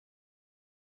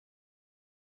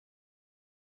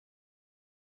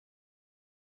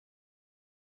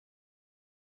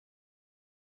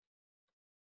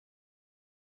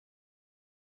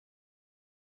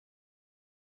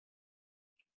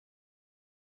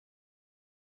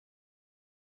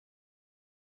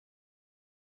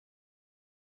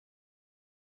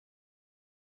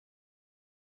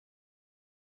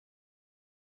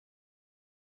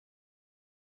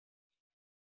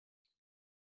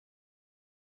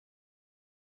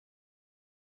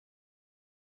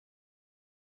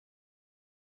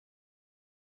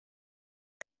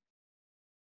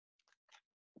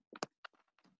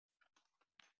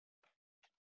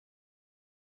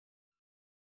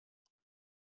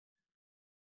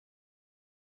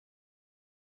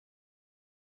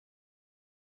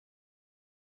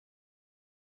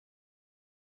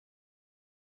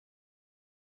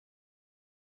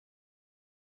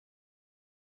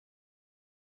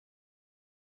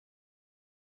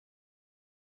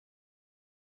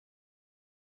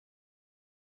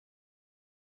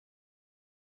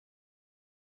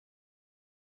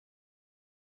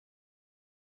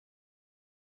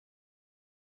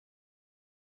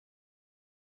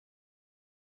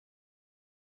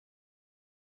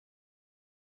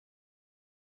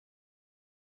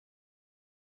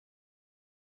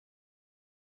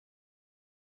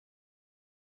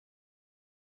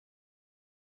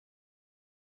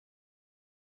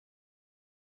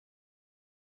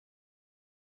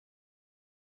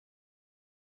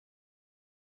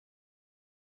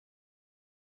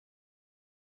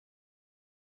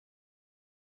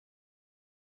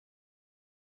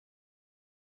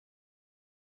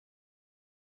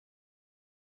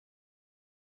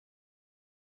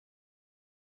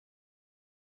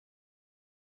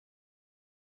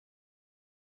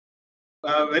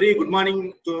Very good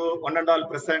morning to one and all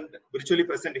present, virtually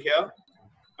present here.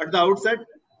 At the outset,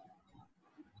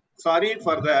 sorry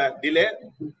for the delay.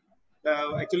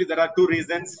 Actually, there are two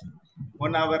reasons.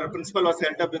 One, our principal was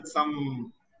held up with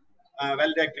some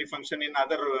valedictory function in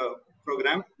other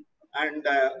program, and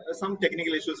some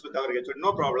technical issues with our HOD.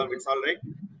 No problem, it's all right.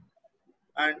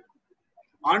 And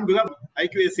on behalf of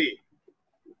IQAC,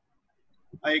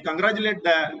 I congratulate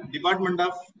the Department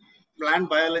of Plant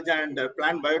Biology and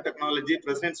Plant Biotechnology,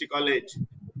 Presidency College,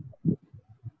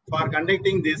 for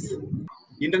conducting this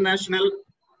international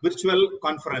virtual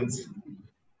conference.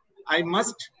 I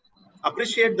must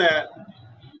appreciate the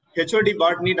HOD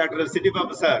Botany, Dr.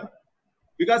 Sitibabu sir,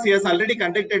 because he has already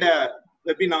conducted a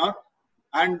webinar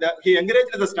and he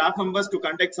encouraged the staff members to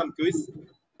conduct some quiz.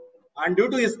 And due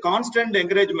to his constant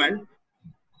encouragement,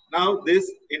 now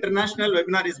this international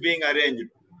webinar is being arranged.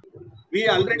 We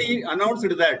already announced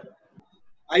that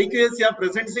IQAC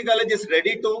Presidency College is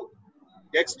ready to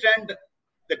extend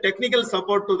the technical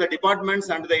support to the departments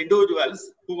and the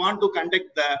individuals who want to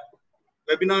conduct the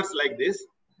webinars like this.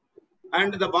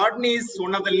 And the botany is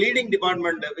one of the leading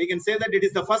department. We can say that it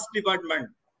is the first department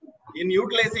in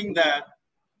utilizing the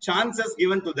chances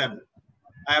given to them.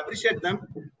 I appreciate them.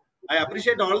 I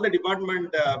appreciate all the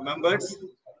department members,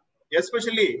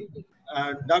 especially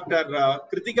Dr.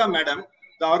 Kritika Madam,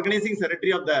 the organizing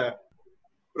secretary of the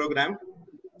program.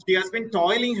 She has been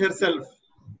toiling herself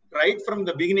right from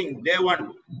the beginning, day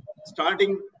one,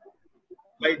 starting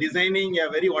by designing a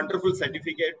very wonderful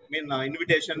certificate,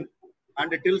 invitation,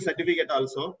 and till certificate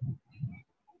also.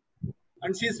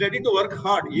 And she is ready to work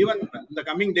hard, even the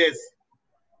coming days,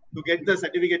 to get the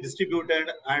certificate distributed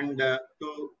and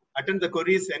to attend the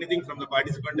queries, anything from the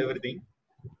participant, everything.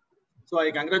 So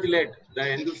I congratulate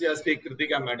the enthusiastic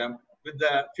Kritika Madam with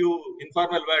the few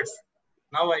informal words.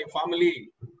 Now I formally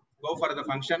go for the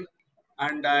function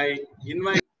and I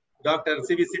invite Dr.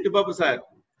 C.V. Sitibabu sir,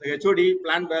 the HOD,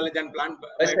 Plant Biology and Plant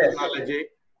Biotechnology,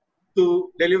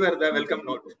 to deliver the welcome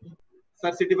note.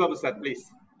 Sir Sitibabu sir, please.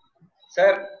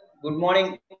 Sir, good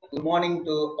morning. Good morning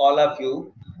to all of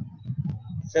you.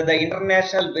 So the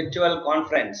International Virtual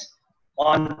Conference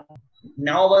on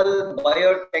novel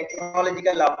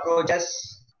biotechnological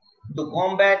approaches to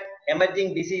combat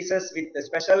emerging diseases with a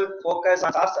special focus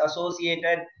on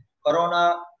SARS-associated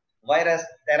coronavirus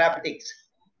therapeutics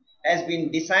has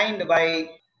been designed by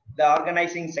the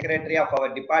organizing secretary of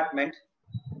our department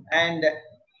and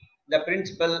the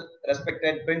principal,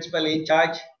 respected principal in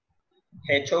charge,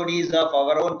 HODs of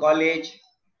our own college,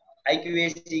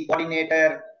 IQAC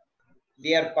coordinator,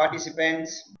 dear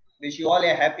participants, wish you all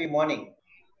a happy morning.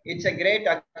 It's a great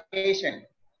occasion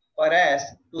for us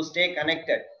to stay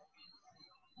connected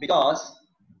because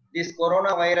this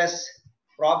coronavirus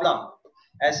problem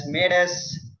has made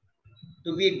us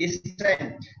to be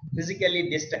distant, physically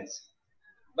distant.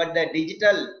 But the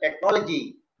digital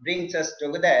technology brings us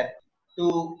together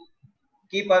to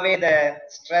keep away the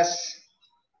stress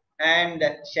and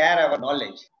share our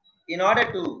knowledge. In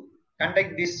order to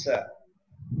conduct this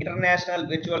international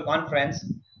virtual conference,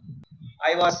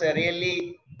 I was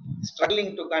really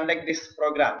struggling to conduct this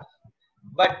program.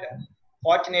 But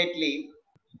fortunately,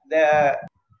 the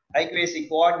IQAC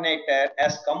coordinator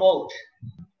has come out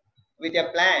with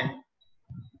a plan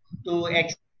to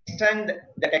extend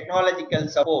the technological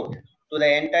support to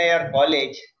the entire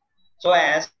college so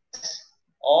as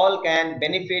all can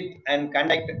benefit and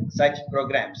conduct such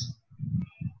programs.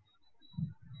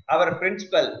 Our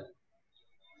principal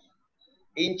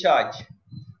in charge,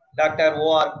 Dr.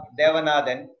 O.R.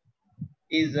 Devanathan,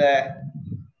 is a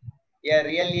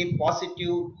really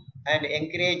positive and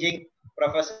encouraging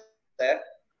professor.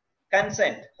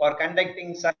 Consent for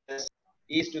conducting such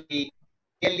is to be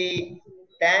really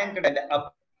thanked and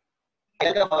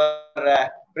welcome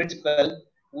our principal,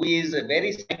 who is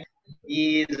very strict.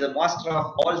 He is a master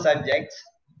of all subjects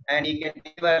and he can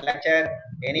give a lecture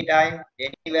anytime,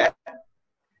 anywhere.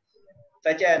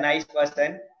 Such a nice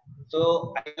person.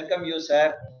 So I welcome you,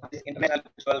 sir, to this international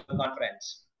virtual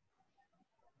conference.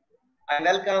 I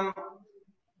welcome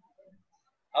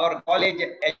our college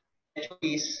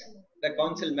HODs, the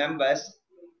council members,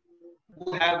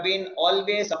 who have been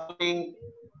always supporting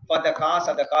for the cause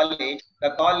of the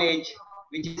college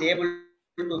which is able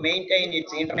to maintain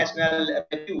its international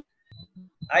repute.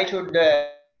 I should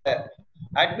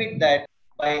admit that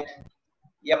by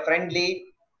a friendly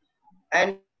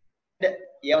and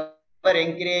ever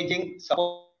encouraging,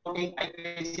 supporting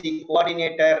IQAC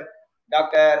coordinator,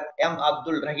 Dr. M.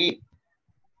 Abdul Rahim,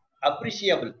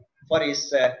 appreciable for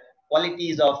his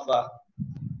qualities of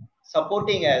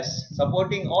supporting us,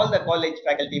 supporting all the college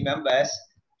faculty members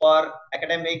for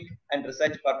academic and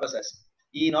research purposes.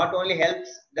 He not only helps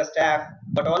the staff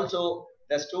but also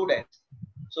the students.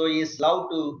 So his love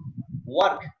to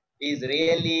work is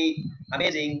really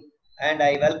amazing, and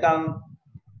I welcome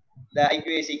the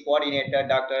IQAC coordinator,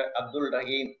 Dr. Abdul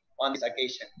Rahim, on this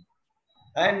occasion.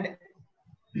 And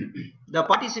the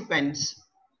participants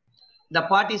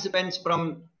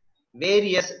from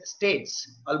various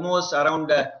states, almost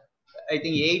around, I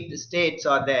think 8 states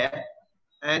are there,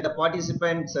 and the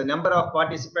participants, number of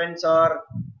participants are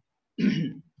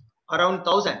around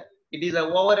 1,000. It is an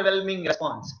overwhelming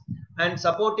response, and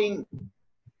supporting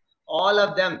all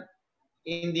of them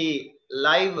in the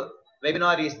live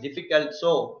webinar is difficult.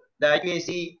 So the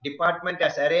IQAC department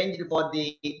has arranged for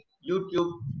the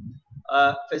YouTube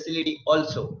facility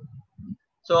also.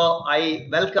 So I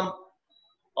welcome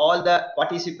all the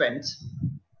participants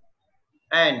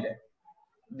and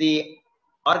the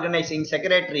organizing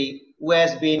secretary who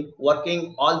has been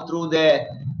working all through the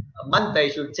month, I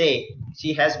should say.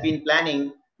 She has been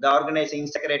planning, the organizing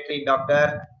secretary,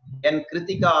 Dr. N.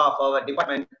 Kritika of our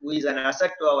department, who is an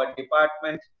asset to our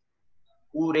department,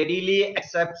 who readily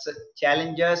accepts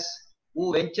challenges,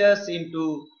 who ventures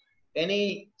into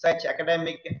any such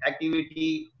academic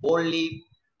activity boldly,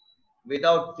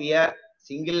 without fear,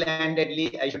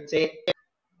 single-handedly, I should say.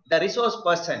 The resource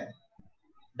person,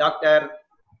 Dr.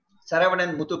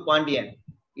 Saravanan Muthupandian,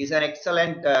 is an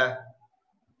excellent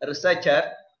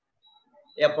researcher,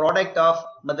 a product of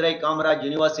Madurai Kamaraj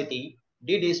University,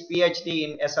 did his PhD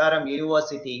in SRM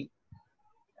University,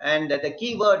 and the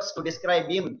keywords to describe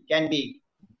him can be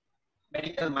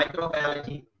medical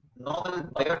microbiology, novel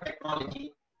biotechnology,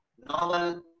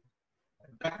 novel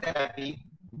drug therapy,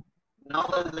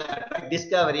 novel drug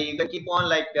discovery. You can keep on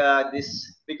like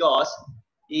this because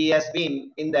he has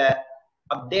been in the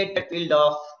updated field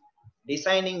of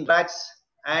designing drugs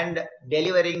and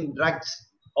delivering drugs,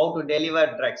 how to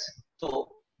deliver drugs. So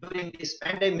during this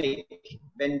pandemic,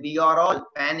 when we are all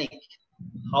panicked,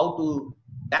 how to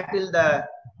tackle the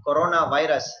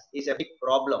coronavirus is a big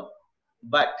problem.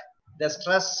 But the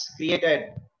stress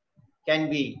created can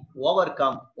be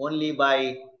overcome only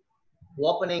by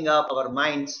opening up our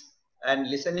minds and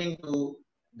listening to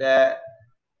the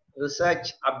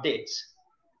research updates.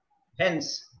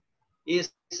 Hence,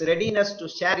 his readiness to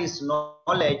share his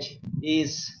knowledge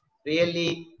is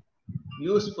really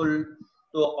useful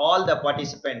to all the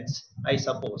participants, I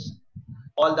suppose.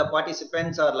 All the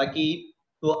participants are lucky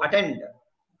to attend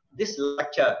this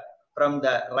lecture from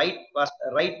the right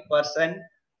person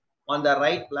on the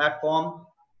right platform,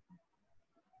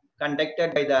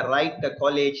 conducted by the right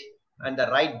college and the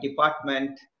right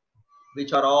department,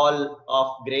 which are all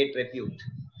of great repute.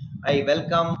 I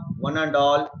welcome one and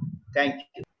all. Thank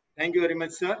you. Thank you very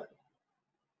much, sir.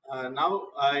 Now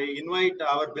I invite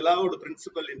our beloved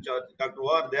principal in charge, Dr.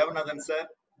 O.R. Devanathan, sir,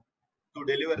 to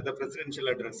deliver the presidential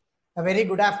address. A very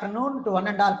good afternoon to one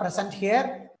and all present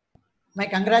here. My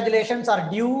congratulations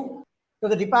are due to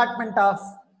the Department of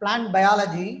Plant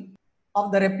Biology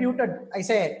of the reputed, I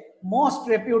say, most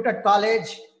reputed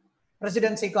college,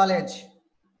 Presidency College.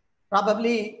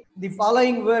 Probably the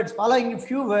following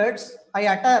few words I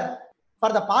utter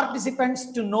for the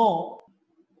participants to know.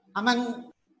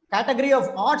 Among category of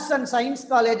arts and science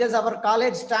colleges, our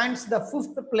college stands the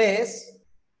 5th place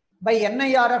by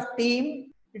NIRF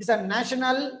team. It's a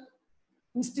national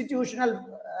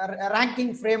institutional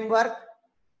ranking framework,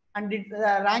 and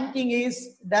the ranking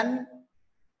is done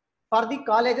for the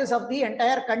colleges of the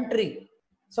entire country,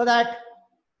 so that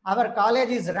our college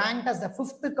is ranked as the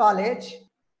 5th college.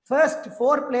 First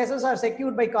 4 places are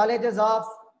secured by colleges of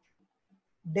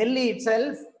Delhi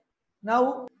itself.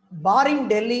 Now, barring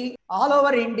Delhi, all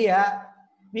over India,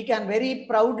 we can very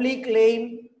proudly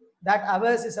claim that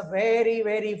ours is a very,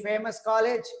 very famous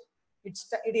college.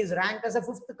 It is ranked as a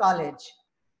 5th college.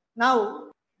 Now,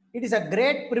 it is a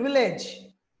great privilege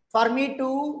for me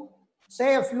to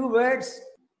say a few words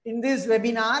in this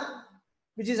webinar,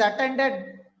 which is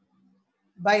attended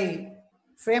by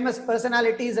famous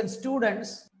personalities and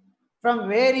students from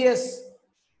various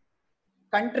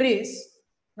countries,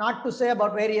 not to say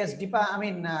about various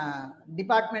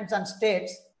departments and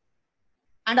states.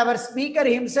 And our speaker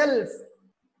himself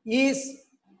is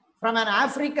from an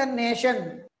African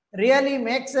nation. Really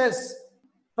makes us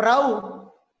proud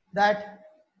that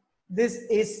this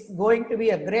is going to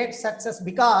be a great success,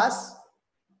 because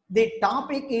the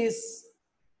topic is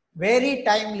very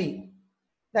timely.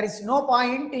 There is no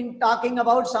point in talking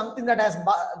about something that has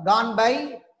gone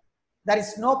by. There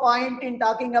is no point in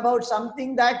talking about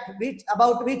something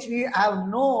about which we have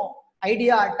no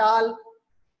idea at all.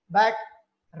 But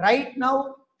right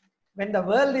now, when the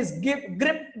world is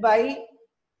gripped by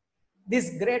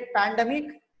this great pandemic,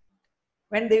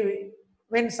 when the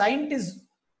when scientists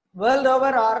world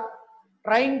over are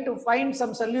trying to find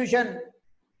some solution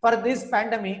for this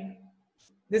pandemic,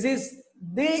 this is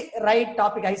the right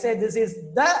topic. I say this is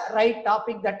the right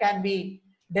topic that can be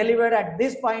delivered at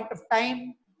this point of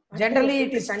time. Generally,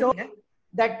 it is told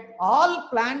that all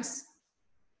plants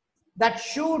that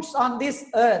shoots on this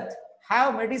earth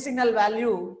have medicinal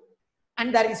value,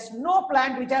 and there is no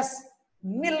plant which has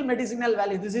nil medicinal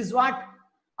value. This is what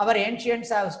our ancients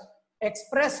have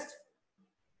expressed.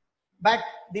 But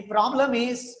the problem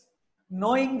is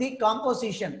knowing the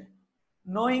composition,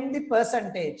 knowing the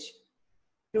percentage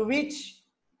to which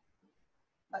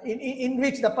in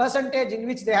which the percentage in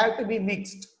which they have to be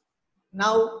mixed.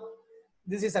 Now,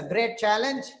 this is a great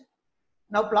challenge.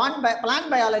 Now, plant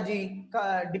biology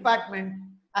department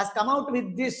has come out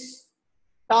with this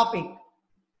topic,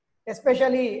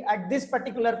 especially at this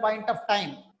particular point of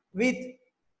time, with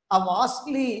a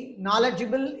vastly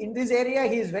knowledgeable in this area.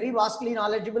 He is very vastly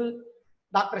knowledgeable,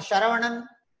 Dr. Sharavanan.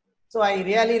 So I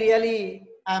really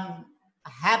am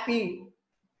happy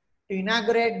to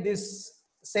inaugurate this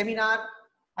seminar.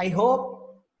 I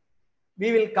hope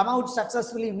we will come out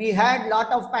successfully. We had a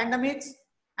lot of pandemics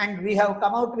and we have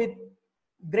come out with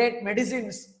great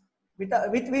medicines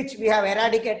with which we have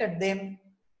eradicated them.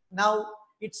 Now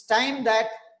it's time that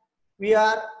we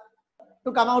are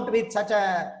to come out with such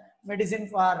a medicine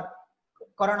for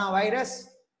coronavirus.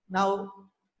 Now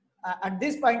at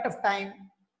this point of time,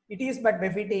 it is but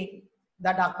befitting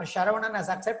that Dr. Sharavanan has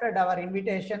accepted our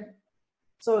invitation.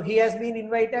 So he has been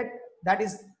invited. That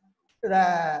is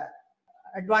the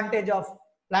advantage of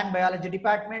plant biology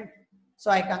department.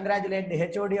 So I congratulate the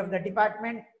HOD of the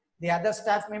department, the other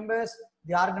staff members,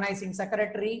 the organizing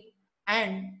secretary,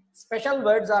 and special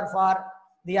words are for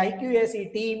the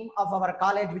IQAC team of our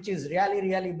college, which is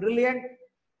really brilliant,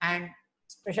 and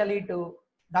especially to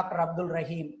Dr. Abdul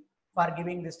Rahim for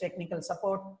giving this technical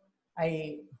support.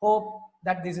 I hope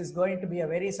that this is going to be a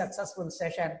very successful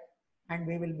session and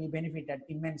we will be benefited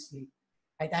immensely.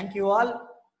 I thank you all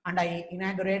and I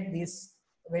inaugurate this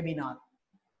webinar.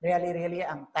 Really,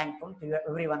 I'm thankful to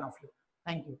every one of you.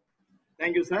 Thank you.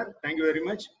 Thank you, sir. Thank you very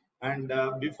much. And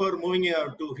before moving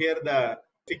to hear the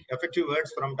effective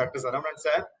words from Dr. Saravanan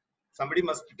sir, somebody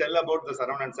must tell about the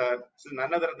Saravanan sir. This is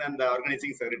none other than the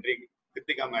organizing secretary,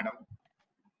 Kritika madam.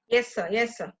 Yes, sir.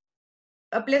 Yes, sir.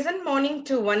 A pleasant morning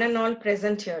to one and all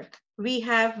present here. We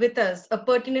have with us a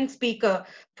pertinent speaker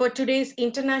for today's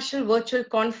international virtual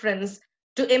conference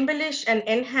to embellish and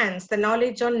enhance the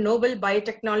knowledge on novel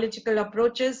biotechnological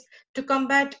approaches to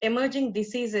combat emerging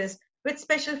diseases with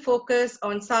special focus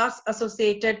on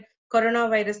SARS-associated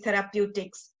coronavirus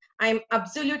therapeutics. I am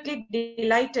absolutely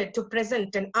delighted to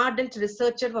present an ardent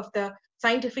researcher of the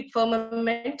scientific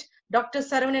firmament, Dr.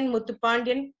 Saravanan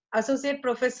Muthupandian, Associate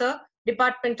Professor,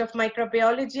 Department of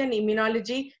Microbiology and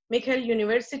Immunology, Mikhail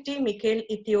University, Mikhail,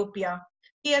 Ethiopia.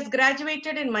 He has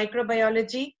graduated in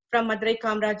microbiology from Madurai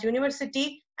Kamraj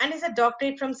University and is a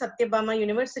doctorate from Satyabama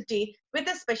University with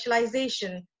a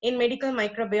specialization in medical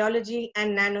microbiology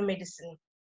and nanomedicine.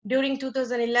 During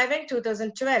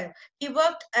 2011-2012, he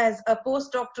worked as a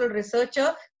postdoctoral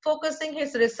researcher, focusing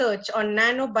his research on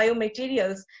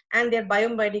nanobiomaterials and their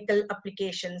biomedical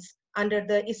applications under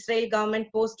the Israel Government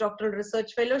Postdoctoral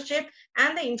Research Fellowship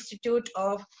and the Institute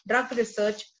of Drug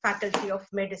Research Faculty of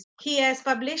Medicine. He has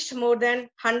published more than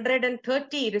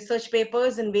 130 research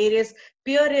papers in various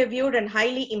peer-reviewed and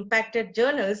highly impacted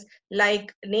journals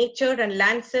like Nature and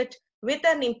Lancet, with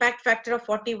an impact factor of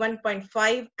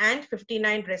 41.5 and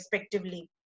 59 respectively.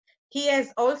 He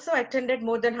has also attended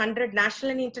more than 100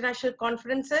 national and international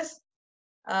conferences,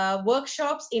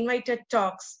 workshops, invited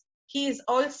talks. He is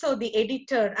also the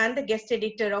editor and the guest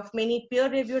editor of many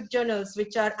peer-reviewed journals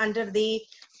which are under the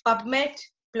PubMed,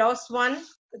 PLOS ONE,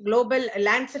 Global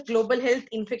Lancet Global Health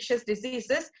Infectious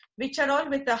Diseases, which are all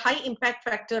with a high impact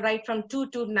factor right from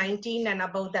 2 to 19 and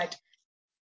above that.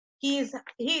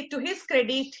 To his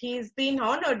credit, he's been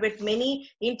honored with many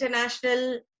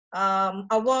international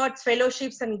awards,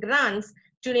 fellowships, and grants.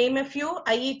 To name a few: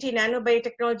 IET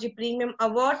Nanobiotechnology Premium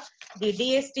Award, the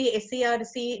DST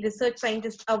SCRC Research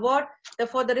Scientist Award,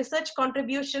 for the research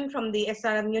contribution from the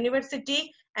SRM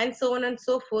University, and so on and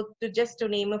so forth, just to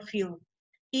name a few.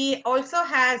 He also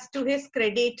has, to his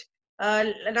credit,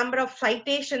 a number of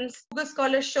citations. Google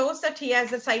Scholar shows that he has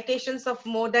the citations of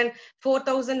more than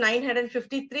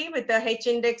 4,953 with a H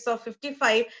index of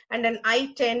 55 and an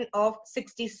I-10 of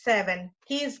 67.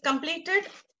 He has completed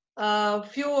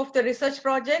few of the research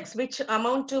projects which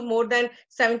amount to more than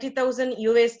 70,000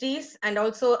 USDs, and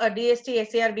also a DST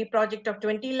SARB project of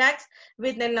 20 lakhs.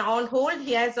 With an on hold,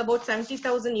 he has about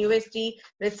 70,000 USD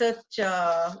research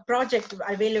project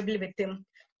available with him.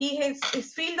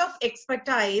 His field of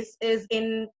expertise is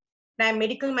in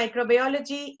medical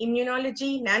microbiology,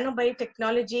 immunology,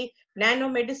 nanobiotechnology,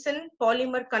 nanomedicine,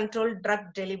 polymer controlled drug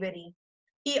delivery.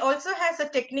 He also has a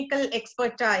technical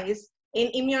expertise in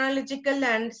immunological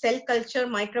and cell culture,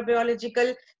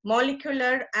 microbiological,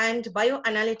 molecular, and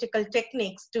bioanalytical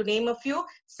techniques, to name a few: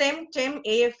 SEM, TEM,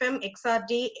 AFM,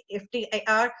 XRD,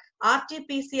 FTIR,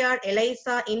 RT-PCR,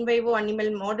 ELISA, in vivo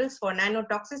animal models for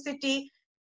nanotoxicity,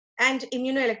 and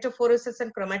immunoelectrophoresis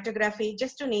and chromatography,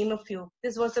 just to name a few.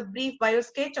 This was a brief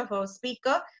biosketch of our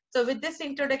speaker. So with this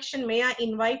introduction, may I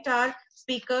invite our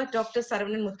speaker, Dr.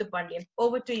 Saravanan Muthupandian.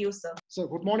 Over to you, sir. So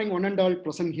good morning, one and all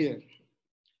present here.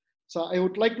 So I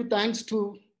would like to thanks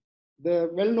to the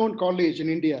well-known college in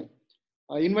India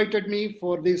invited me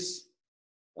for this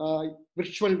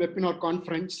virtual webinar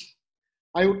conference.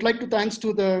 I would like to thanks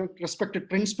to the respected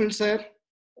principal, sir.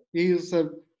 He is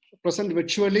present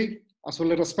virtually, as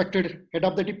well as respected head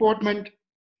of the department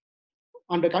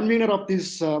and the convener of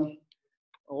this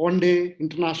one-day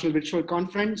international virtual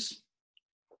conference,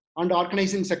 and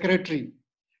organizing secretary,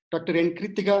 Dr. N.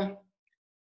 Kritika.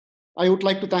 I would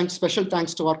like to thank special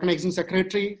thanks to organizing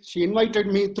secretary. She invited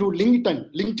me through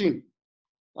LinkedIn.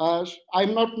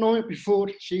 I'm not known before.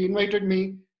 She invited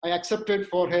me. I accepted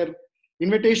for her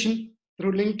invitation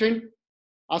through LinkedIn,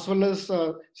 as well as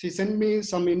she sent me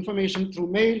some information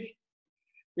through mail.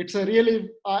 It's a really,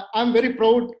 I'm very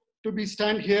proud to be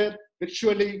stand here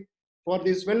virtually for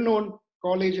this well-known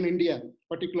college in India,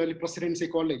 particularly Presidency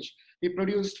College. He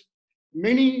produced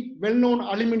many well-known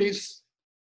alumni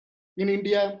in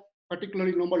India,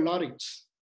 particularly Nobel laureates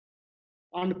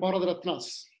and Bharat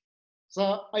Ratnas.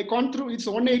 So I gone through, it's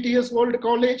 180 years old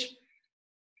college.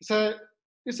 It's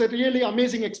a really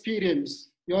amazing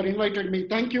experience. You are invited me.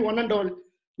 Thank you, one and all.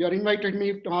 You are invited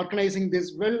me to organizing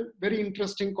this very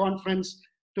interesting conference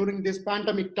during this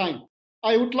pandemic time.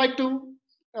 I would like to,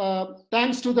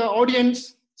 thanks to the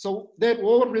audience, so their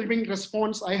overwhelming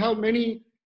response. I have many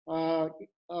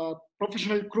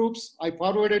professional groups. I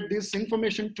forwarded this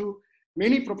information to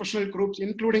many professional groups,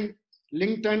 including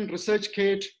LinkedIn,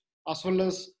 ResearchGate, as well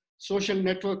as social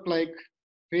network like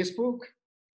Facebook.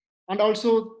 And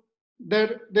also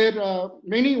there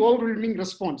many overwhelming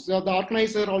response. The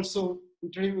organizer also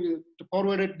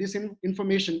forwarded this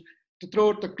information to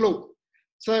throughout the globe.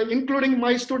 So including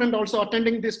my student also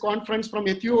attending this conference from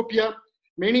Ethiopia,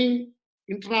 many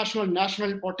international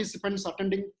national participants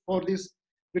attending for this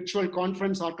virtual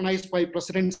conference organized by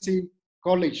Presidency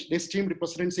College, the esteemed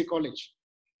Presidency College.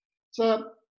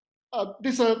 So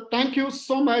thank you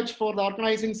so much for the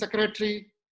organizing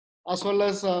secretary, as well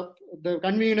as the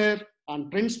convener and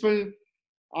principal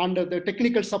and the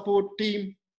technical support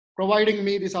team providing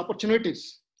me these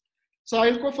opportunities. So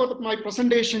I'll go for my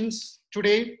presentations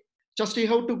today. Just you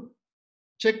have to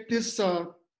check this,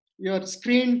 your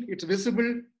screen, it's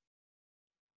visible.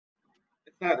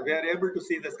 Sir, we are able to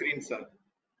see the screen, sir.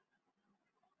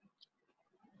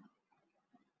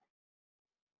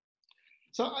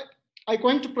 So I'm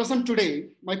going to present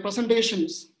today, my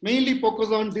presentations mainly focus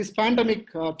on this pandemic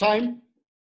time.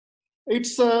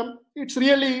 It's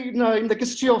really in the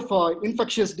history of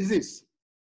infectious disease.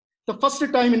 The first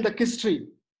time in the history,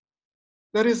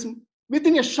 there is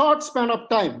within a short span of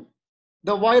time,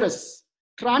 the virus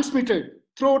transmitted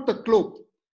throughout the globe.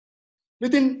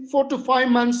 Within 4 to 5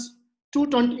 months,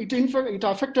 it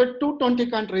affected 220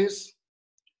 countries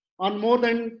and more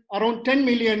than around 10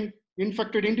 million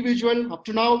infected individuals up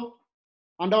to now,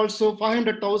 and also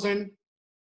 500,000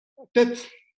 deaths.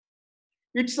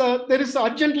 There is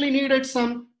urgently needed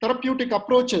some therapeutic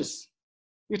approaches.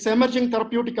 It's emerging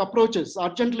therapeutic approaches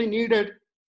urgently needed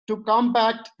to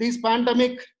combat this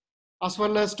pandemic as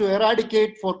well as to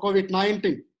eradicate for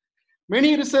COVID-19.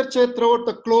 Many researchers throughout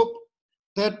the globe,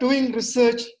 they're doing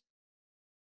research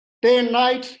day and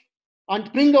night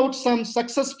and bring out some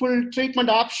successful treatment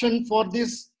option for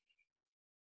this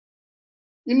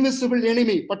invisible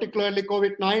enemy, particularly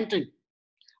COVID-19.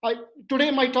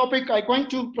 Today, my topic, I'm going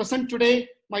to present today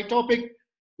my topic,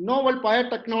 novel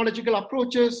biotechnological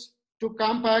approaches to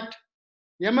combat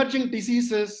emerging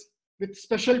diseases with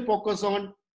special focus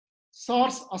on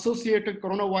SARS-associated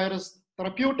coronavirus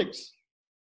therapeutics.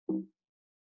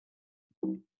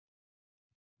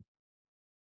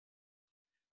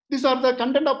 These are the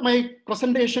content of my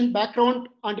presentation, background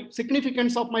and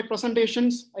significance of my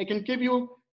presentations. I can give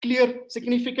you clear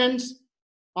significance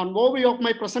and overview of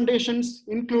my presentations,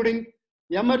 including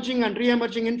emerging and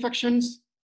re-emerging infections,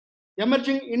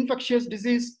 emerging infectious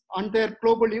disease and their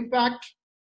global impact,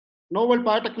 novel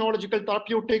biotechnological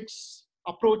therapeutics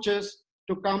approaches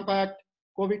to combat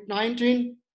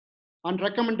COVID-19, and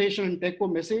recommendation and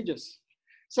take-home messages.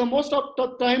 So most of the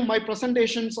time, my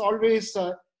presentations always,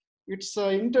 it's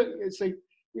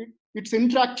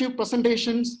interactive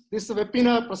presentations. This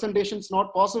webinar presentation is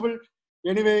not possible.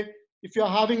 Anyway, if you're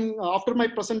having, after my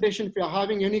presentation, if you're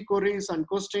having any queries and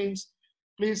questions,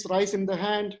 please raise in the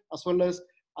hand, as well as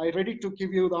I'm ready to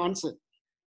give you the answer.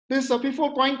 This,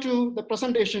 before going to the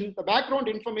presentation, the background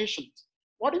information.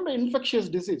 What is the infectious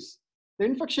disease? The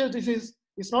infectious disease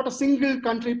is not a single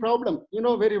country problem. You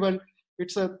know very well,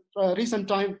 it's a recent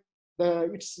time,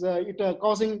 it's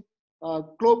causing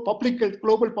global public health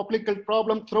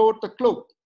problem throughout the globe,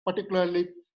 particularly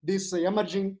this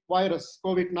emerging virus,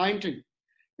 COVID-19.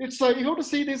 It's you have to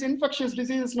see this infectious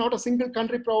disease is not a single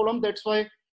country problem. That's why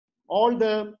all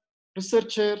the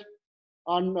researchers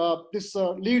and these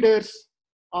leaders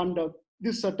and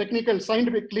these technical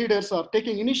scientific leaders are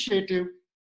taking initiative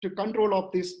to control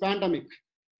of this pandemic.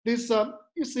 This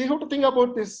you have to think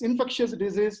about this infectious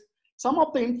disease. Some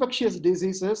of the infectious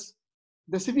diseases,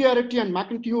 the severity and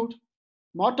magnitude,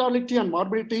 mortality and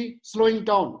morbidity slowing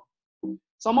down.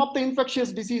 Some of the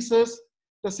infectious diseases,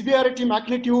 the severity,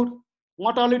 magnitude,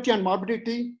 mortality and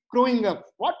morbidity growing up.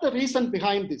 What the reason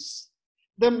behind this?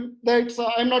 I'm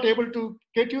not able to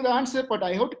get you the answer, but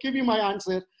I have to give you my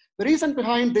answer. The reason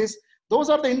behind this, those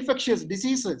are the infectious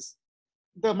diseases.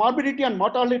 The morbidity and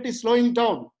mortality slowing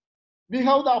down. We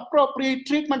have the appropriate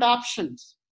treatment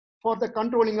options for the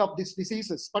controlling of these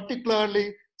diseases,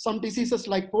 particularly some diseases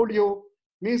like polio,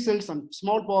 measles and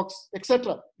smallpox,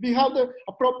 etc. We have the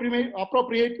appropriate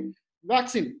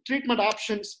vaccine treatment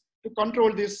options to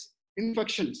control these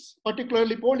infections.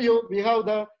 Particularly polio, we have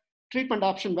the treatment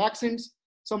option vaccines.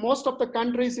 So most of the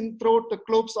countries throughout the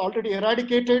globe already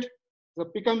eradicated, they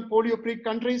become polio-free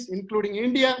countries, including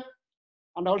India,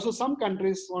 and also some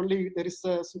countries only there is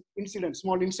a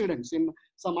small incidence in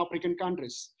some African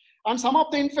countries. And some of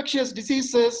the infectious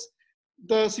diseases,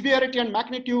 the severity and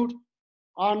magnitude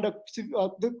and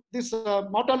this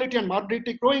mortality and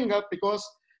morbidity growing up because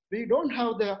we don't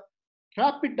have the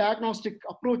rapid diagnostic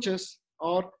approaches,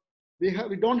 or we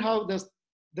don't have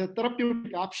the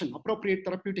therapeutic option, appropriate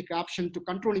therapeutic option to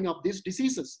controlling of these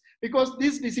diseases. Because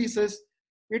these diseases,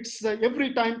 it's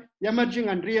every time emerging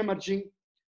and re-emerging,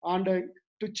 and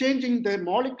to changing the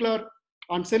molecular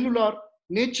and cellular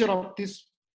nature of this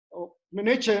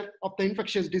nature of the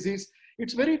infectious disease,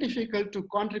 it's very difficult to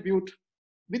contribute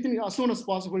within as soon as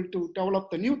possible to develop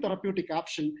the new therapeutic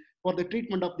option for the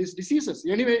treatment of these diseases.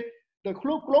 Anyway, the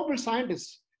global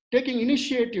scientists taking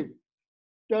initiative,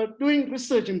 doing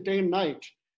research in day and night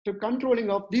to controlling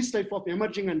of these type of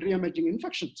emerging and re-emerging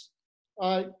infections,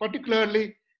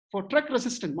 particularly for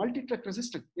drug-resistant, multi-drug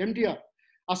resistant, MDR,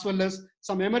 as well as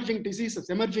some emerging diseases,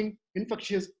 emerging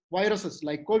infectious viruses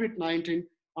like COVID-19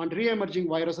 and re-emerging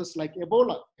viruses like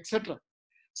Ebola, etc.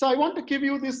 So I want to give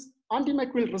you this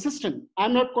antimicrobial resistant.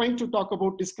 I'm not going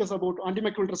to discuss about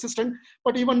antimicrobial resistant,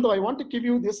 but even though I want to give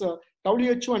you this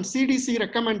WHO and CDC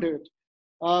recommended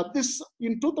this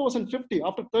in 2050,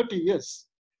 after 30 years,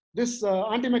 this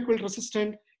antimicrobial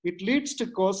resistant, it leads to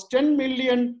cause 10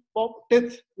 million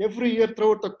deaths every year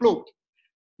throughout the globe.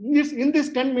 In this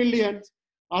 10 million,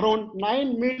 around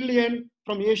 9 million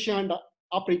from Asia and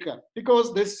Africa,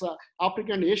 because this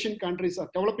African and Asian countries are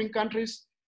developing countries.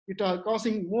 It are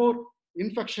causing more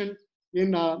infection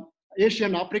in Asia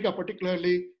and Africa,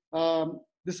 particularly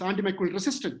this antimicrobial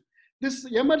resistant. This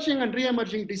emerging and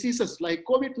re-emerging diseases like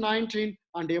COVID-19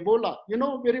 and Ebola, you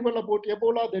know very well about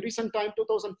Ebola, the recent time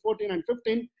 2014 and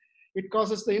 15, it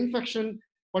causes the infection,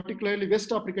 particularly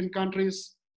West African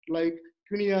countries like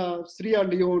Guinea, Sierra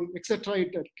Leone, etc.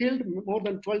 It killed more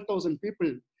than 12,000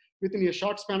 people within a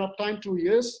short span of time, 2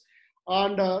 years.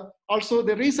 And also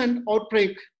the recent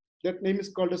outbreak, that name is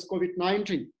called as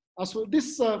COVID-19. So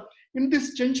this, in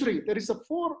this century, there is a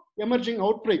 4 emerging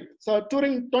outbreak. So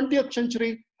during 20th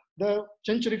century, the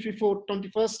century before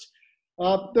 21st,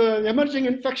 the emerging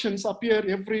infections appear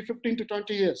every 15 to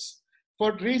 20 years.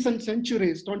 For recent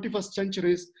centuries, 21st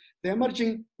centuries, the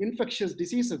emerging infectious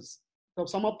diseases, so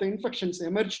some of the infections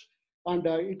emerged and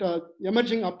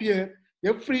emerging appear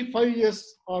every 5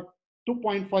 years or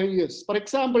 2.5 years. For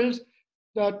example,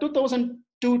 the 2000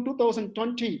 to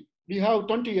 2020, we have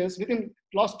 20 years, within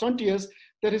last 20 years,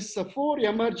 there is 4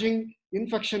 emerging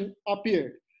infection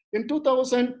appeared. In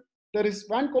 2000, there is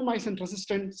vancomycin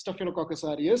resistant Staphylococcus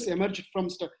aureus emerged from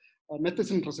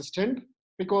methicillin resistant,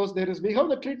 because we have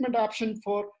the treatment option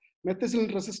for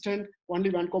methicillin resistant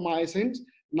only vancomycin.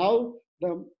 Now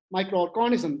the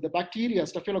microorganism, the bacteria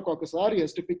Staphylococcus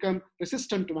aureus, to become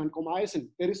resistant to vancomycin.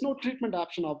 There is no treatment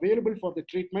option available for the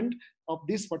treatment of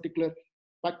this particular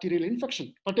bacterial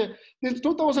infection. But in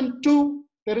 2002,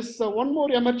 there is one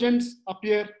more emergence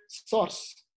appear,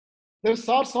 SARS. There's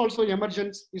SARS also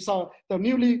emergence. We saw the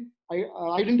newly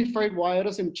identified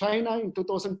virus in China in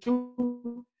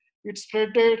 2002. It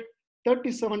spreaded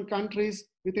 37 countries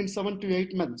within 7 to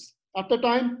 8 months. At the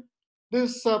time,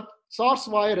 this SARS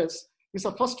virus is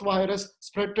the first virus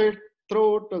spreaded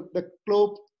throughout the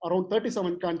globe around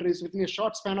 37 countries within a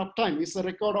short span of time. It's a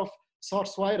record of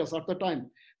SARS virus at the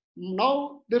time.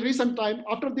 Now, the recent time,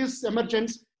 after this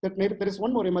emergence, there is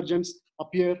one more emergence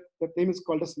appear. That name is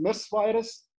called as MERS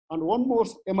virus, and one more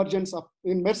emergence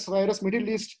in MERS virus, Middle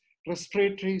East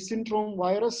Respiratory Syndrome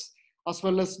virus, as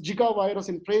well as Zika virus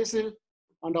in Brazil,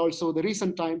 and also the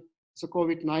recent time, so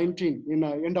COVID-19 in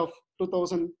end of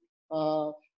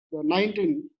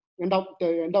 2019, end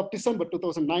of December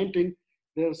 2019.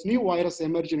 There's new virus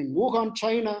emerging in Wuhan,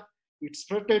 China. It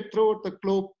spread throughout the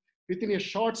globe within a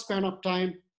short span of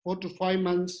time, 4 to 5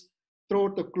 months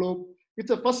throughout the globe. It's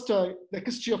the first, the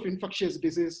history of infectious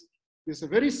disease. There's a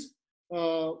very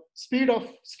speed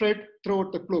of spread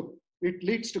throughout the globe. It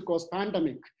leads to cause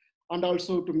pandemic, and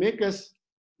also to make us,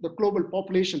 the global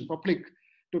population, public,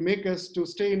 to make us to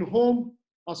stay in home,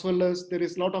 as well as there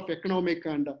is a lot of economic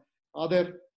and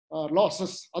other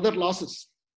losses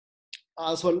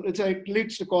as well. It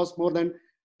leads to cause more than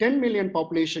 10 million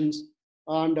populations,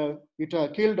 and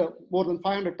it killed more than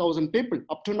 500,000 people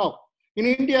up to now. In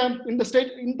India, in the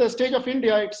stage of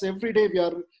India, it's every day we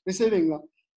are receiving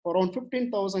around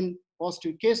 15,000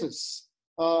 positive cases.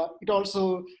 It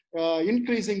also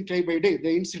increasing day by day,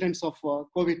 the incidence of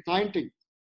COVID-19.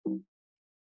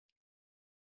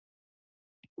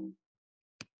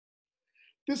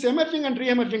 These emerging and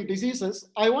re-emerging diseases,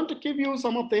 I want to give you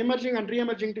some of the emerging and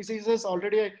re-emerging diseases.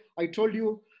 Already I told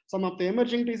you some of the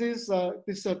emerging diseases.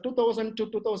 This 2000 to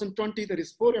 2020, there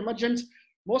is 4 emergence.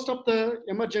 Most of the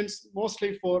emergence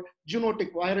mostly for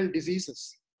zoonotic viral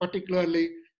diseases,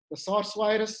 particularly the SARS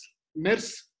virus,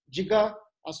 MERS, Zika,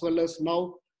 as well as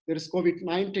now there is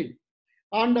COVID-19.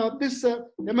 And this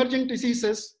emerging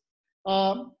diseases,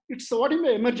 it's what is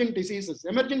the emerging diseases?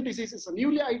 Emerging diseases are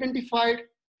newly identified,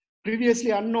 previously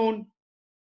unknown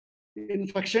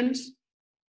infections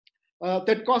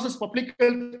that causes public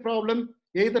health problem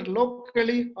either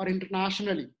locally or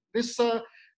internationally. This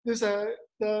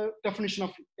the definition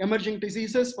of emerging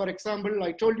diseases. For example,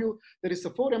 I told you there is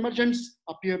a 4 emergence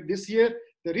appeared this year.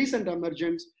 The recent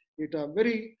emergence, it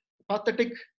very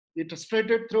pathetic. It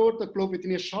spread throughout the globe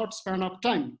within a short span of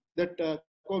time, that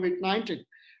COVID-19.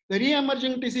 The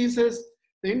re-emerging diseases,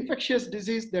 the infectious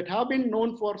disease that have been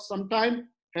known for some time,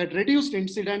 had reduced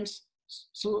incidence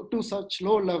to such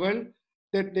low level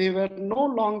that they were no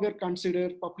longer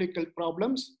considered public health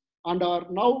problems and are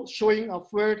now showing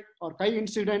upward or high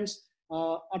incidence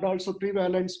and also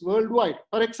prevalence worldwide.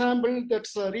 For example,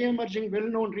 that's a re-emerging,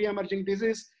 well-known re-emerging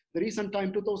disease. The recent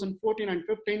time, 2014 and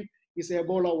 15, is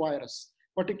Ebola virus.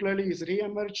 Particularly is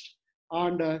re-emerged,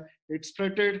 and it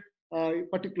spreaded,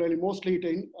 particularly mostly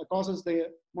it causes the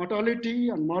mortality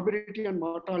and morbidity and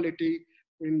mortality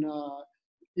in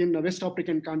West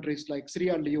African countries like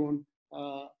Sierra Leone,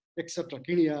 etc.,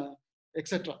 Kenya,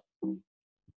 etc.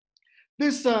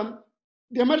 This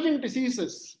the emerging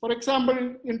diseases, for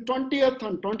example, in 20th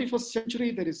and 21st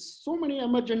century, there is so many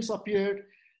emergence appeared.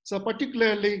 So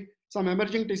particularly some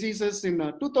emerging diseases in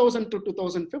 2000 to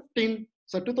 2015,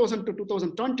 so 2000 to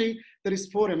 2020, there is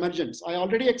 4 emergence. I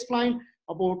already explained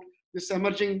about this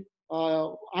emerging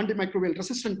antimicrobial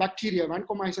resistant bacteria,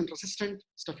 vancomycin resistant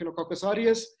Staphylococcus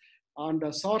aureus, and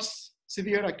SARS,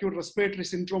 severe acute respiratory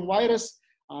syndrome virus,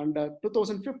 and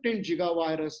 2015 Zika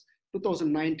virus,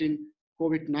 2019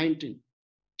 COVID-19.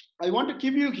 I want to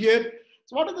give you here,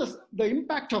 so what is the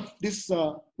impact of this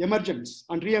emergence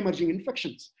and re-emerging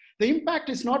infections? The impact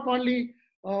is not only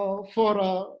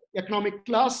for economic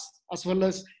class, as well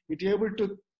as it is able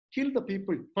to kill the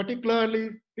people,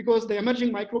 particularly because the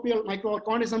emerging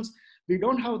microorganisms, we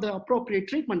don't have the appropriate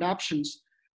treatment options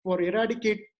for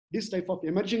eradicate this type of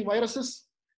emerging viruses.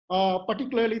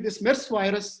 Particularly this MERS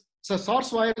virus, so SARS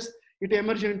virus, it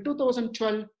emerged in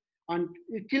 2012 and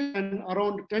it killed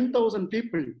around 10,000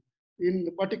 people,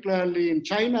 particularly in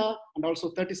China and also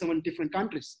 37 different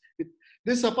countries.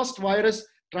 This is the first virus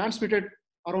transmitted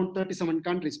around 37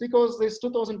 countries, because this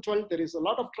 2012, there is a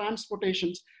lot of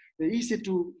transportations,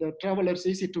 the travelers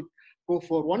easy to go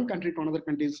from one country to another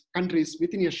countries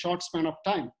within a short span of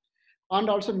time. And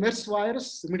also MERS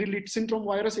virus, Middle East syndrome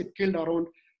virus, it killed around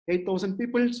 8,000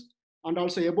 people. And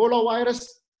also Ebola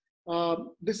virus,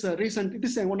 this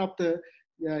is one of the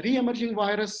re-emerging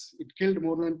virus. It killed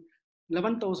more than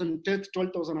 11,000 deaths,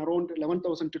 12,000, around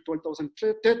 11,000 to 12,000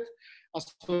 deaths, as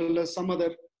well as some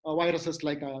other viruses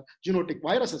like zoonotic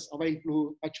viruses, avian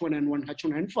flu, H1N1,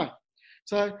 H1N5.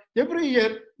 So every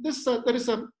year, there is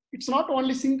a it's not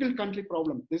only single country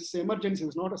problem. This emergency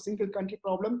is not a single country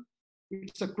problem.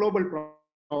 It's a global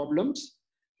problem.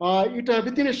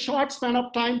 Within a short span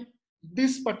of time,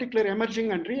 this particular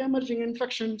emerging and re-emerging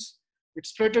infections, it's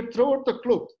spread throughout the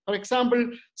globe. For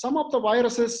example, some of the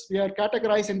viruses we are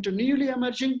categorized into newly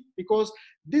emerging because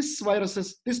these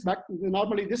viruses,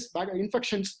 normally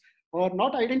infections are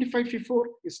not identified before,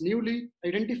 is newly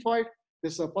identified.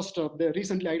 This first the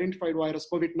recently identified virus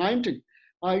COVID-19.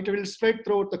 It will spread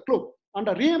throughout the globe.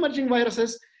 Under re-emerging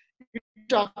viruses,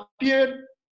 it appeared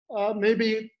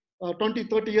maybe 20,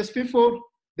 30 years before.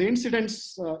 The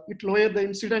incidence, it lowered the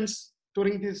incidence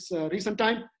during this recent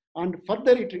time, and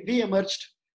further it re-emerged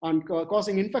and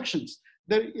causing infections.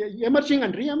 The emerging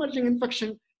and re-emerging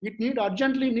infection, it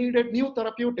urgently needed new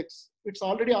therapeutics. It's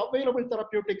already available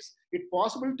therapeutics. It's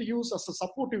possible to use as a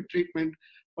supportive treatment,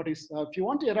 but if you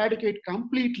want to eradicate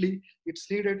completely, it's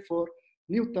needed for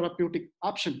new therapeutic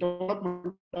option,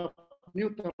 development of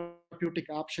new therapeutic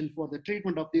option for the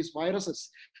treatment of these viruses.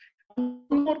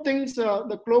 One more things,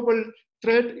 the global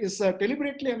threat is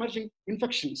deliberately emerging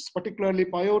infections, particularly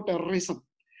bioterrorism.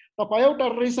 The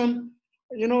bioterrorism,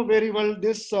 you know very well,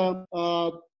 this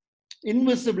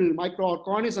invisible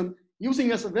microorganism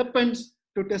using as weapons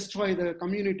to destroy the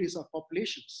communities of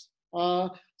populations.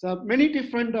 So many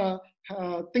different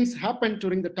things happened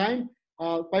during the time.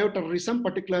 Bioterrorism,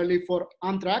 particularly for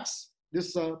anthrax,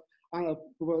 this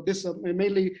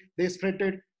mainly they spread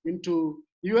it into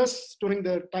US during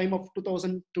the time of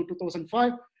 2000 to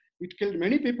 2005. It killed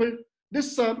many people.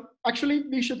 This actually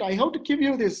I have to give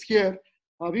you this here.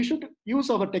 We should use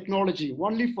our technology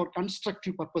only for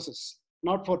constructive purposes,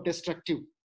 not for destructive.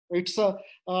 It's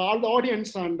all the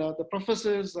audience and the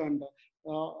professors and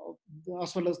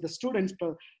as well as the students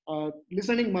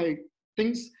listening my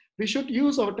things. We should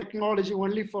use our technology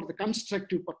only for the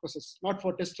constructive purposes, not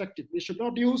for destructive. We should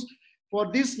not use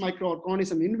for this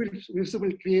microorganism,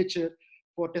 invisible creature,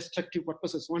 for destructive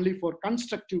purposes, only for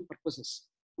constructive purposes.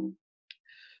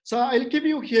 So I'll give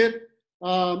you here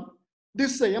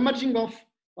this emerging of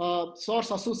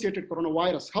SARS-associated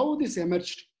coronavirus, how this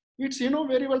emerged. It's, you know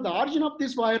very well, the origin of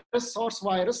this virus, SARS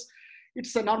virus,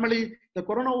 it's normally the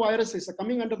coronavirus is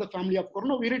coming under the family of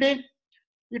Coronaviridae.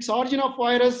 Its origin of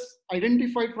virus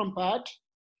identified from bat,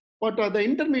 but the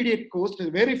intermediate course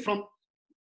vary from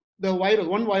the virus,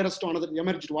 one virus to another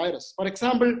emerged virus. For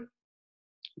example,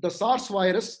 the SARS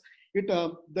virus,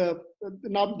 the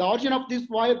origin of this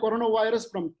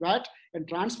coronavirus from bat and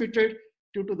transmitted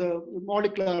due to the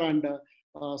molecular and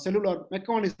cellular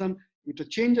mechanism, it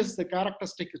changes the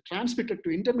characteristic, transmitted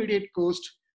to intermediate coast,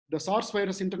 the SARS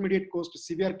virus intermediate coast,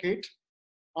 severe Kate,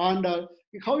 and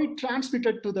how it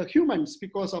transmitted to the humans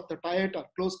because of the diet or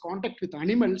close contact with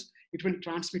animals, it will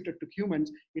transmit it to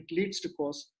humans. It leads to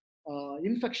cause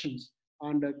infections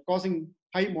and causing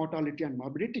high mortality and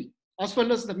morbidity. As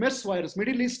well as the MERS virus,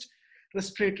 Middle East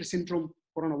Respiratory Syndrome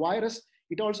coronavirus,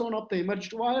 it also one of the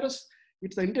emerged virus.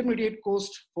 It's the intermediate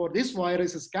coast for this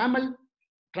virus is camel,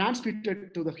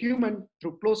 transmitted to the human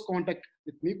through close contact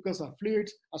with mucus or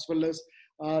fluids, as well as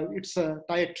its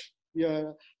diet.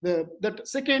 That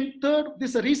second, third, this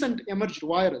is a recent emerged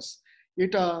virus.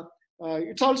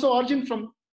 It's also originated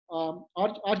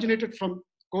from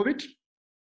COVID.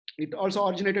 It also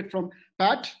originated from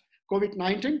PAT,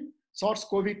 COVID-19,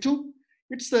 SARS-CoV-2.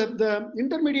 It's the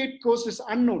intermediate coast is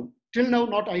unknown. Till now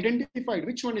not identified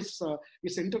which one is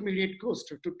intermediate coast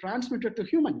to transmit it to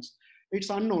humans. It's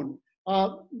unknown.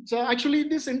 So actually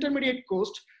this intermediate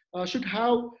coast should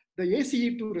have the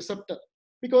ACE2 receptor,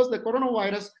 because the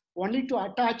coronavirus only to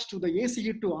attach to the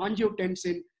ACE2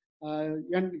 angiotensin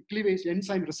cleavage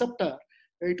enzyme receptor.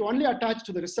 It only attached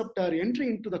to the receptor entry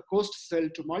into the host cell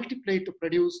to multiply to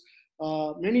produce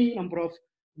many number of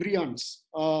virions,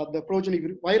 the progeny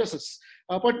viruses.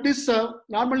 But this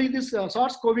normally this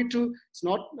SARS-CoV-2 is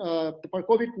not the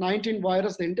COVID-19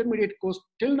 virus, the intermediate coast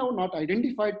till now not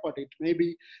identified, but it may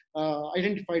be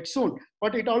identified soon.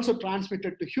 But it also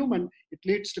transmitted to human. It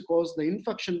leads to cause the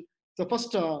infection. The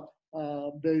first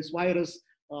this virus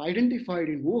identified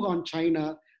in Wuhan,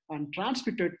 China, and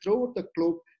transmitted throughout the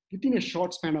globe within a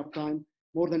short span of time,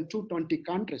 more than 220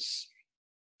 countries.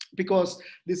 Because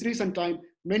this recent time,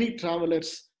 many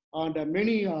travelers and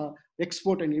many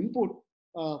export and import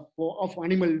of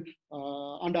animal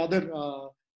and other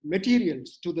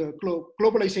materials to the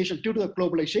globalization. Due to the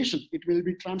globalization, it will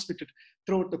be transmitted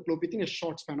throughout the globe within a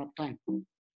short span of time.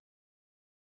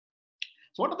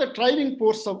 So what are the driving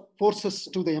forces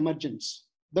to the emergence?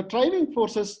 The driving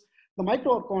forces, the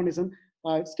microorganism,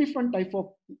 it's different type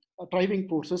of driving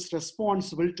forces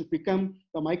responsible to become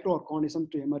the microorganism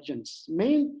to emergence.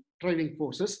 Main driving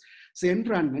forces, the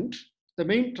environment, The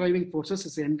main driving forces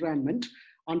is the environment,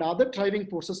 and other driving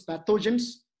forces, pathogens,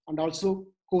 and also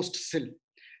host cell.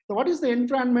 So what is the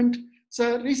environment?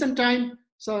 So recent time,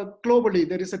 so globally,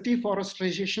 there is a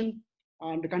deforestation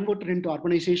and converted into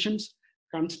urbanizations,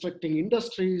 constructing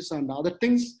industries and other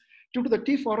things. Due to the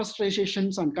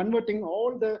deforestations and converting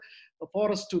all the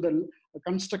forests to the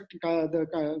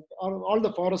all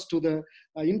the forests to the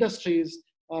industries,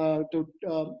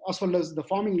 as well as the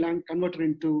farming land converted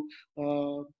into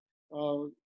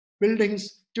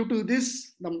buildings. Due to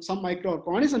this, some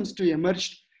microorganisms to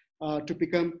emerge, to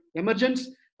become emergence.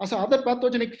 As another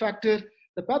pathogenic factor,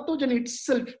 the pathogen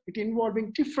itself, it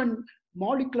involving different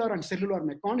molecular and cellular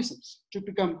mechanisms to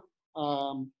become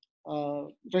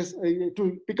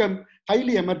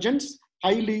highly emergent,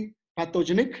 highly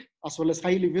pathogenic, as well as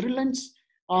highly virulent,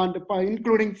 and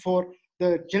including for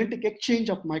the genetic exchange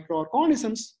of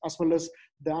microorganisms, as well as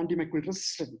the antimicrobial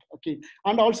resistant. Okay,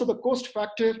 and also the host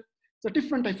factor. The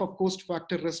different type of host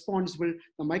factor responsible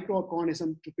the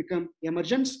microorganism to become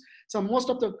emergent. So most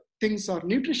of the things are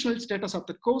nutritional status of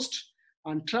the host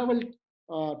and travel.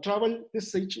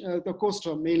 The host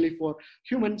are mainly for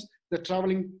humans. The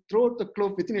traveling throughout the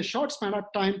globe within a short span of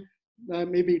time,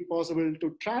 may be possible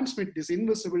to transmit this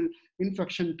invisible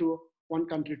infection to one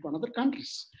country to another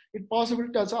countries. It's possible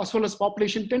to, as well as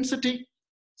population density.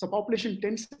 So population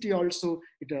density also,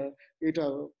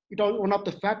 one of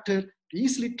the factor to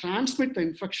easily transmit the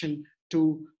infection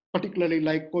to, particularly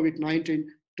like COVID-19,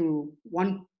 to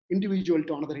one individual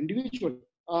to another individual,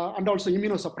 and also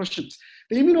immunosuppressions.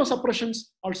 The immunosuppressions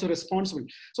also responsible.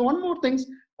 So one more thing,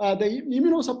 the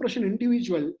immunosuppression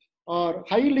individual are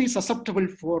highly susceptible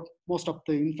for most of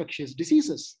the infectious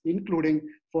diseases, including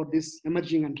for this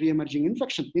emerging and re-emerging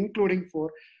infection, including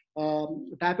for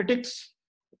diabetics,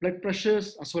 blood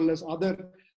pressures, as well as other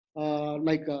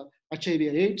like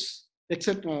HIV/AIDS,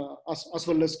 etc., as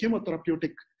well as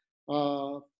chemotherapeutic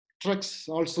drugs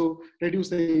also reduce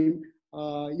the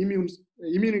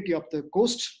immunity of the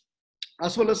host,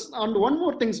 as well as, and one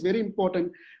more thing is very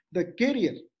important, the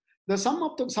carrier. The some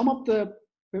of the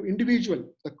individual,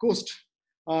 the host,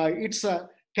 it's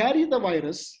carry the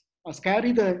virus,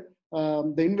 carry the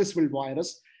invisible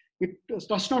virus. It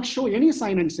does not show any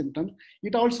sign and symptom.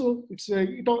 It also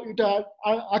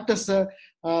act as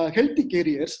healthy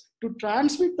carriers to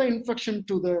transmit the infection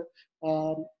to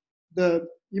the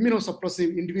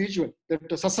immunosuppressive individual,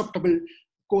 that susceptible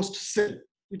host cell.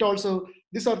 It also,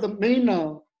 these are the main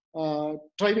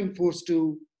driving force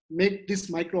to make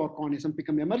this microorganism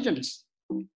become emergent.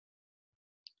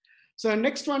 So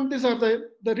next one, these are the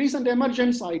recent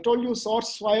emergence. I told you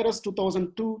SARS virus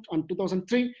 2002 and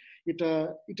 2003. It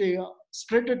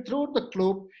spread throughout the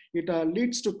globe. It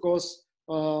leads to cause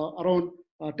around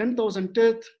 10,000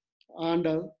 deaths, and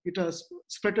it has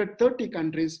spread 30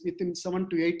 countries within 7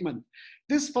 to 8 months.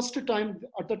 This first time,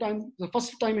 the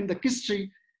first time in the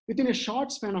history, within a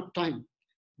short span of time,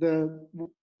 the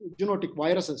zoonotic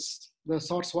viruses, the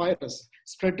SARS virus,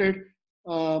 spread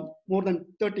more than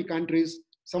 30 countries,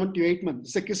 7 to 8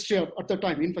 months. It's a history at the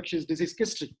time, infectious disease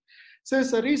history. So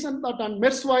it's a reason that on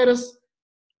MERS virus,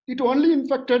 it only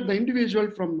infected the individual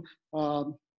from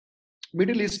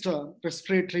Middle East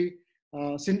respiratory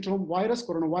syndrome virus,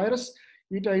 coronavirus.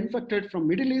 It infected from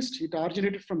Middle East, it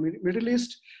originated from Middle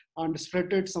East and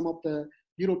spreaded some of the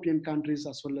European countries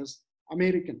as well as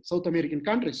South American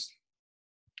countries.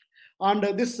 And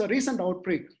this recent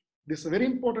outbreak, this very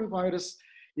important virus,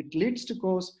 it leads to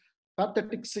cause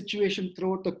pathetic situation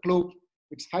throughout the globe.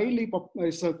 It's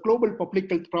a global public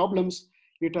health problems.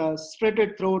 It has spread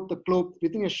throughout the globe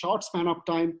within a short span of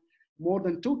time. More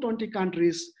than 220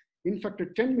 countries,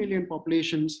 infected 10 million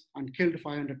populations, and killed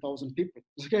 500,000 people.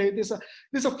 Okay, this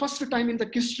is the first time in the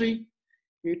history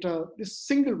this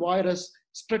single virus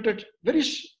spread very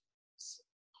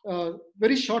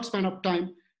short span of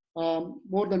time,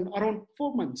 more than around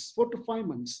 4 to 5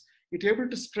 months. It able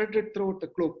to spread it throughout the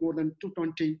globe, more than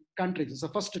 220 countries. It's the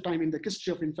first time in the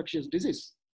history of infectious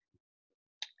disease.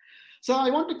 So I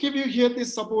want to give you here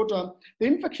this about the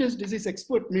infectious disease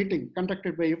expert meeting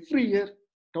conducted by every year,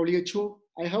 WHO.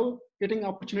 I have getting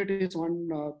opportunities 1,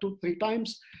 2, 3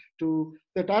 times to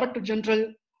the Director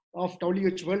General of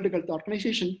WHO World Health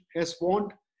Organization has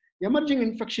warned emerging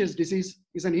infectious disease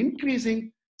is an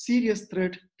increasing serious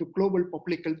threat to global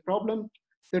public health problem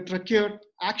that require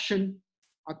action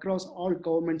across all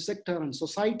government sector and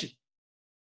society.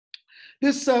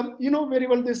 This, you know very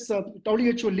well, this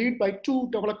WHO lead by 2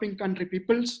 developing country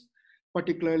peoples,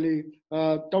 particularly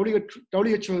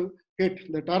WHO head,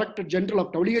 the Director General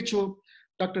of WHO,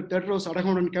 Dr. Tedros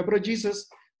Adhanom Ghebreyesus,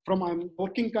 from a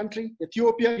working country,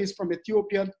 Ethiopia. He's from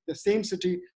Ethiopia, the same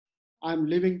city I'm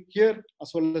living here,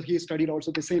 as well as he studied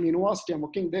also the same university. I'm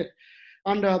working there.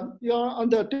 And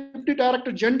the Deputy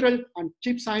Director General and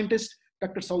Chief Scientist,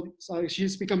 Dr.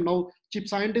 She's become now Chief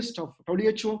Scientist of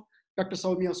WHO, Dr.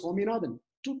 Soumya Swaminathan.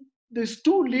 These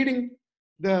two leading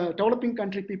the developing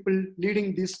country people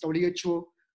leading this WHO.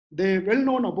 They're well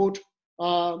known about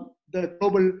the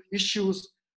global issues,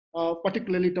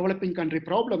 particularly developing country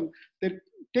problem. They're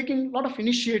taking a lot of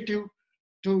initiative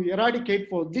to eradicate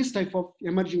for this type of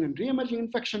emerging and re-emerging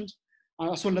infections,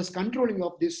 as well as controlling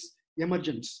of this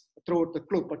emergence throughout the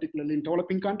globe, particularly in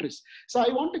developing countries. So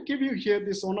I want to give you here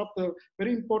this one of the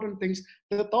very important things.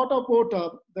 The thought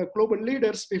about the global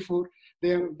leaders before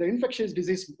the infectious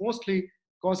disease mostly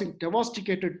causing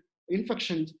devastated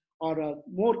infections or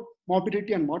more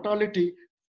morbidity and mortality,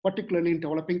 particularly in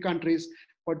developing countries.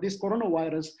 But this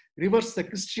coronavirus reversed the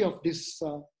history of this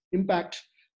impact.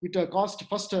 It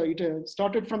it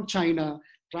started from China,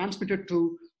 transmitted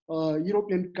to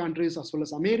European countries as well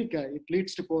as America. It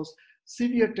leads to cause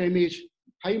severe damage,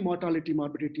 high mortality,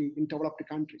 morbidity in developed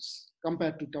countries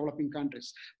compared to developing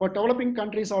countries. But developing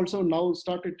countries also now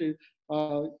started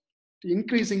to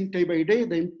increasing day by day.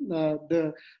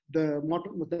 The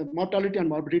mortality and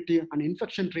morbidity and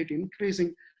infection rate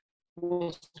increasing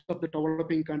most of the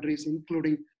developing countries,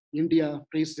 including India,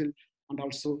 Brazil, and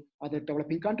also other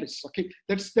developing countries. Okay,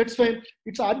 that's why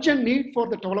it's urgent need for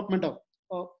the development of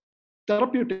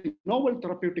novel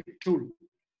therapeutic tool,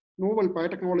 novel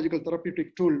biotechnological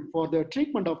therapeutic tool for the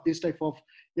treatment of this type of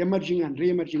emerging and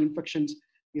re-emerging infections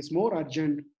is more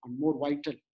urgent and more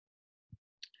vital.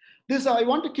 This I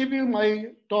want to give you my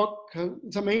talk.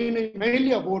 It's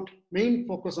mainly about main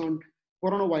focus on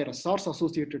coronavirus, SARS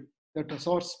associated, that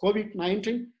SARS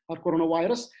COVID-19 or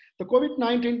coronavirus. The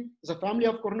COVID-19 is a family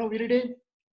of coronaviridae.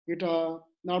 It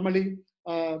normally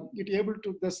it able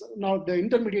to this now the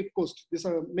intermediate coast. This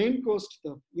main coast,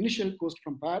 the initial coast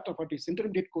from bat, but its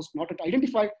intermediate coast not yet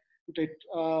identified.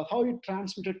 How it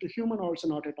transmitted to human also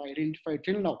not yet identified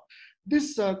till now.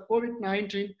 This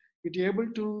COVID-19 it able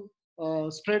to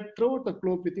spread throughout the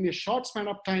globe within a short span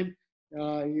of time.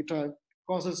 It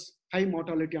causes high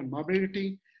mortality and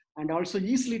morbidity, and also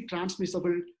easily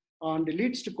transmissible, and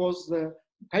leads to cause the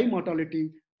high mortality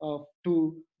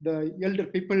to the elder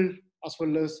people, as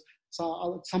well as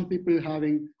some people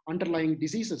having underlying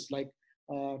diseases like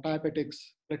diabetics,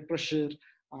 blood pressure,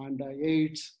 and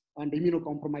AIDS, and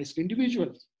immunocompromised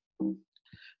individuals.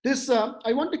 This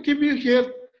I want to give you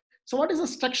here. So what is the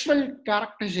structural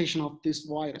characterization of this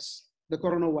virus, the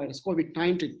coronavirus,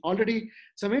 COVID-19? Already,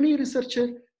 so many researchers,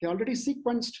 they already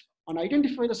sequenced and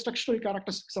identify the structural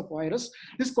characteristics of virus.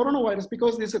 This coronavirus,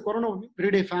 because this is a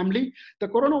coronaviridae family, the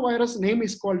coronavirus name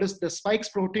is called as the spikes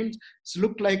proteins. It's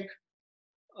look like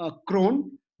a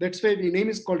crown. That's why the name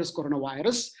is called as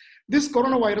coronavirus. This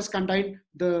coronavirus contain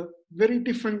the very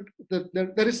different,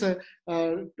 there is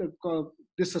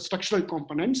this structural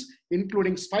components,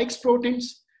 including spikes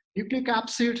proteins, nucleic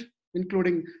acid,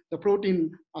 including the protein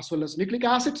as well as nucleic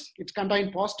acids. It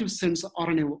contains positive sense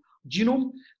RNA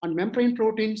genome, and membrane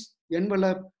proteins,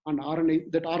 envelope, and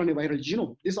RNA, that RNA viral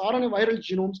genome. This RNA viral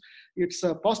genomes, it's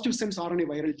a positive sense RNA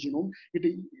viral genome.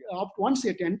 Once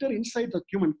it enter inside the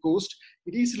human host,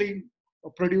 it easily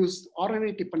produce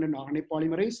RNA-dependent RNA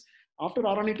polymerase. After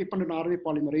RNA-dependent RNA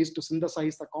polymerase to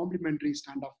synthesize the complementary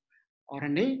strand of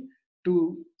RNA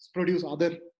to produce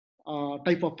other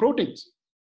type of proteins.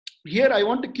 Here I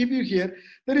want to give you here,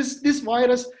 there is this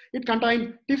virus, it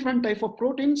contains different type of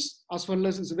proteins, as well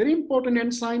as it's very important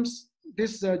enzymes.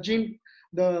 This gene,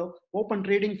 the open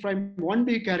reading frame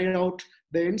 1B carried out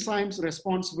the enzymes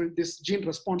responsible, this gene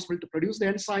responsible to produce the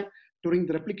enzyme during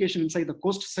the replication inside the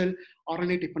host cell,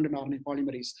 RNA-dependent RNA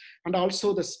polymerase. And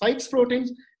also the spikes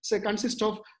proteins consist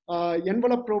of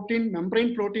envelope protein,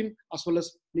 membrane protein, as well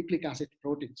as nucleic acid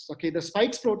proteins. Okay, the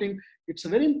spikes protein, it's a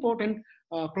very important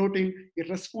protein. It's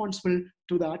responsible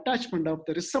to the attachment of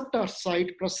the receptor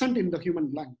site present in the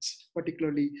human lungs,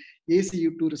 particularly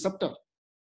ACU2 receptor.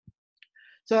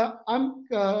 So I'm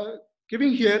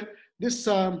giving here this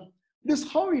this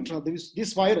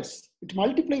virus, it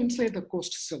multiply inside the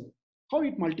host cell. How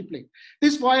it multiply?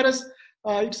 This virus,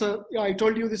 I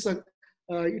told you this.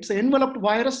 It's an enveloped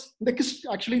virus.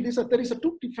 Actually, there is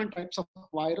two different types of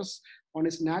virus. One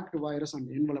is NACT virus and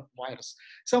enveloped virus.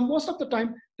 So most of the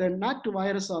time, the NACT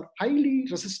virus are highly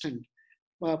resistant,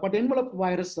 but enveloped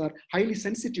virus are highly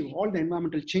sensitive to all the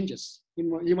environmental changes,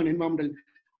 even environmental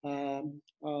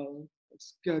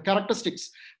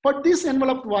characteristics. But this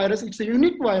enveloped virus, it's a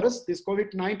unique virus. This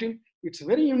COVID-19, it's a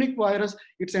very unique virus.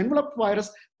 It's an enveloped virus,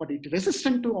 but it's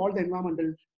resistant to all the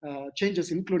environmental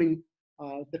changes, including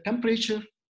the temperature,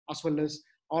 as well as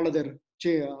all other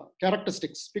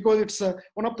characteristics, because it's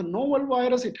one of the novel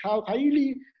virus. It have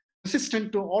highly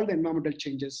resistant to all the environmental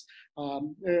changes,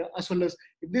 as well as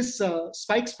this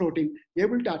spikes protein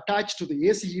able to attach to the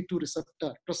ACE2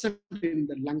 receptor present in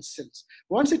the lung cells.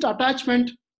 Once its attachment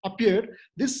appeared,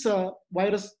 this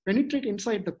virus penetrate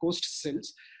inside the host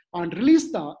cells and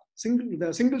release the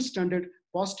single-stranded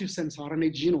positive sense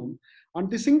RNA genome. And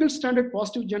the single-stranded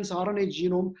positive sense RNA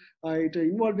genome, it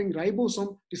involving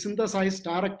ribosome to synthesize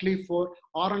directly for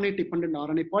RNA-dependent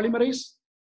RNA polymerase,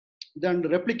 then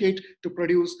replicate to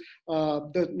produce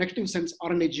the negative sense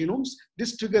RNA genomes.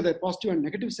 This together, positive and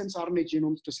negative sense RNA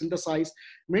genomes, to synthesize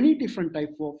many different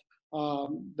type of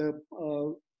the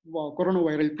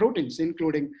coronaviral proteins,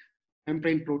 including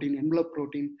membrane protein, envelope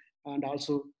protein, and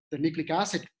also the nucleic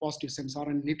acid, positive sense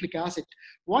RNA nucleic acid.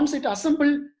 Once it's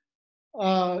assembled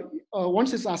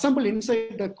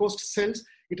inside the host cells,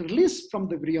 it released from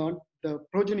the virion, the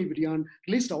progeny virion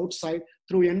released outside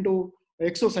through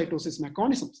exocytosis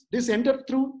mechanisms. This entered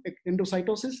through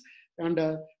endocytosis, and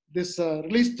this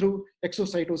released through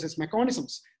exocytosis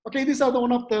mechanisms. Okay, these are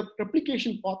one of the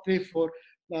replication pathway for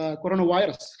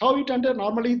coronavirus. How it entered?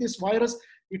 Normally, this virus,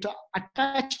 it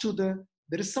attached to the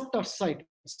receptor site,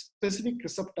 specific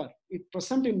receptor. It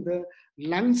present in the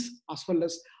lungs as well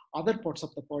as other parts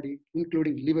of the body,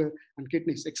 including liver and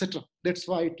kidneys, etc. That's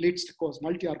why it leads to cause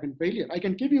multi-organ failure. I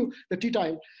can give you the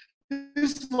detail.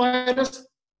 This virus,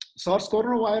 SARS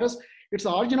coronavirus, it's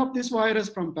the origin of this virus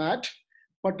from bat,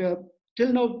 but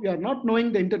till now we are not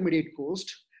knowing the intermediate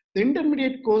host. The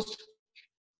intermediate host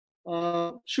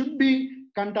should be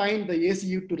contain the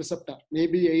ACE2 receptor,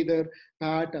 maybe either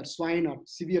bat or swine or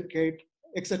severe cat,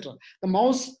 etc. The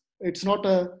mouse, it's not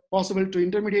possible to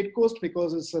intermediate host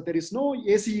because there is no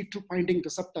ACE2 binding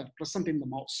receptor present in the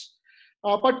mouse.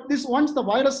 But this, once the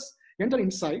virus enter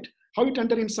inside, how it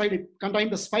enter inside? It contain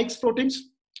the spikes proteins,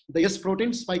 the S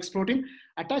protein, spikes protein,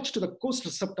 attached to the host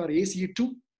receptor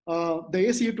ACE2. The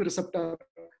ACE2 receptor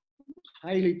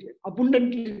highly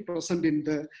abundantly present in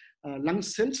the lung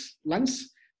cells, lungs.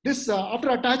 This after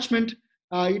attachment,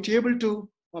 it's able to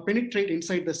penetrate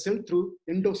inside the cell through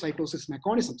endocytosis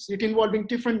mechanisms. It involving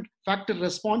different factors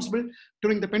responsible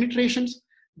during the penetrations,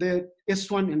 the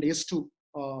S1 and S2,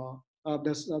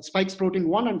 the spikes protein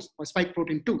 1 and spike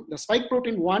protein 2. The spike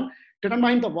protein 1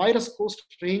 determine the virus host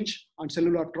range and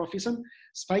cellular trophism,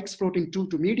 spikes protein 2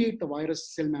 to mediate the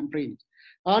virus cell membrane.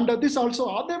 And this also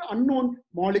other unknown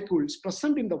molecules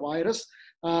present in the virus,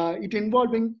 it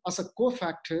involving as a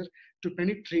cofactor to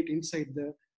penetrate inside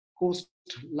the host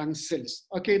lung cells.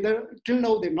 Okay, till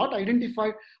now they've not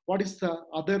identified what is the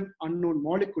other unknown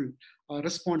molecule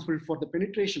responsible for the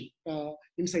penetration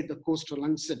inside the host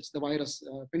lung cells. The virus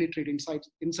penetrate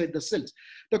inside the cells.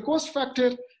 The host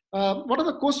factor, what are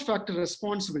the host factors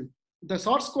responsible? The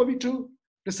SARS-CoV-2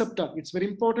 receptor, it's very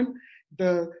important.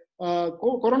 The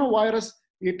coronavirus,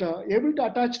 it able to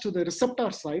attach to the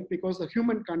receptor site because the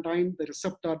human contain the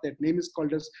receptor, that name is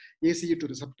called as ACE2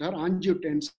 receptor,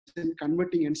 angiotensin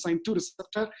converting enzyme 2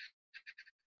 receptor.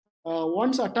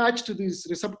 Once attached to this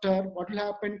receptor, what will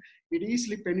happen? It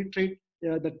easily penetrate,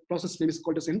 the process name is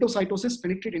called as endocytosis,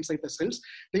 penetrate inside the cells.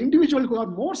 The individual who are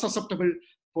more susceptible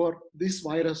for this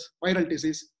viral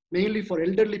disease, mainly for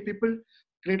elderly people,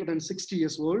 greater than 60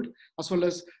 years old, as well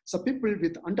as some people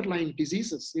with underlying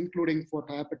diseases, including for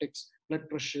diabetics, blood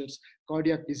pressures,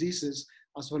 cardiac diseases,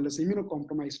 as well as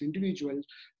immunocompromised individuals,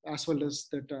 as well as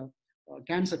that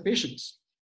cancer patients.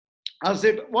 As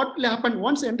it, what will happen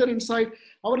once enter inside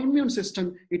our immune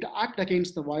system, it act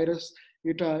against the virus,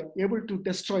 it able to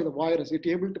destroy the virus, it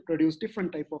able to produce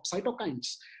different type of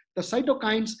cytokines. The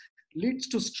cytokines leads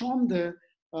to storm the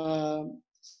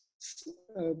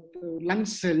lung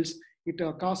cells. It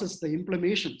causes the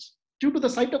inflammations. Due to the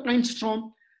cytokine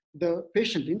storm, the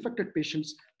patient, infected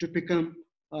patients, to become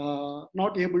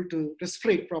not able to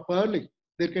respirate properly.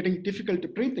 They're getting difficult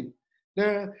breathing.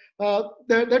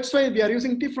 That's why we are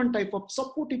using different type of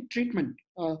supportive treatment.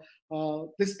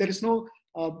 There is no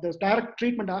the direct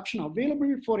treatment option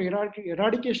available for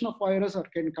eradication of virus or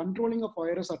controlling of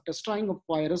virus or destroying of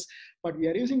virus, but we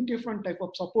are using different type of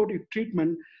supportive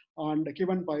treatment and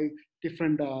given by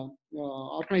different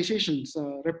organizations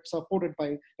recommended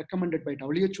by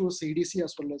WHO, CDC,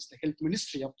 as well as the health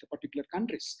ministry of the particular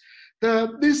countries.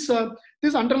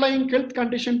 This underlying health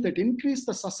condition that increase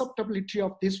the susceptibility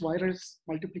of these virus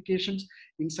multiplications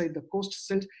inside the host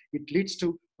cells, it leads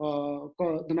to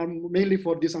mainly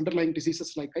for these underlying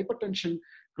diseases like hypertension,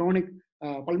 chronic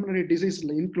pulmonary disease,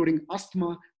 including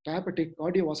asthma, diabetic,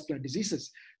 cardiovascular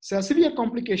diseases. So severe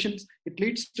complications, it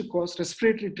leads to cause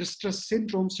respiratory distress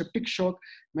syndrome, septic shock,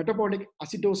 metabolic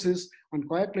acidosis, and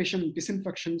coagulation,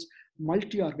 disinfections,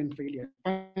 multi-organ failure.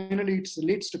 Finally, it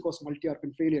leads to cause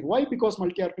multi-organ failure. Why? Because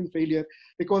multi-organ failure,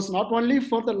 because not only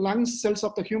for the lung cells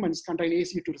of the humans contain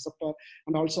ACE2 receptor,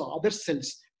 and also other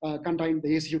cells contain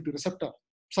the ACE2 receptor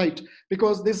site,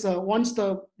 because this once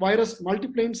the virus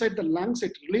multiply inside the lungs,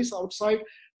 it releases outside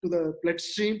to the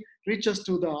bloodstream, reaches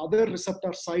to the other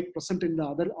receptor site present in the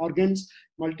other organs,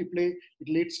 multiply, it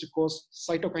leads to cause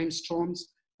cytokine storms,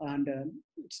 and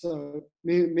it's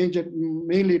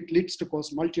mainly it leads to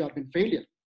cause multi-organ failure.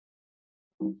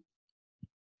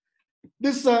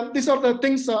 These are the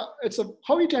things, it's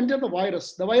how it enter the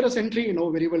virus. The virus entry, you know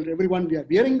very well, everyone, we are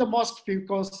wearing the mask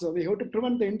because we have to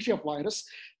prevent the entry of virus,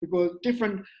 because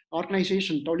different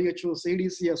organizations, WHO,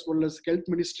 CDC, as well as health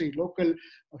ministry, local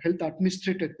health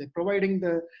administrator, they're providing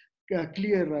the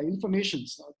clear information,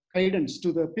 guidance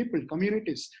to the people,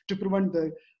 communities, to prevent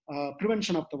the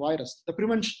prevention of the virus. The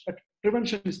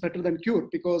prevention is better than cure,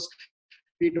 because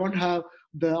we don't have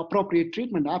the appropriate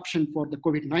treatment option for the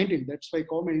COVID-19. That's why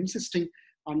government insisting,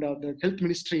 and the health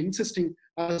ministry insisting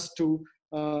as to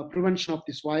prevention of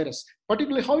this virus.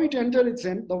 Particularly how it enters,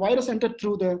 the virus entered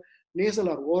through the nasal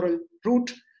or oral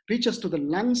route, reaches to the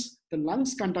lungs. The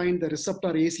lungs contain the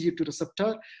receptor ACE2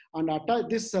 receptor, and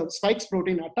this spikes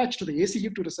protein attached to the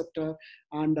ACE2 receptor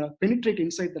and penetrate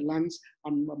inside the lungs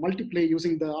and multiply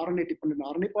using the RNA-dependent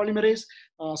RNA polymerase,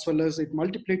 as well as it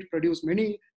multiply to produce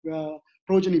many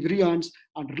progeny virions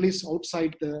and release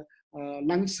outside the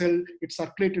lung cell. It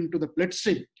circulates into the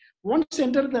bloodstream. Once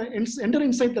enter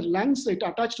inside the lungs, it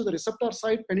attached to the receptor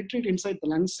site, penetrate inside the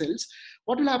lung cells.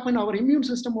 What will happen? Our immune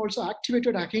system also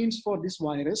activated against for this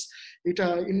virus. It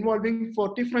involving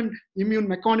for different immune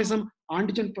mechanism,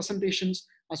 antigen presentations,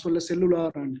 as well as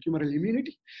cellular and humoral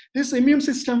immunity. This immune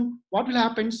system, what will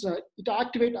happen? It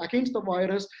activate against the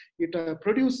virus. It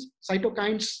produce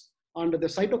cytokines, and the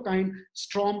cytokine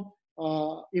storm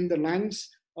in the lungs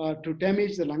to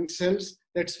damage the lung cells.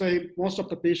 That's why most of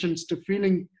the patients to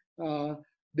feeling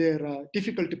they're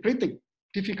difficult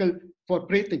for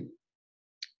breathing.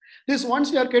 This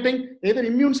once we are getting either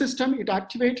immune system, it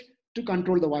activate to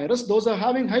control the virus. Those are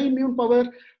having high immune power,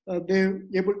 they're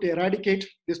able to eradicate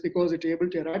this, because it's able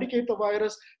to eradicate the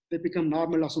virus. They become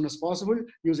normal as soon as possible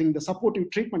using the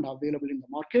supportive treatment available in the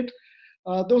market.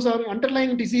 Those are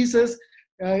underlying diseases.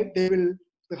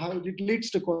 It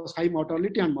leads to cause high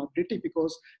mortality and morbidity,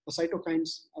 because the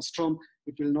cytokines are strong.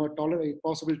 It will not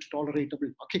possible to tolerate.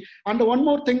 Okay. And one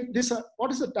more thing, this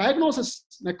what is the diagnosis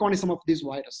mechanism of this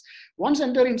virus? Once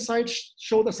enter inside,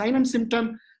 show the sign and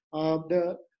symptom.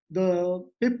 The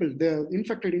people, the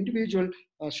infected individual,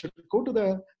 should go to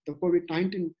the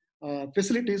COVID-19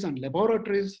 facilities and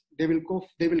laboratories. They will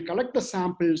collect the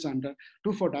samples and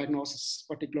do for diagnosis,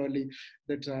 particularly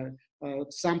that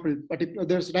sample.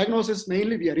 There's diagnosis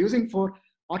mainly we are using for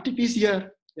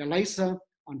RT-PCR, ELISA,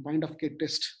 and point of care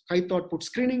test. High throughput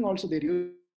screening also they're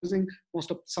using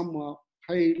most of some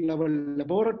high level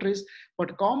laboratories,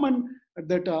 but common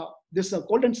that this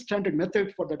golden standard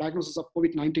method for the diagnosis of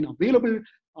COVID-19 available.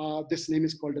 This name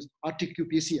is called as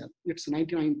RT-PCR. It's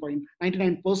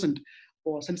 99.99%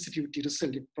 for sensitivity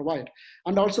result it provide.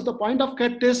 And also the point of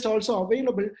care test also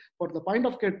available. For the point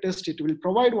of care test, it will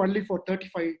provide only for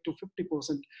 35 to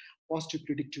 50% positive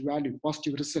predictive value,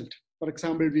 positive result. For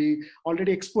example, we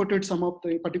already exported some of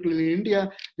the, particularly in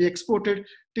India, we exported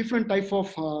different type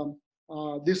of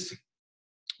this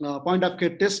point of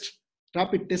care test,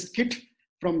 rapid test kit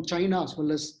from China as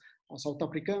well as South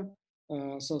Africa,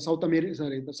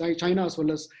 China as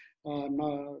well as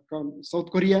South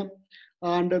Korea.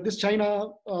 And this China,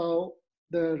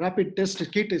 the rapid test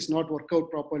kit is not work out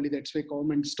properly. That's why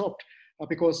government stopped,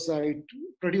 because it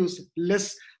produced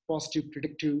less positive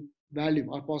predictive value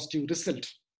or positive result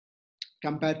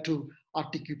compared to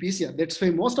RT-PCR. That's why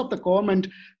most of the government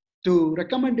to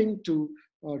recommending to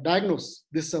diagnose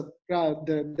this,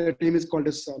 the name is called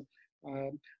as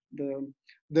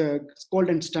the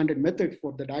golden standard method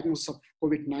for the diagnosis of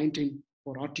COVID-19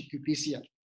 for RT-PCR.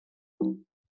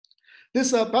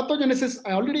 This pathogenesis,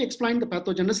 I already explained the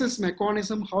pathogenesis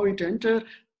mechanism, how it enters.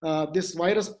 This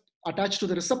virus attached to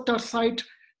the receptor site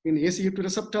in ACE2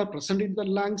 receptor present in the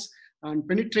lungs and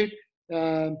penetrate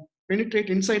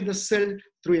inside the cell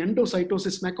through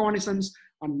endocytosis mechanisms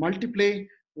and multiply.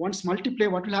 Once multiply,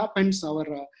 what will happen?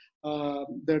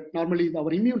 Normally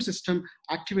our immune system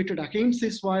activated against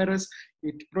this virus.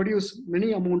 It produces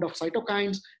many amount of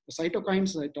cytokines. The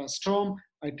cytokines that are strong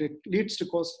It leads to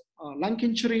cause lung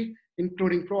injury,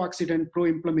 including pro-accident,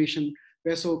 pro-inflammation,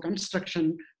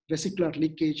 vasoconstriction, vesicular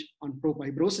leakage, and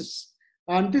pro-fibrosis.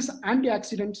 And these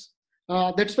antioxidants,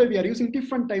 that's why we are using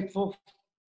different types of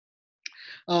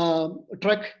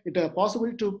drug. It is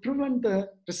possible to prevent the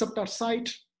receptor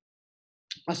site,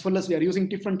 as well as we are using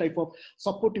different type of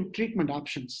supportive treatment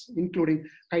options, including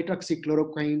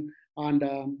hydroxychloroquine and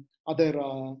other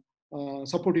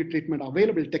supportive treatment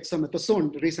available.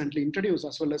 Dexamethasone recently introduced,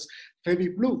 as well as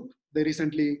Feviblu, they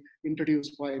recently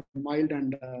introduced by mild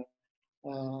and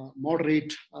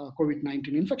moderate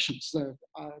COVID-19 infections,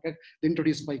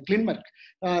 introduced by Clinmerk.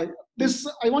 This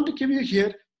I want to give you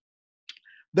here.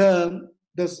 The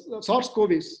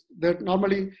SARS-CoV, that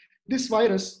normally this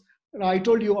virus, I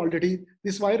told you already,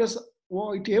 this virus,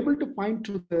 it able to bind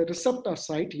to the receptor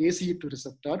site, ACE2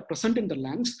 receptor present in the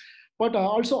lungs, but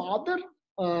also other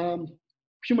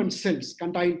human cells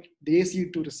contain the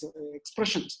ACE2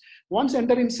 expressions. Once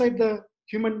enter inside the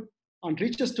human and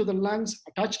reaches to the lungs,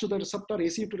 attached to the receptor,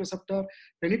 ACE2 receptor,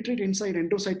 penetrate inside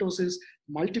endocytosis,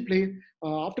 multiply.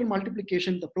 After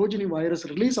multiplication, the progeny virus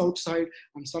release outside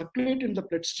and circulate in the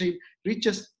bloodstream,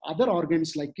 reaches other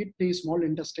organs like kidney, small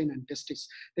intestine, and testis.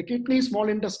 The kidney, small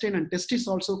intestine, and testis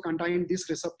also contain this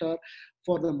receptor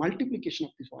for the multiplication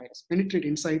of this virus, penetrate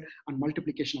inside and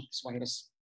multiplication of this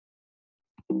virus.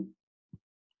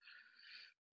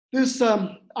 This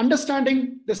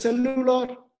understanding the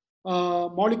cellular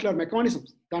molecular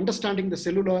mechanisms, understanding the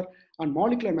cellular and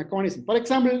molecular mechanism. For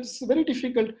example, it's very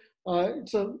difficult.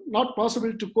 It's not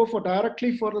possible to go for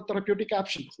directly for the therapeutic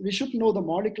options. We should know the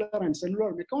molecular and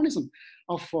cellular mechanism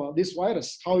of this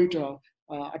virus, how it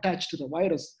attached to the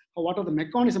virus, what are the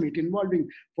mechanism it involving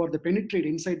for the penetrate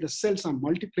inside the cells and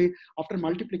multiply. After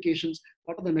multiplications,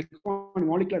 what are the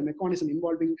molecular mechanism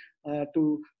involving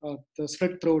to the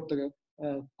spread throughout the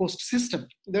host system.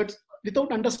 That's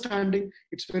without understanding,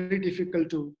 it's very difficult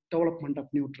to development of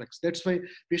new drugs. That's why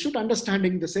we should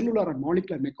understanding the cellular and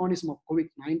molecular mechanism of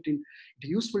COVID-19. It's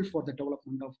useful for the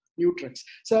development of new drugs.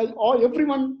 So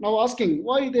everyone now asking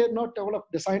why they're not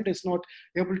developed, the scientists not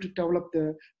able to develop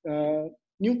the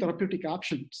new therapeutic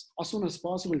options as soon as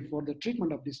possible for the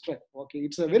treatment of this drug. Okay,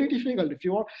 it's very difficult. If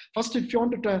you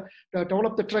want to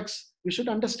develop the drugs, we should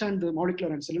understand the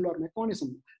molecular and cellular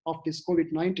mechanism of this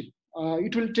COVID-19.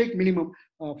 It will take minimum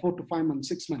 4 to 5 months,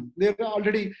 6 months. They're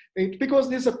already, because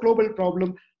this is a global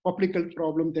problem, public health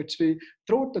problem, that's why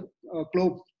throughout the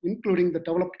globe, including the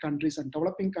developed countries and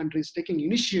developing countries, taking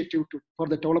initiative for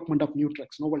the development of new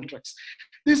drugs, novel drugs.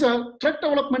 This drug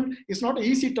development is not an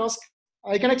easy task.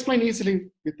 I can explain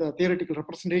easily with the theoretical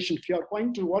representation. If you are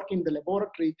going to work in the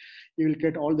laboratory, you will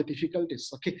get all the difficulties.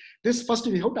 Okay, this first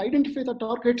we have to identify the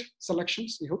target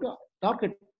selections. We have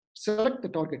to select the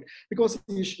target, because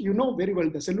you know very well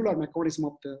the cellular mechanism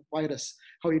of the virus,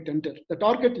 how it enters. The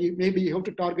target, maybe you have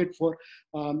to target for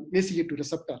ACE2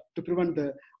 receptor to prevent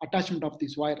the attachment of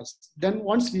this virus. Then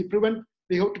once we prevent,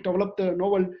 we have to develop the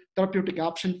novel therapeutic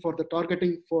option for the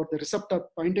targeting for the receptor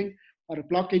binding or a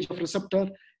blockage of receptor.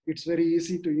 It's very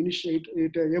easy to initiate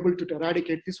it, able to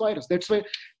eradicate this virus. That's why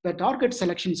the target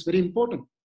selection is very important.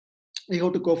 You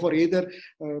have to go for either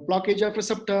blockage of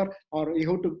receptor, or you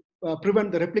have to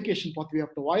prevent the replication pathway of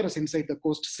the virus inside the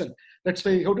host cell. That's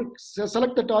why you have to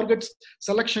select the targets,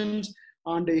 selections,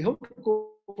 and you have to go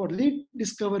for lead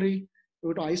discovery. You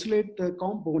have to isolate the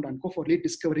compound and go for lead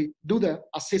discovery, do the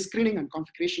assay screening and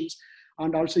configurations,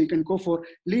 and also you can go for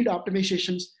lead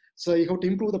optimizations. So you have to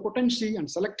improve the potency and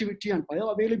selectivity and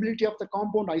bioavailability of the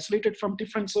compound isolated from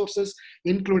different sources,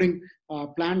 including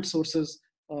plant sources.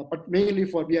 But mainly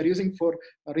we are using for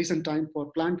recent time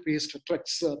for plant-based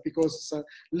drugs because it's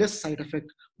less side effect,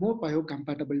 more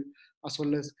biocompatible, as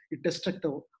well as it destructs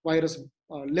the virus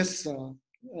less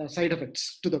side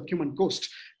effects to the human host.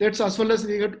 That's as well as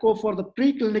we have to go for the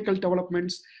preclinical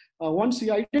developments. Once we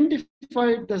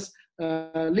identify this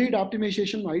lead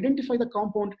optimization, identify the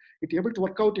compound, it's able to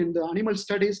work out in the animal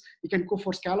studies. You can go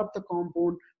for scale up the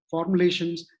compound,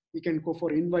 formulations. You can go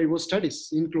for in vivo studies,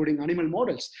 including animal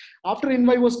models. After in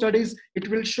vivo studies, it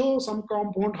will show some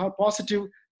compound are positive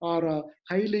or a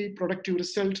highly productive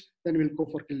result, then we'll go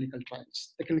for clinical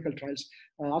trials. The clinical trials,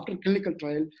 after clinical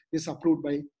trial is approved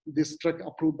by this drug,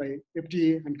 approved by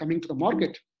FDA and coming to the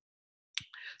market.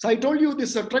 So I told you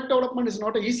this drug development is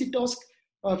not an easy task.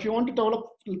 If you want to develop,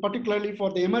 particularly for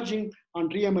the emerging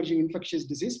and re-emerging infectious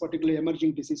disease, particularly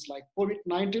emerging disease like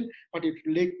COVID-19, but it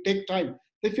will take time.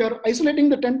 If you are isolating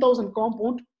the 10,000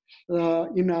 compound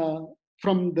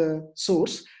from the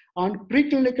source, on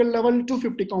preclinical level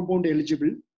 250 compound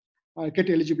eligible, get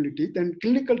eligibility, then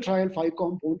clinical trial 5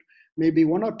 compound, maybe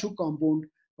 1 or 2 compound,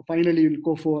 finally you'll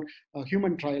go for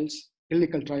human trials.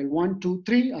 clinical trial 1, 2,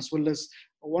 3, as well as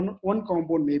one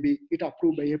compound maybe it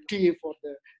approved by FDA for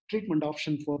the treatment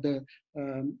option for the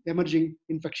emerging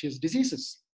infectious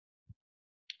diseases.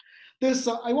 This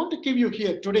I want to give you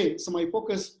here today, so my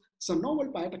focus, some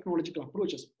novel biotechnological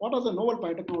approaches. What are the novel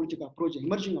biotechnological approaches,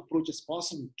 emerging approaches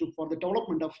possible for the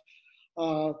development of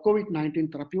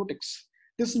COVID-19 therapeutics?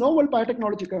 These novel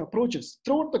biotechnological approaches,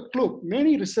 throughout the globe,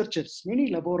 many researchers,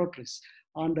 many laboratories,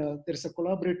 and there is a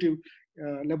collaborative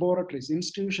laboratories,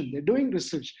 institution, they're doing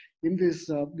research in this,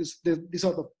 these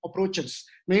are the approaches,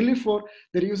 mainly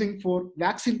they're using for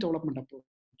vaccine development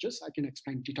approaches, I can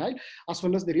explain detail, as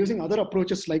well as they're using other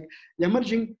approaches like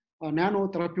emerging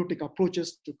nanotherapeutic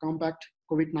approaches to combat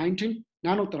COVID-19,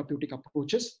 nanotherapeutic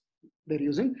approaches. They're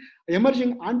using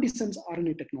emerging antisense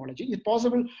RNA technology. It's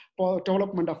possible for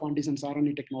development of antisense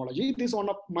RNA technology. This is one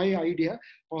of my idea.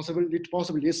 Possible,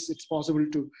 yes, it's possible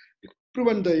to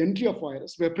prevent the entry of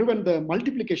virus, prevent the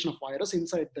multiplication of virus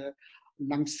inside the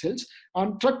lung cells,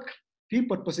 and drug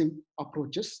repurposing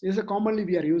approaches. This is commonly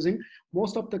we are using.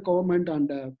 Most of the government and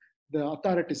the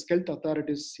authorities, health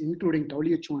authorities, including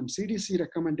WHO and CDC,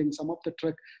 recommending some of the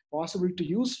drug possible to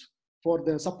use for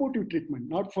the supportive treatment,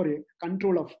 not for a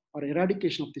control of or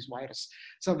eradication of this virus.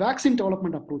 So vaccine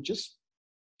development approaches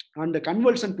and the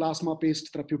convalescent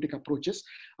plasma-based therapeutic approaches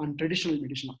and traditional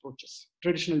medicine approaches.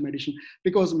 Traditional medicine,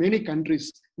 because many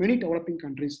countries, many developing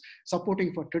countries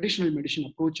supporting for traditional medicine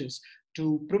approaches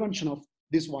to prevention of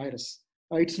this virus.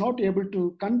 It's not able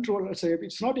to control,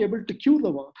 it's not able to cure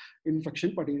the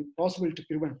infection, but it's possible to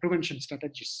prevent prevention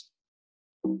strategies.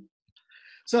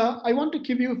 So I want to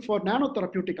give you for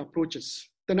nanotherapeutic approaches,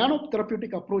 the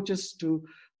nanotherapeutic approaches to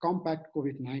combat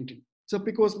COVID-19. So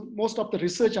because most of the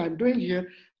research I'm doing here,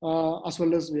 as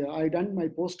well as I done my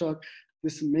postdoc,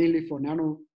 this is mainly for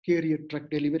nano carrier drug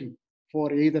delivery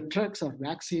for either drugs or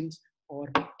vaccines or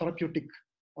therapeutic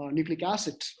nucleic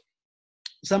acids.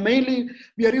 So mainly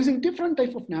we are using different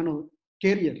type of nano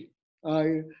carrier.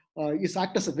 Is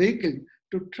act as a vehicle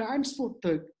to transport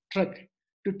the drug,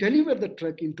 to deliver the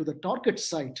drug into the target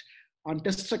site and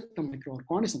destruct the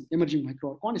microorganism, emerging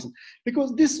microorganism.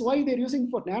 Because this is why they're using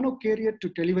for nano carrier to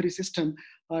delivery system.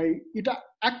 It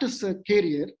acts as a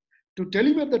carrier to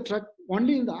deliver the drug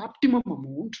only in the optimum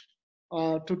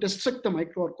amount to destruct the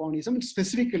microorganism.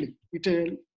 Specifically, it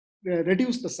will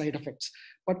reduce the side effects.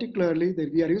 Particularly,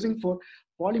 we are using for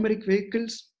polymeric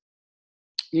vehicles,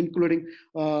 including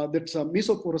that's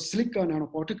mesoporous silica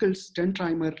nanoparticles,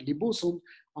 tentrimer, ribosome,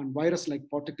 and virus-like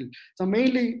particle. So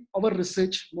mainly our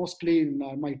research, mostly in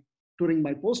during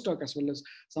my postdoc, as well as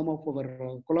some of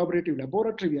our collaborative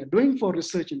laboratory, we are doing for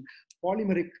research in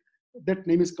polymeric. That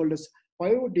name is called as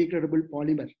biodegradable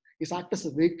polymer. It acts as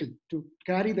a vehicle to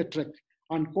carry the drug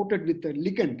and coated with the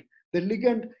ligand. The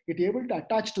ligand, it is able to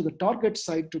attach to the target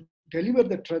site to deliver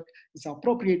the drug is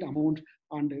appropriate amount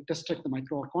and destruct the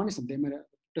microorganism. They may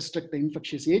destruct the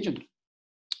infectious agent.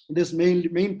 This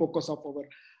main focus of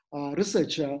our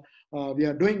research. We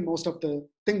are doing most of the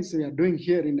things we are doing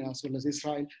here in as well as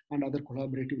Israel and other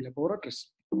collaborative laboratories.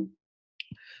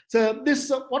 So this,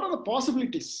 what are the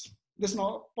possibilities?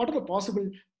 What are the possible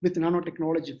with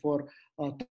nanotechnology for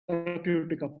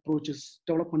therapeutic approaches,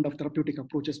 development of therapeutic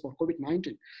approaches for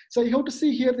COVID-19? So you have to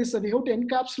see here this, we have to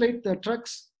encapsulate the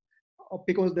drugs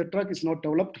because the drug is not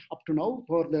developed up to now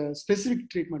for the specific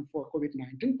treatment for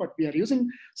COVID-19, but we are using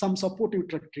some supportive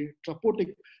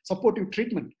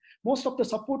treatment. Most of the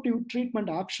supportive treatment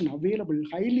option available,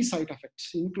 highly side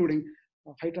effects, including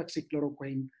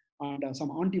hydroxychloroquine and some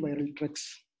antiviral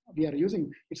drugs. We are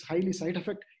using, it's highly side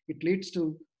effect. It leads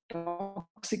to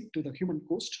toxic to the human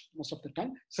host most of the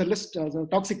time. So less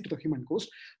toxic to the human host.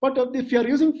 But if you are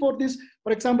using for this,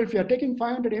 for example, if you are taking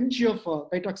 500 mg of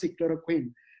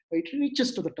hydroxychloroquine, it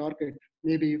reaches to the target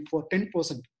maybe for 10%,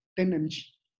 10 mg.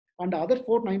 And the other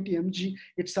 490 mg,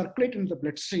 it circulates in the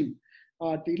bloodstream.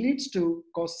 It leads to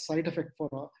cause side effect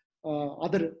for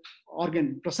other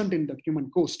organ present in the human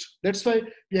host. That's why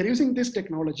we are using this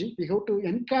technology. We have to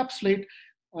encapsulate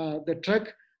the drug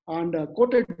and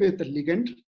coat it with the ligand.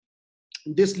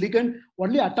 This ligand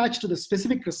only attached to the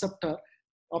specific receptor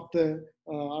of the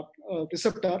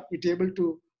receptor, it is able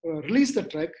to release the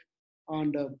drug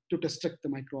and to destruct the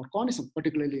microorganism,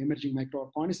 particularly emerging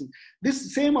microorganism.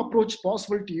 This same approach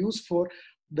possible to use for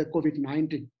the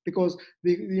COVID-19 because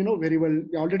we know very well,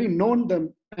 we already known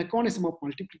the mechanism of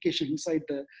multiplication inside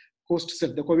the host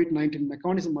cell, the COVID-19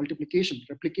 mechanism, multiplication,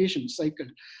 replication cycle.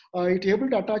 It is able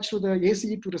to attach to the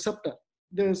ACE2 receptor.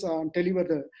 There's deliver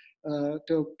the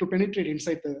to penetrate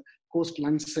inside the host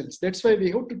lung cells. That's why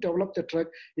we have to develop the drug.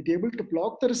 It is able to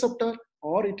block the receptor,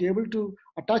 or it is able to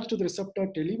attach to the receptor,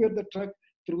 deliver the drug,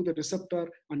 through the receptor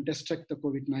and destruct the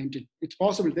COVID-19. It's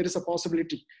possible. There is a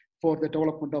possibility for the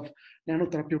development of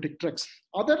nanotherapeutic drugs.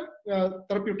 Other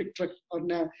therapeutic drugs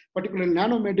are particularly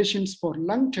nanomedicines for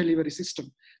lung delivery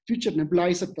system, future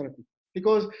nebulizer therapy.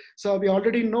 Because so we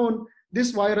already known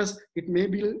this virus, it may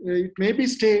be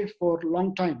stay for a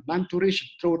long time, long duration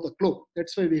throughout the globe.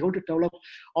 That's why we have to develop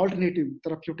alternative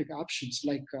therapeutic options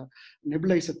like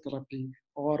nebulizer therapy,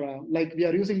 or like we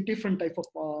are using different type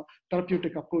of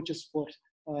therapeutic approaches for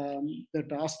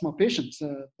that asthma patients.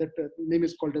 That name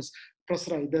is called as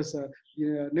Presidency. There's a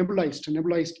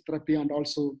nebulized therapy and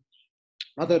also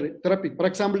other therapy. For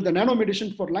example, the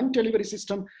nanomedicine for lung delivery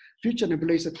system, future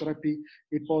nebulizer therapy.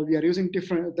 We are using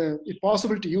different. It's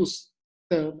possible to use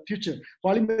the future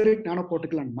polymeric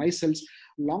nanoparticle and micelles,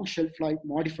 long shelf life,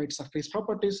 modified surface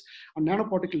properties, and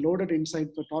nanoparticle loaded inside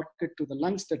the target to the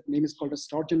lungs. That name is called as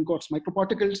Sturgeon Gotts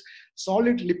microparticles,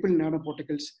 solid lipid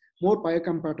nanoparticles, more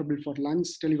biocompatible for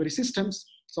lungs delivery systems.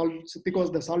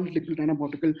 Because the solid lipid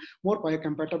nanoparticle more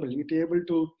biocompatible,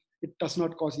 it does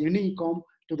not cause any harm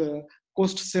to the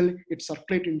host cell. It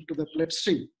circulates into the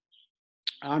bloodstream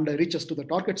and reaches to the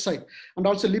target site. And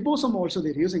also liposome, also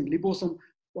they're using liposome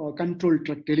controlled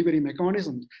drug delivery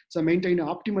mechanisms, so maintain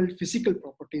optimal physical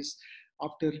properties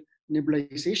after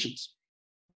nebulizations.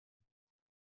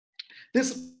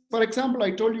 This, for example,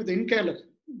 I told you the inhaler.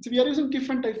 So we are using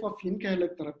different type of inhaler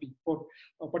therapy for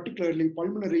particularly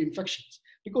pulmonary infections,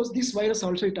 because this virus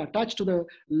also it attached to the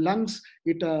lungs,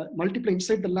 it multiply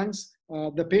inside the lungs.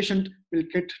 The patient will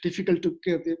get difficult to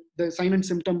get the sign and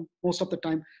symptom most of the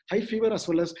time, high fever as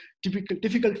well as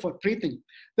difficult for breathing.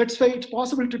 That's why it's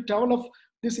possible to develop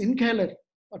this inhaler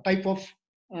type of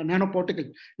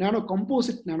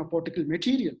nanocomposite nanoparticle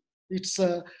material. It's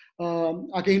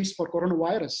against for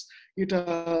coronavirus.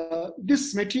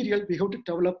 This material we have to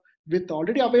develop with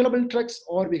already available drugs,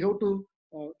 or we have to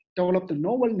develop the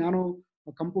novel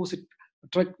nanocomposite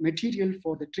drug material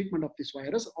for the treatment of this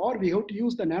virus, or we have to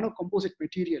use the nanocomposite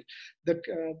material, that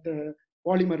the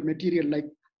polymer material like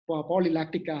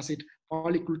polylactic acid,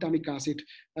 polyglutamic acid,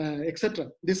 etc.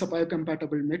 This is a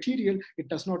biocompatible material. It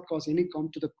does not cause any harm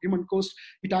to the human host.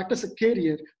 It acts as a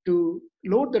carrier to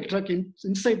load the drug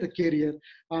inside the carrier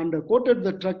and coated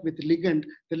the drug with ligand.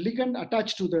 The ligand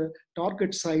attached to the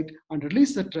target site and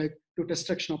release the drug to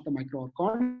destruction of the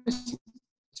microorganisms.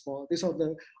 These are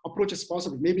the approaches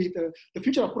possible. Maybe the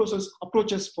future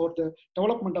approaches for the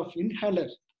development of inhaler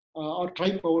or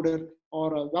dry powder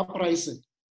or vaporizer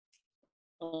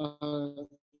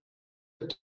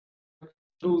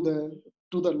through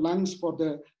the lungs for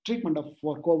the treatment of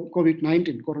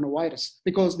COVID-19 coronavirus,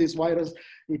 because this virus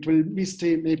it will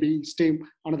maybe stay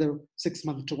another 6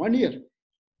 months to 1 year.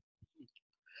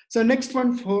 So next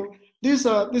one for these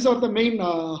are the main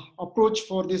approach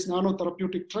for this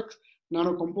nanotherapeutic drug,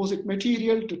 nanocomposite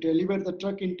material to deliver the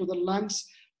drug into the lungs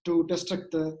to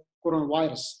destruct the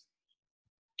coronavirus.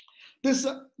 This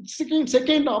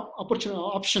second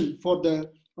option for the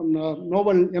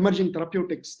novel emerging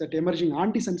therapeutics, that emerging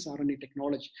antisense RNA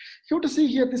technology. You have to see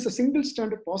here, this is a single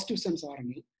stranded positive sense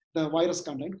RNA. The virus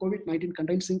contains, COVID-19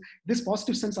 contains this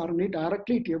positive sense RNA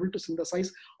directly able to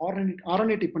synthesize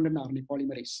RNA-dependent RNA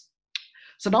polymerase.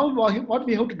 So now what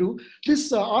we have to do,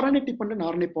 this RNA-dependent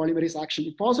RNA polymerase action,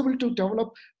 it's possible to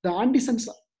develop the antisense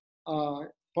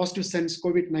positive sense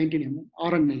COVID-19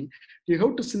 RNA. You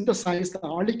have to synthesize the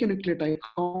oligonucleotide,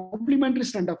 complementary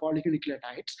strand of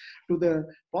oligonucleotides to the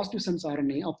positive sense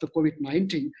RNA of the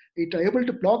COVID-19. It is able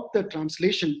to block the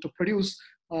translation to produce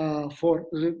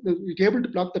able to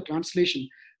block the translation.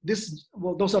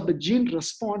 Those are the gene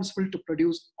responsible to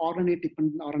produce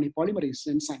RNA-dependent RNA polymerase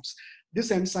enzymes. This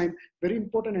enzyme, very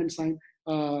important enzyme,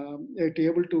 it is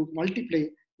able to multiply.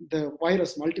 The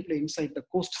virus multiply inside the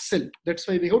host cell. That's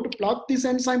why we have to block this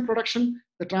enzyme production,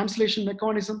 the translation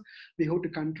mechanism. We have to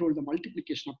control the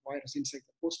multiplication of virus inside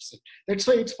the host cell. That's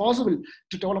why it's possible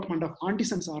to development of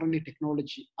antisense RNA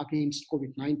technology against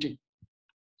COVID-19.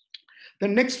 The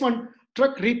next one,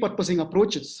 drug repurposing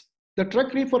approaches. The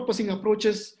drug repurposing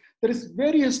approaches, there is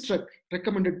various drugs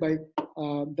recommended by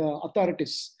the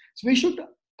authorities. So we should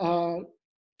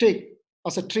take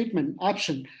as a treatment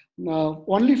option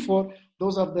only for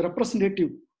those are the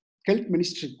representative health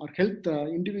ministry or health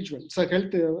individual, so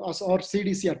health or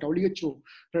CDC or WHO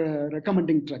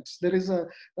recommending drugs. There is a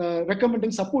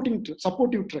recommending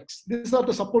supportive drugs. These are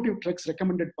the supportive drugs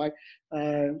recommended by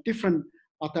different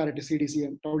authorities, CDC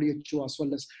and WHO, as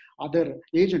well as other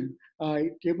agent,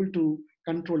 able to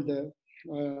control the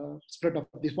spread of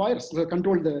this virus, to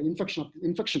control the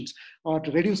infections, or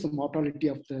to reduce the mortality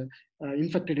of the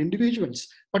infected individuals.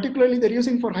 Particularly, they're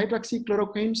using for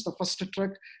hydroxychloroquines, the first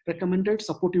drug recommended,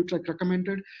 supportive drug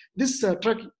recommended. This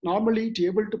drug normally to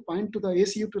able to bind to the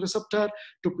ACE2 receptor,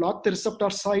 to block the receptor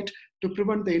site, to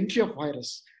prevent the entry of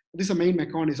virus. This is a main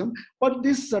mechanism. But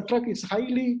this drug is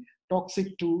highly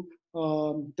toxic to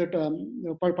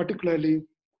particularly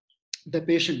the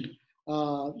patient.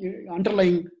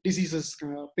 Underlying diseases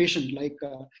patient, like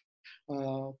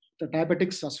the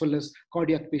diabetics as well as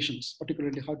cardiac patients,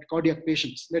 particularly cardiac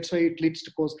patients. That's why it leads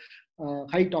to cause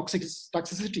high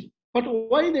toxicity. But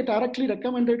why they directly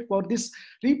recommended for this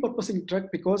repurposing drug?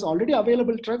 Because already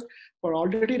available drug for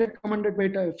already recommended by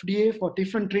the FDA for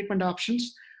different treatment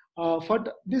options. For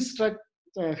this drug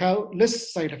have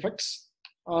less side effects,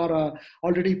 or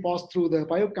already passed through the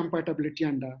biocompatibility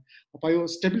and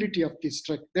biostability of this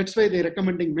drug. That's why they're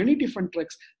recommending many different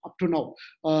drugs up to now.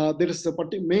 There is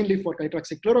mainly for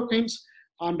hydroxychloroquines,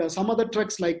 and some other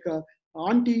drugs like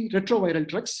antiretroviral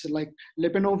drugs like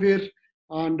leponavir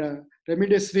and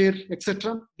remdesivir,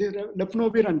 etc. The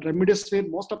leponavir and remdesivir,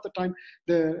 most of the time,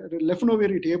 the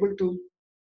leponavir is able to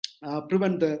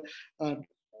prevent the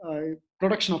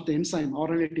production of the enzyme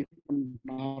RNA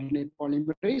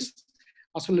polymerase.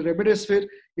 As well as remdesivir,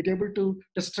 it able to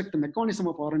restrict the mechanism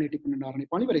of RNA-dependent RNA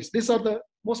polymerase. These are the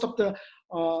most of the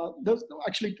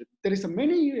actually there is a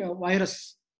many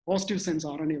virus, positive sense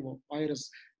RNA virus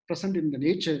present in the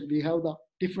nature. We have the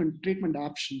different treatment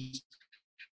options.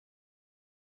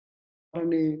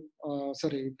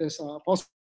 There's a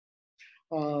positive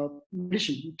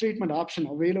treatment option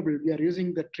available. We are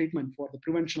using the treatment for the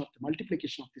prevention of the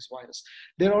multiplication of this virus.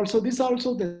 This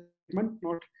also the treatment,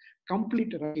 not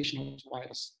complete eradication of this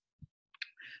virus.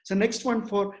 So next one,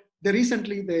 for the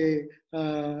recently they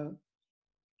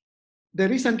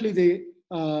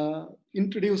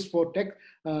introduced for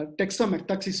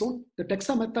dexamethasone. The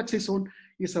dexamethasone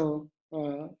is a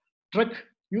drug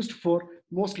used for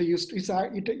mostly used. It's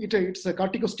a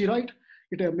corticosteroid.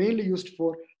 It are mainly used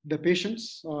for the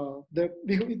patients.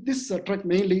 This drug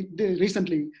mainly they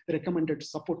recently recommended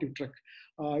supportive drug.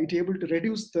 It able to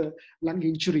reduce the lung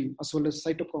injury as well as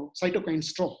cytokine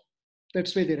storm.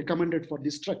 That's why they recommended for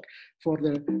this drug for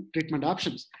the treatment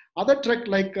options. Other drug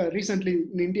like recently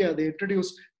in India they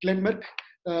introduced Glenmark,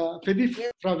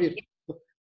 favipiravir.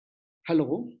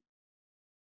 Hello.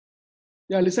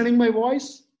 Yeah, listening my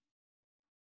voice.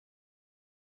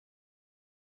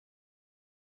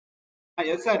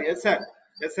 Yes, sir. Yes, sir.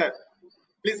 Yes, sir.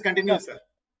 Please continue, sir.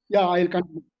 Yeah, I'll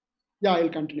continue. Yeah, I'll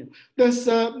continue. This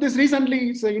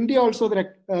recently, so India also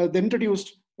they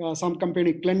introduced some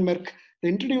company Glenmark. They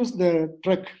introduced the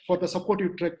drug for the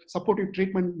supportive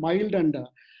treatment, mild and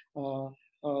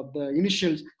the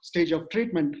initial stage of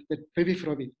treatment, the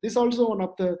favipiravir. This is also one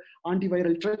of the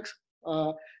antiviral drugs.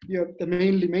 The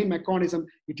main mechanism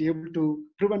it able to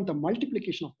prevent the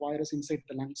multiplication of virus inside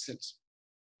the lung cells.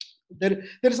 We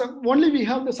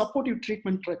have the supportive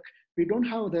treatment drug. We don't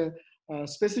have the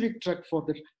specific drug for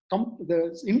the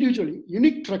individually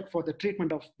unique drug for the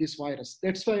treatment of this virus.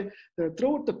 That's why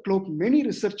throughout the globe, many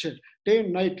researchers day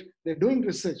and night they're doing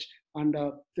research and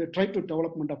they try to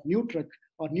development of new drug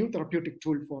or new therapeutic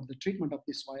tool for the treatment of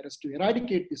this virus to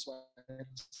eradicate this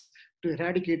virus, to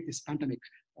eradicate this pandemic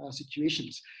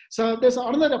situations. So there's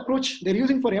another approach they're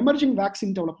using for emerging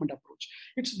vaccine development approach.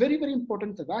 It's very, very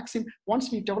important. The vaccine,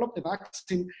 once we develop the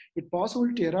vaccine, it's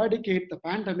possible to eradicate the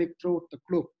pandemic throughout the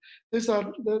globe. These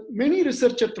are the many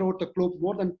researchers throughout the globe,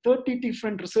 more than 30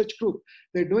 different research groups.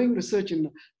 They're doing research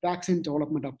in vaccine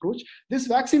development approach. This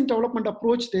vaccine development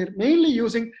approach, they're mainly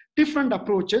using different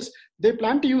approaches. They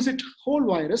plan to use it whole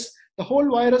virus. The whole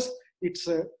virus, it's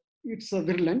a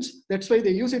virulence. That's why they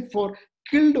use it for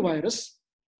killed virus,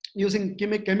 using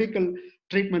chemical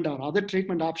treatment or other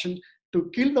treatment option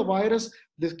to kill the virus.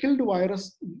 The killed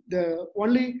virus,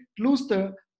 only lose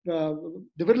the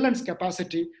virulence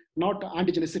capacity, not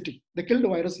antigenicity. The killed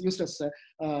virus used as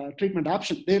a treatment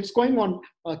option. It's going on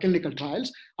clinical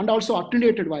trials. And also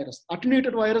attenuated virus.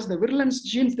 Attenuated virus, the virulence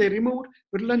genes they removed,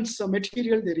 virulence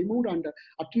material they removed and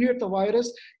attenuate the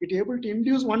virus. It able to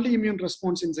induce only immune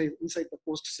response inside the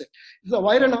host cell.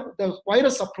 The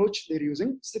virus approach they're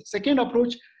using. Second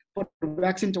approach for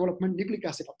vaccine development, nucleic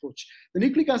acid approach. The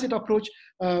nucleic acid approach,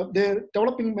 they're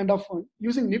development of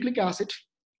using nucleic acid.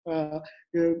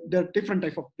 The different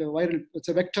type of the viral, it's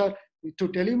a vector to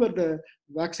deliver the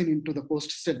vaccine into the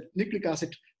host cell. Nucleic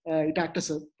acid, it acts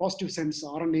as a positive sense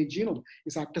RNA genome.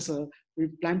 We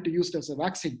plan to use it as a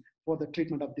vaccine for the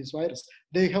treatment of this virus.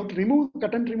 They have to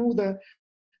cut and remove the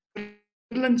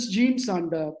virulence genes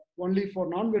and only for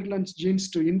non-virulence genes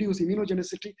to induce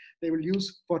immunogenicity, they will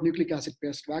use for nucleic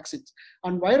acid-based vaccines.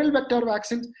 And viral vector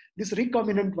vaccines, this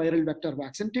recombinant viral vector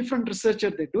vaccine, different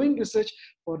researchers, they're doing research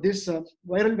for this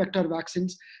viral vector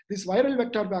vaccines. This viral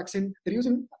vector vaccine, they're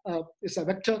using is a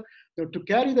vector to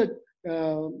carry the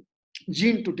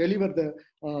gene to deliver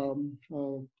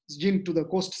the gene to the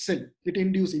host cell. It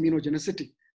induces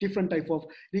immunogenicity. Different type of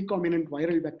recombinant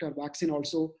viral vector vaccine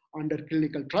also under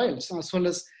clinical trials, as well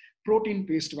as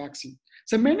protein-based vaccine.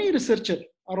 So many researchers,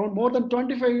 around more than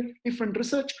 25 different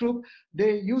research group,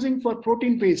 they're using for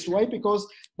protein-based. Why? Because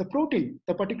the protein,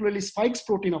 the particularly spikes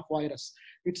protein of virus,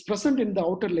 it's present in the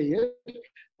outer layer.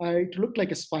 It looked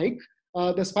like a spike.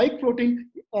 The spike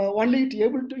protein only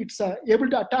it's able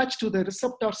to attach to the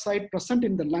receptor site present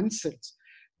in the lung cells,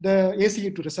 the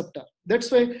ACE2 receptor. That's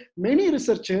why many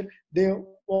researchers, they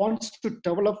wants to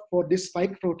develop for this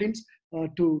spike proteins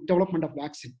to development of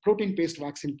vaccine, protein-based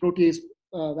vaccine, protease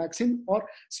vaccine, or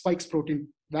spikes protein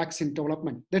vaccine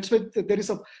development. That's why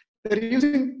they're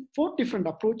using 4 different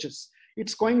approaches.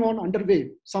 It's going on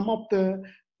underway. Some of the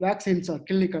vaccines are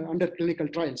under clinical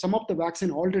trial. Some of the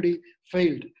vaccine already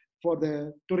failed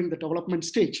during the development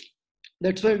stage.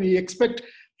 That's why we expect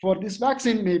for this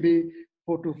vaccine maybe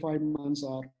 4 to 5 months,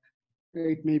 or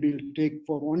it maybe take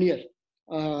for 1 year.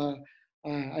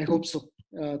 I hope so.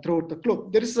 Throughout the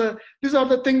globe, these are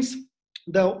the things.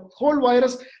 The whole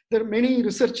virus, there are many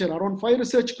researchers, around 5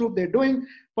 research group they're doing,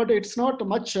 but it's not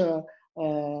much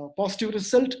positive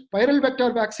result. Viral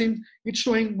vector vaccine, it's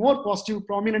showing more positive,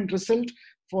 prominent result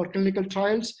for clinical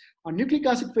trials. And nucleic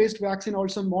acid-based vaccine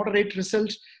also moderate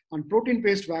results, and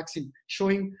protein-based vaccine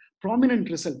showing prominent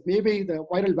result. Maybe the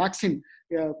viral vaccine,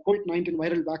 COVID-19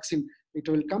 viral vaccine, it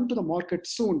will come to the market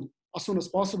soon, as soon as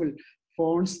possible.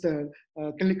 For once the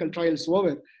clinical trials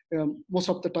over, most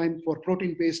of the time for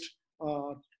protein-based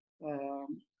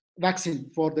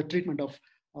vaccine for the treatment of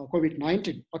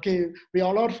COVID-19. Okay, we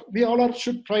all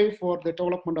should try for the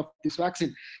development of this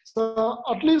vaccine. So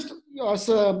at least as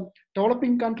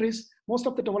developing countries, most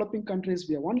of the developing countries,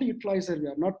 we are only utilizer, we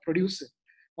are not producer.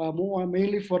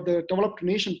 Mainly for the developed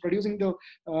nation producing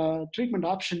the treatment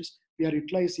options, we are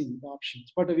utilizing the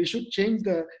options. But we should change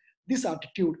this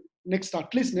attitude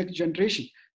at least next generation,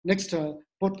 next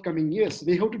forthcoming years.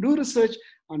 We have to do research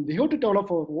and we have to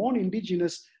develop our own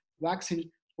indigenous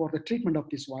vaccine for the treatment of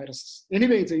these viruses.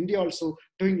 Anyways, India also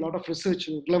doing a lot of research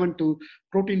relevant to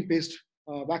protein-based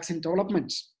vaccine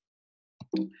developments.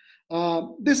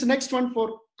 This next one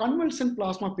for convalescent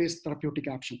plasma-based therapeutic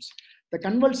options. The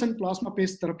convalescent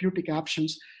plasma-based therapeutic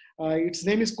options, its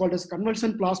name is called as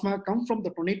convalescent plasma, come from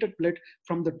the donated blood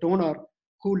from the donor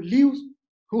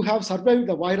who have survived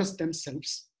the virus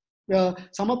themselves.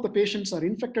 Some of the patients are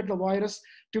infected the virus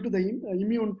due to the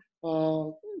immune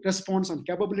response and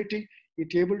capability.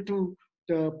 It's able to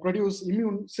produce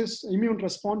immune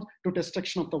response to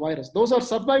destruction of the virus. Those are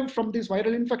survived from these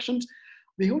viral infections.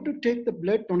 We have to take the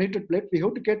blood, donated blood. We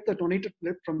have to get the donated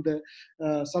blood from the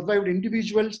survived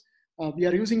individuals. We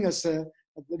are using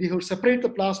we have to separate the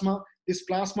plasma. This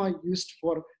plasma used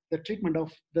for the treatment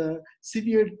of the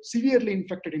severely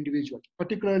infected individual.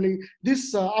 Particularly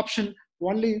this option,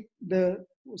 only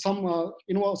some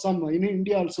in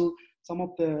India also, some of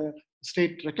the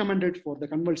state recommended for the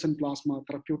convalescent plasma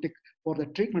therapeutic for the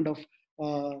treatment of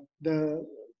the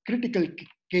critical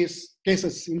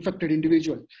cases infected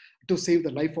individual to save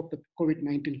the life of the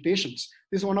COVID-19 patients.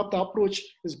 This is one of the approach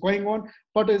is going on,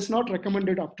 but it's not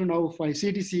recommended up to now by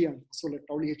CDC and so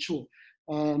WHO.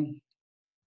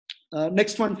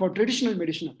 Next one for traditional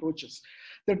medicine approaches.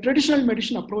 The traditional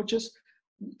medicine approaches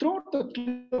throughout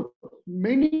the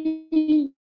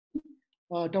many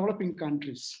developing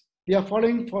countries, we are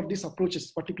following for these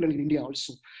approaches, particularly in India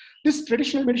also. This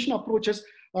traditional medicine approaches,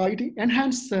 it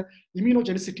enhance the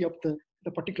immunogenicity of the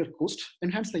particular host,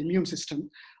 enhance the immune system.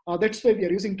 That's why we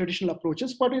are using traditional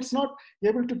approaches, but it's not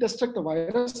able to destruct the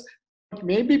virus.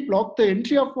 Maybe block the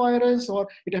entry of virus, or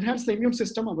it enhances the immune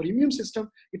system. Our immune system,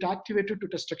 it activated to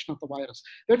destruction of the virus.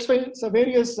 That's why it's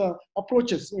various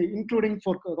approaches, including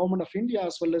for government of India,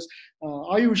 as well as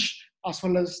Ayush, as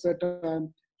well as that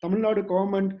Tamil Nadu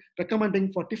government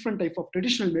recommending for different type of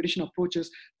traditional medicine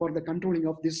approaches for the controlling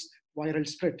of this viral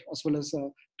spread, as well as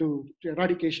to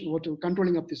eradication or to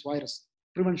controlling of this virus,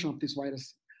 prevention of this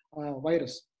virus.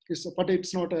 But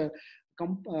it's not a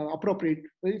appropriate.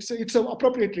 It's an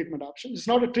appropriate treatment option. It's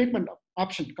not a treatment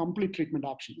option, complete treatment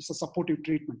option. It's a supportive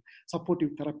treatment,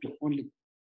 supportive therapy only.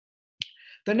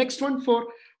 The next one for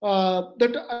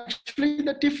that actually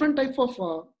the different type of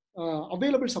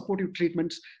available supportive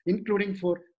treatments, including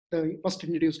for the first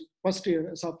introduced,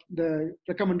 the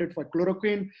recommended for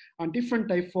chloroquine and different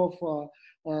type of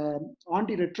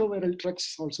antiretroviral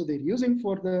drugs also they're using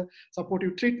for the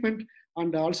supportive treatment.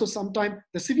 And also sometimes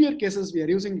the severe cases we are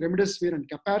using remdesivir and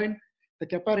caparin. The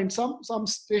caparin, some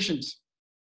patients,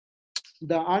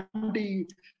 the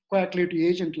anticoagulative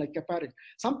agent like caparin.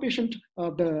 Some patient,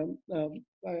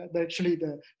 actually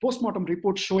the postmortem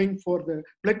report showing for the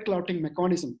blood clotting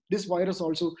mechanism. This virus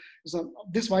also,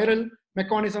 this viral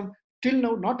mechanism till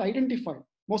now not identified.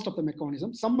 Most of the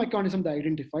mechanism, some mechanism they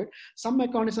identified, some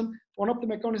mechanism, one of the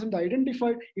mechanism they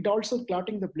identified, it also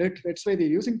clotting the blood. That's why they're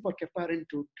using for caparin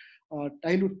to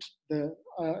dilute the,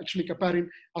 actually caparin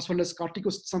as well as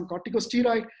some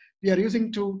corticosteroid we are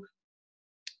using to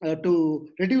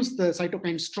reduce the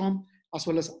cytokine storm as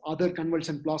well as other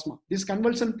convulsant plasma. This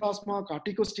convulsant plasma,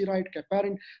 corticosteroid,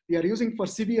 caparin, we are using for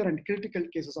severe and critical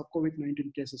cases of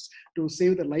COVID-19 cases to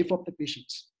save the life of the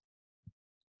patients.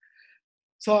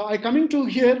 So I coming to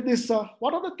here this,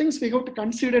 what are the things we have to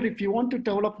consider if you want to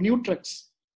develop new drugs?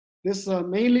 This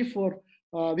mainly for,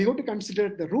 we have to consider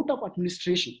the route of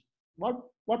administration.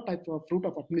 What type of route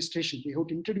of administration we have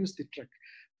to introduce the drug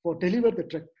for deliver the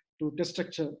drug to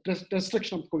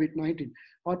destruction of COVID-19,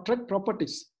 or drug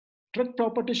properties. Drug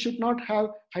properties should not have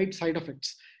high side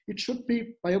effects. It should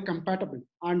be biocompatible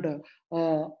and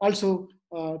also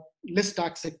less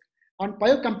toxic. On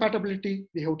biocompatibility,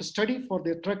 we have to study for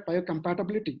the drug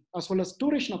biocompatibility as well as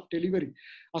duration of delivery,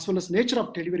 as well as nature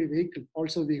of delivery vehicle.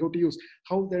 Also, we have to use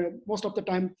how most of the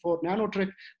time for nano drug,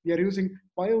 we are using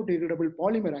biodegradable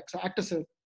polymer act as a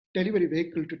delivery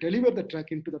vehicle to deliver the drug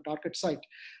into the target site,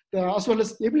 as well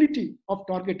as ability of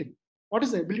targeting. What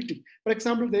is the ability? For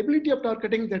example, the ability of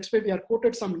targeting, that's why we are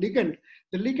quoted some ligand.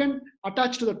 The ligand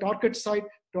attached to the target site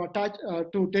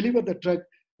to deliver the drug.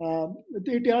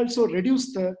 It also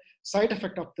reduces the side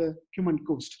effect of the human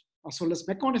host, as well as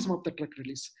mechanism of the drug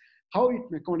release. How it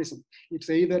mechanism? It's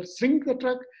either shrink the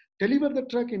drug, deliver the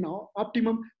drug in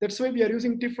optimum. That's why we are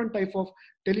using different type of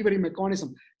delivery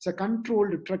mechanism. It's a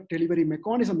controlled drug delivery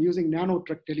mechanism using nano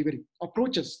drug delivery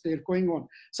approaches they're going on.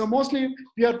 So mostly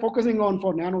we are focusing on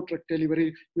for nano drug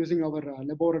delivery using our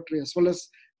laboratory as well as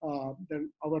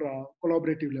our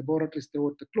collaborative laboratories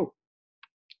throughout the globe.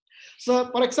 So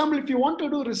for example, if you want to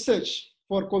do research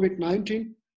for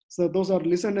COVID-19, so those are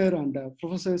listeners and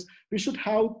professors, we should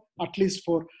have at least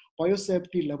for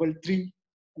biosafety level 3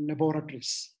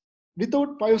 laboratories.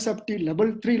 Without biosafety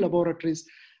level 3 laboratories,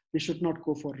 we should not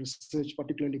go for research,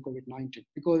 particularly COVID-19,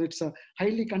 because it's a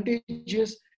highly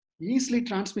contagious, easily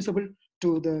transmissible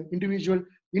to the individual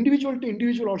to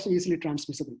individual also easily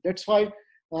transmissible. That's why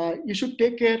you should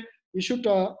take care. You should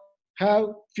have,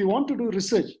 if you want to do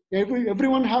research,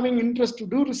 everyone having interest to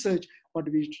do research,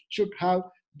 but we should have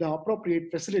the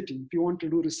appropriate facility. If you want to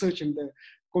do research in the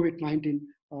COVID-19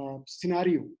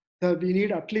 scenario, we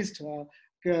need at least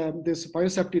this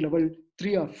biosafety level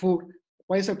 3 or 4,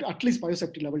 at least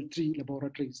biosafety level 3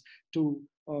 laboratories to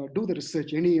do the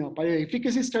research, any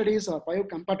bioefficacy studies or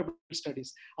biocompatible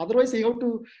studies. Otherwise, you have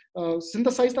to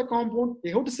synthesize the compound,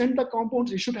 you have to send the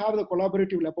compounds, you should have the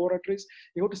collaborative laboratories,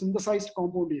 you have to synthesize the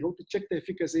compound, you have to check the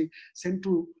efficacy, send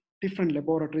to different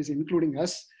laboratories, including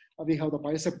us. We have the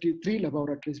biosafety 3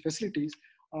 laboratories facilities,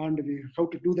 and we have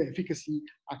to do the efficacy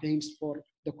against for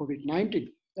the COVID-19.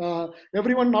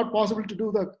 Everyone not possible to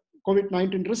do the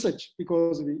COVID-19 research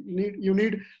because you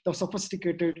need the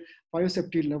sophisticated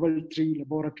biosafety level 3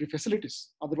 laboratory facilities.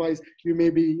 Otherwise, you may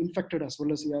be infected as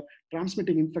well as you are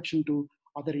transmitting infection to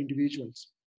other individuals.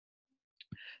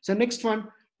 So next one,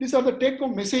 these are the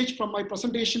take-home message from my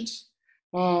presentations.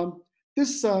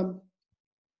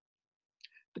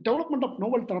 The development of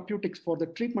novel therapeutics for the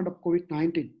treatment of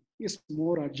COVID-19 is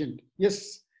more urgent.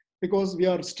 Yes, because we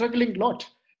are struggling a lot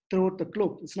throughout the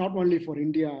globe. It's not only for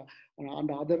India and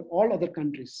all other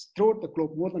countries throughout the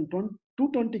globe. More than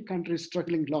 220 countries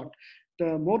struggling a lot.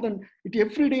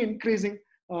 Every day increasing.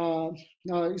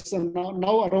 It's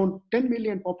now around 10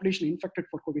 million population infected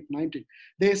for COVID-19.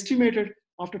 They estimated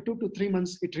after 2 to 3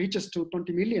 months it reaches to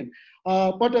 20 million.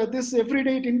 But this every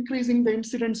day it increasing the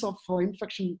incidence of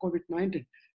infection in COVID-19.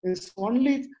 It's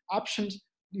only options.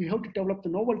 You have to develop the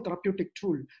novel therapeutic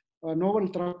tool, novel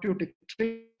therapeutic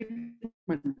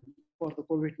treatment for the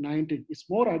COVID-19. It's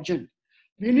more urgent.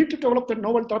 We need to develop the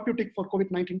novel therapeutic for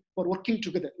COVID-19 for working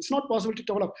together. It's not possible to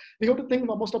develop. We have to think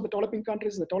about most of the developing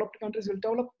countries. The developed countries will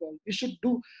develop. We should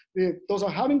do. Those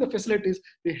are having the facilities.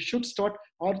 We should start.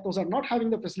 Or those are not having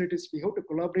the facilities. We have to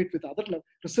collaborate with other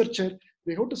researchers.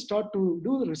 We have to start to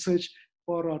do the research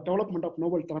for development of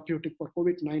novel therapeutic for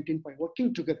COVID-19 by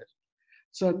working together.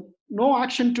 So no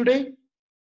action today,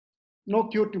 no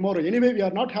cure tomorrow. Anyway, we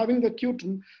are not having the cure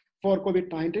for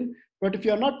COVID-19. But if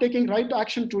you are not taking right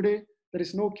action today, there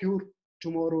is no cure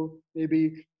tomorrow.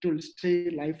 Maybe it will stay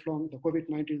lifelong. The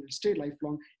COVID-19 will stay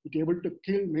lifelong. It is able to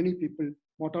kill many people,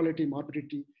 mortality,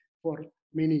 morbidity for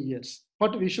many years.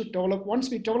 But we should develop, once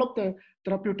we develop the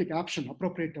therapeutic option,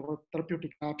 appropriate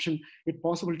therapeutic option, it's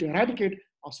possible to eradicate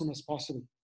as soon as possible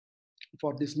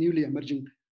for this newly emerging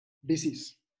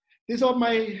disease. These are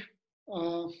my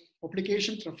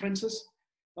publications, references.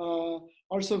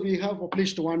 Also, we have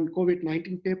published one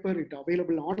COVID-19 paper. It's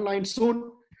available online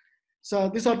soon. So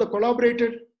these are the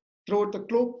collaborated throughout the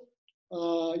globe,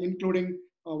 including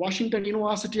Washington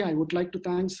University. I would like to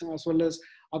thank, as well as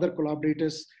other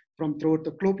collaborators from throughout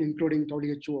the globe, including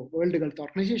WHO, World Health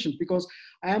Organization, because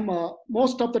I am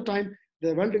most of the time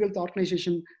the World Health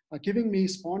Organization giving me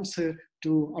sponsor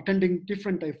to attending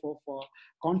different type of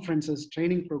conferences,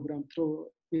 training program through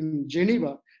in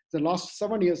Geneva. The last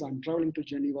 7 years I'm traveling to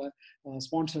Geneva,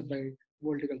 sponsored by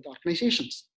World Health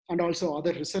Organizations and also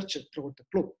other researchers throughout the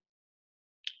globe.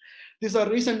 These are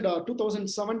recent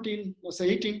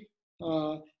 2017-18.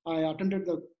 I attended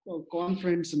the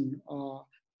conference in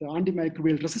the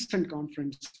antimicrobial resistant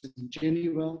conference in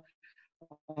Geneva.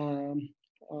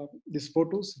 These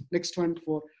photos. Next one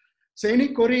for. So any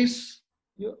queries,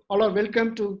 you all are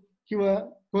welcome to give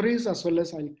queries as well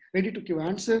as I'm ready to give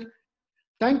answer.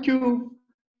 Thank you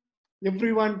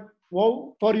everyone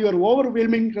for your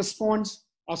overwhelming response,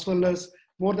 as well as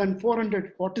more than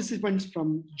 400 participants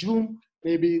from Zoom.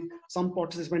 Maybe some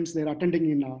participants they're attending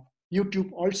in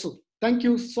YouTube also. Thank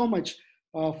you so much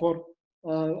for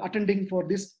attending for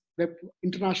this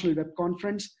international web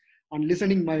conference and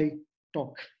listening my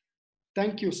talk.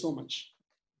 Thank you so much.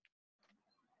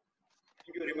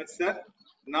 Thank you very much, sir.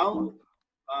 Now,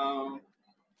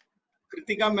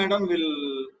 Kritika madam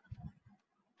will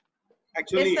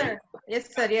actually. Yes, sir.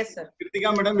 Yes, sir. Yes, sir.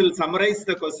 Kritika madam will summarize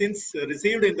the questions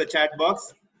received in the chat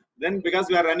box. Then, because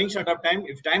we are running short of time,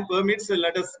 if time permits,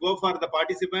 let us go for the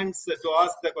participants to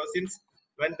ask the questions.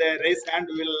 When they raise hand,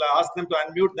 we will ask them to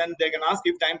unmute. Then they can ask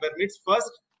if time permits.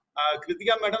 First,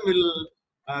 Kritika madam will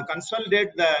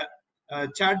consolidate the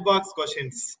chat box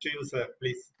questions to you, sir,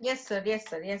 please. Yes, sir. Yes,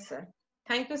 sir. Yes, sir.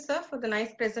 Thank you, sir, for the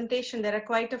nice presentation. There are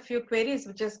quite a few queries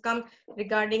which has come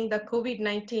regarding the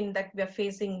COVID-19 that we are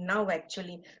facing now,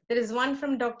 actually. There is one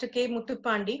from Dr. K.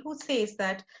 Muthupandi who says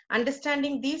that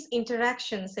understanding these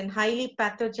interactions in highly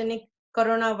pathogenic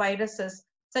coronaviruses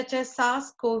such as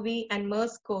SARS-CoV and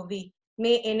MERS-CoV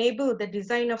may enable the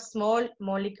design of small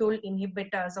molecule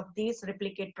inhibitors of these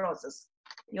replicate process.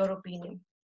 Your opinion?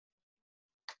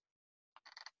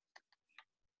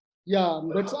 Yeah,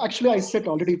 that's actually I said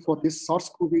already for this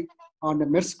SARS-CoV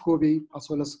and MERS-CoV as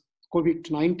well as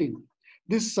COVID-19.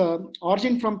 This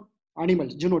origin from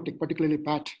animals, genotype, particularly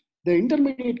bat. The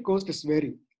intermediate coast is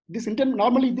varying.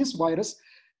 Normally this virus,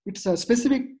 it's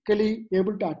specifically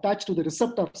able to attach to the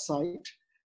receptor site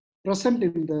present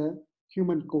in the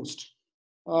human coast,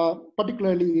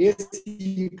 particularly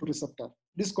ACE2 receptor.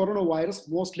 This coronavirus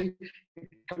mostly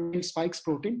contains spikes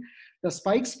protein. The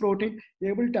spikes protein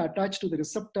able to attach to the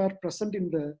receptor present in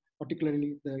the,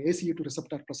 particularly the ACE2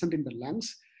 receptor present in the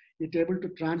lungs. It able to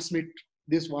transmit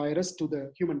this virus to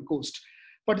the human coast.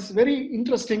 But it's very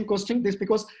interesting question this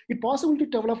because it's possible to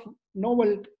develop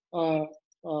novel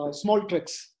small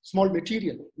tricks, small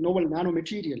material, novel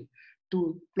nanomaterial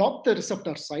to block the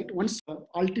receptor site once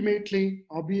ultimately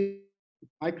obvious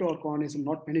microorganism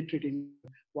not penetrating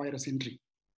virus entry.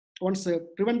 Once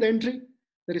prevent the entry,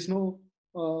 there is no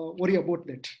worry about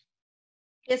that.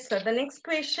 Yes, sir. The next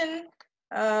question,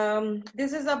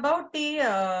 this is about the,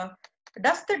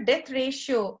 does the death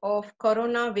ratio of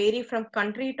corona vary from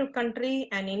country to country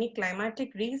and any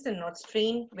climatic reason or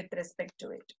strain with respect to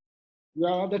it?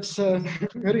 Yeah, that's a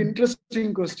very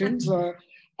interesting questions.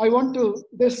 I want to,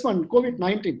 this one,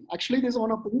 COVID-19. Actually, this is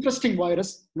one of the interesting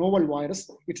virus, novel virus.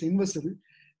 It's invisible.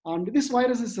 And this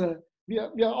virus is, we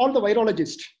are all the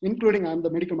virologists, including I'm the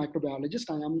medical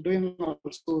microbiologist. I am doing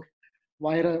also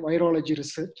virology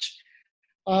research.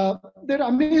 They're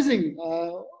amazing.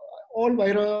 All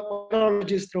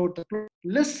virologists throughout the globe,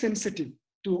 less sensitive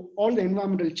to all the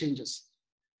environmental changes.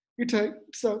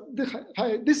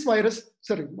 This virus,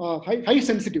 sorry, high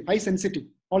sensitive,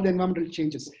 all the environmental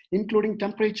changes, including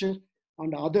temperature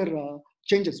and other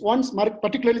changes. Once,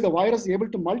 particularly the virus is able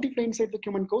to multiply inside the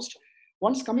human coast.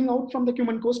 Once coming out from the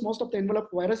human coast, most of the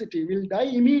enveloped virusity will die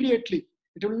immediately.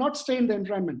 It will not stay in the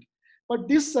environment. But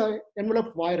this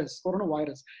enveloped virus,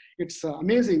 coronavirus, it's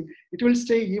amazing. It will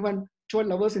stay even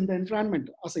 12 hours in the environment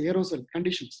as aerosol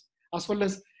conditions, as well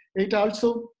as it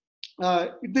also,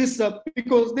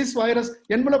 because this virus,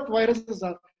 enveloped viruses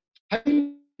are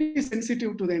highly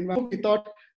sensitive to the environment. We thought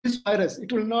this virus,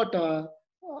 it will not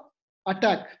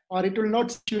attack, or it will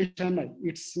not situate China.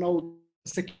 It's now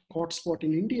the second hotspot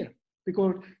in India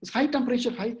because it's high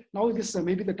temperature, now it is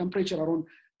maybe the temperature around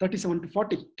 37 to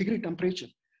 40 degree temperature.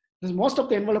 Most of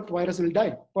the enveloped virus will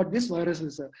die, but this virus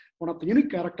is one of the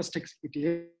unique characteristics. It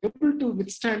is able to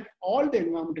withstand all the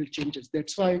environmental changes.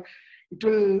 That's why it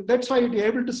is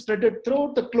able to spread it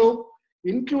throughout the globe,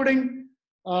 including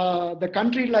the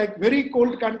country like very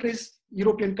cold countries,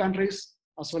 European countries,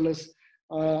 as well as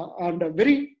and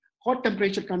very hot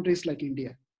temperature countries like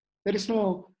India. There is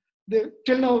no,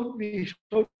 till now we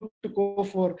have to go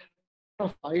for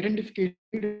identification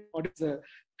what is the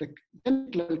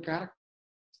chemical character,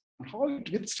 how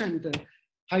it withstands the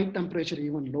high temperature,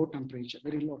 even low temperature,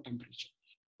 very low temperature.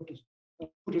 Okay.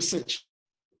 Research.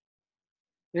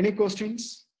 Any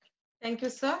questions? Thank you,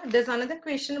 sir. There's another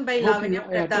question by Lavanya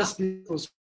Prada.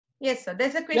 Yes, sir.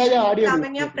 There's a question by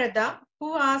Lavanya Prada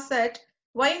who asks that,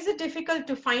 why is it difficult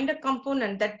to find a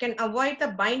component that can avoid the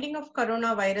binding of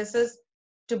coronaviruses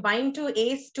to bind to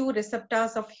ACE2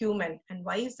 receptors of human? And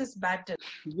why is this battle?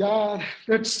 Yeah,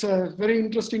 that's a very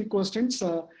interesting questions.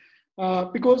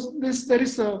 Because there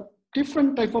is a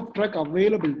different type of drug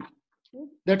available.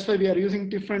 That's why we are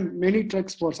using many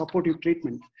drugs for supportive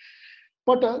treatment.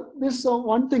 But this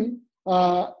one thing,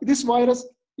 this virus,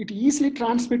 it easily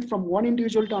transmits from one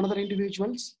individual to another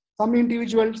individuals. Some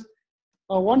individuals,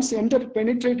 once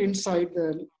penetrate inside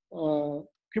the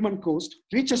human host,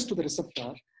 reaches to the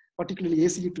receptor, particularly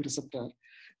ACE2 receptor.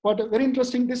 But very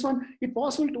interesting, this one, it's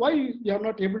possible why we are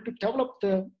not able to develop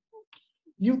the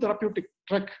new therapeutic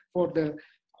drug for the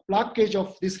blockage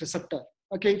of this receptor.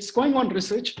 Okay, it's going on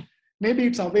research. Maybe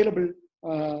it's available.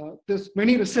 There's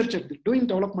many researchers doing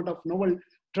development of novel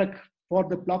drug for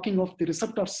the blocking of the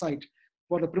receptor site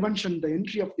for the prevention, the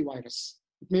entry of the virus.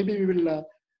 Maybe we will,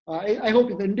 I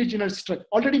hope the indigenous drug,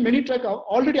 many drugs are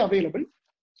already available.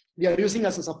 We are using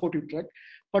as a supportive drug,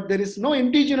 but there is no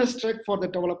indigenous drug for the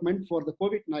development for the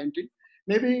COVID-19.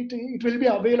 Maybe it will be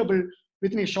available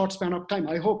within a short span of time.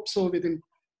 I hope so, within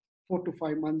 4 to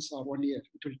 5 months or 1 year,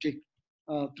 it will take.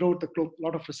 Throughout the globe, a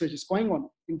lot of research is going on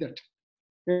in that.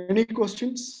 Any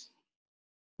questions?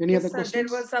 Any other questions?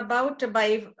 There was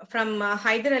from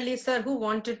Haider Ali sir, who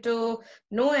wanted to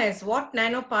know as what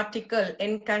nanoparticle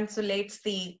encapsulates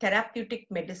the therapeutic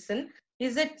medicine.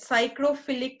 Is it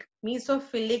cyclophilic,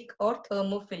 mesophilic, or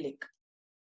thermophilic?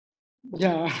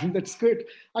 Yeah, that's good.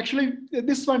 Actually,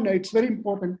 this one, it's very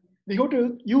important. We have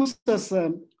to use this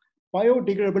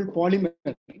biodegradable polymer.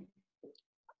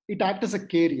 It acts as a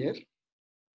carrier.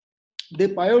 The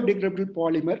biodegradable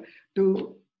polymer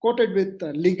to coated with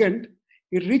ligand,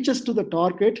 it reaches to the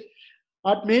target.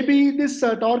 Maybe this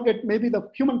target, maybe the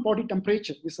human body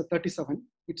temperature is 37.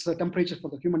 It's a temperature for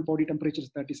the human body temperature is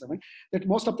 37. That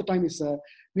most of the time is a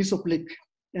mesophilic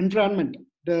environment.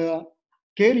 The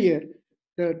carrier,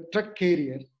 the drug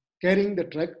carrier, carrying the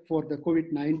drug for the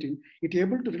COVID-19, it is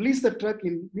able to release the drug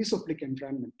in mesophilic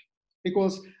environment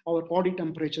because our body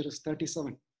temperature is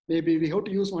 37. Maybe we have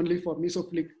to use only for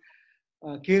mesophilic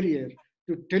carrier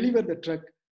to deliver the drug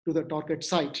to the target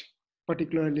site,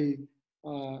 particularly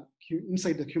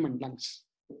inside the human lungs.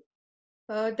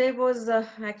 There was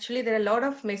actually, there are a lot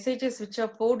of messages which are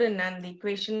poured in and the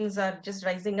questions are just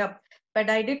rising up. But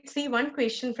I did see one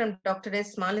question from Dr.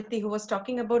 S. Malati, who was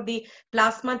talking about the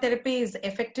plasma therapy is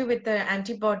effective with the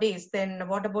antibodies. Then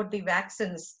what about the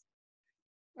vaccines?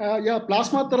 Yeah,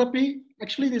 plasma therapy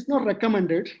actually is not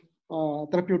recommended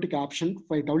therapeutic option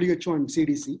by WHO and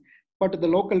CDC, but the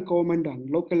local government and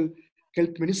local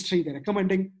health ministry, they're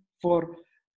recommending for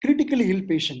critically ill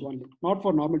patient only, not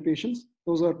for normal patients.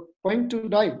 Those are going to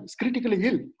die, it's critically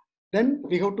ill. Then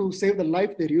we have to save the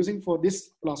life they're using for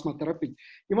this plasma therapy.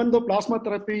 Even though plasma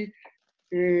therapy,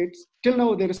 till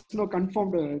now there is no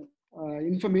confirmed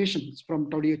information from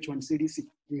WHO and CDC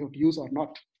we have to use or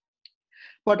not.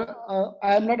 But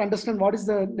I am not understand what is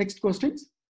the next question.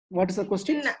 What is the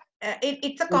question?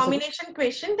 It's a combination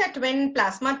question that when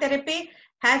plasma therapy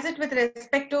has it with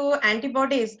respect to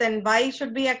antibodies, then why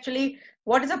should we actually,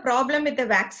 what is the problem with the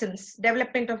vaccines,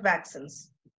 development of vaccines?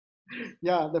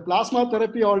 Yeah, the plasma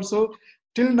therapy also,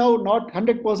 till now not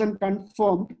 100%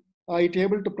 confirmed, it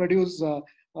able to produce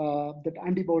that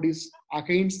antibodies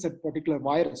against that particular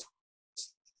virus,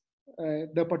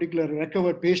 the particular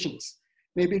recovered patients.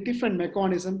 Maybe different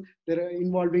mechanism that are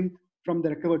involving from the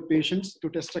recovered patients to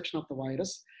destruction of the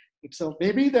virus. It's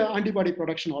maybe the antibody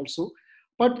production also,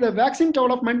 but the vaccine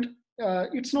development,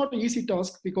 it's not an easy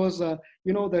task because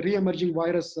you know the re-emerging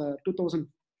virus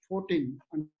 2014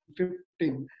 and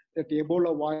 15, that the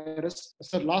Ebola virus,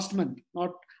 last month,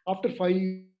 not after 5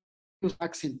 years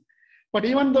vaccine. But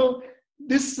even though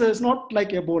this is not like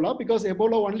Ebola, because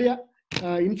Ebola only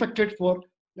infected for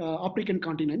African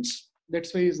continents.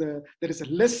 That's why there is a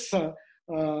less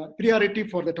priority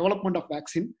for the development of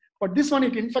vaccine. But this one,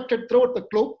 it infected throughout the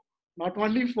globe, not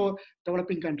only for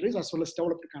developing countries as well as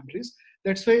developed countries.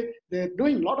 That's why they're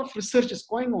doing a lot of research is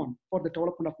going on for the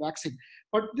development of vaccine.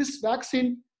 But this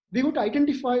vaccine, we would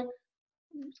identify,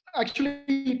 actually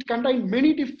it contains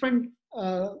many different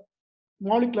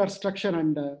molecular structure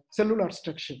and cellular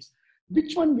structures.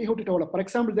 Which one we have to develop? For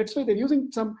example, that's why they're using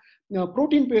some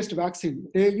protein-based vaccine.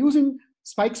 They're using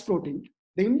spikes protein.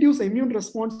 They induce immune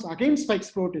response against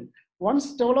spikes protein.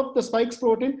 Once develop the spikes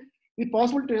protein, it's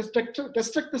possible to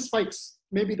destruct the spikes,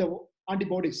 maybe the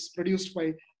antibodies produced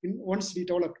by once we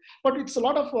develop. But it's a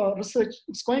lot of research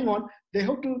it's going on. They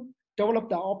have to develop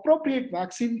the appropriate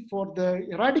vaccine for the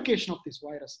eradication of this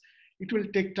virus. It will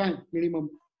take time, minimum.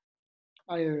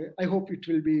 I hope it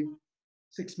will be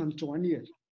 6 months to 1 year.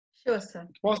 Sure, sir.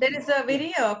 There is a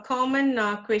very common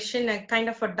question, a kind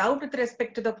of a doubt with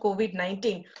respect to the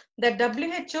COVID-19. The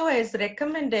WHO has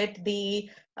recommended the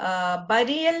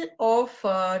burial of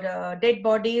dead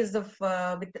bodies of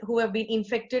who have been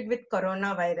infected with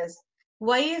coronavirus.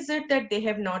 Why is it that they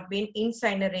have not been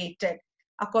incinerated?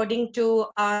 According to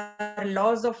our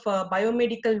laws of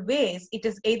biomedical ways, it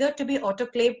is either to be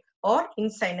autoclaved or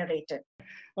incinerated.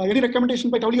 Any recommendation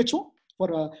by WHO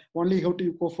for only how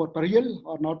to go for burial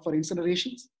or not for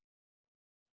incinerations? Yes,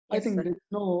 I think there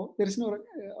is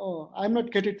no, I'm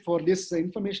not getting for this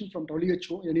information from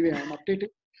WHO. Anyway, I'm updated,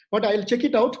 but I'll check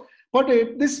it out. But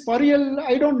this burial,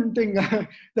 I don't think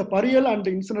the burial and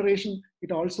the incineration,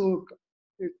 it also,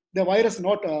 the virus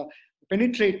not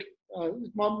penetrate.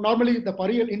 Normally the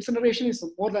burial, incineration is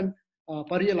more than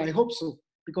burial, I hope so,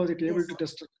 because it is able to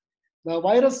test it. The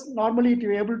virus normally it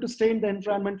is able to stay in the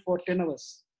environment for 10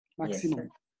 hours maximum.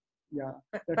 Yes,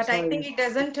 but I think it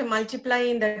doesn't multiply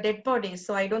in the dead bodies,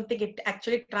 so I don't think it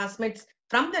actually transmits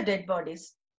from the dead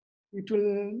bodies. It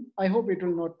will, I hope it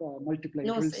will not multiply.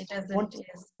 No, it doesn't.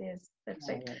 Yes, that's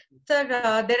right. Sir,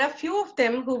 there are few of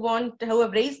them who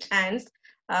have raised hands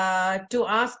to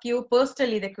ask you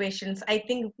personally the questions. I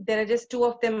think there are just 2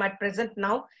 of them at present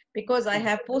now, because I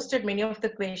have posted many of the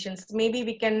questions. Maybe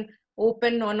we can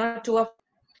open 1 or 2 of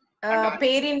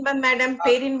Perinba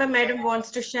madam wants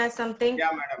to share something.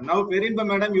 Yeah, madam. Now Perinba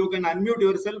madam, you can unmute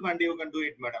yourself and you can do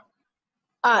it, madam.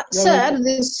 Sir,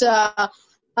 this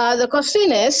the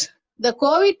question is, the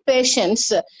COVID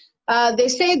patients, they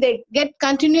say they get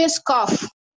continuous cough.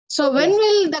 So when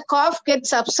will the cough get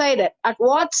subsided? At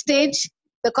what stage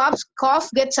the cough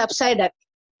gets subsided?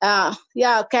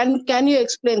 Can you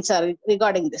explain, sir,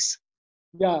 regarding this?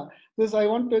 Yeah, this I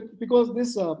want to, because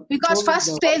this because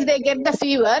first stage they get the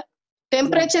fever,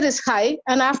 temperature is high,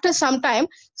 and after some time,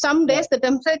 some days the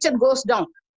temperature goes down,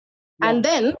 and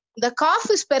then the cough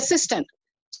is persistent.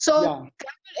 So can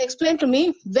you explain to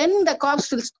me when the cough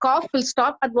will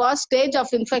stop, at what stage of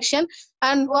infection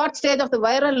and what stage of the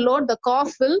viral load the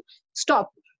cough will stop?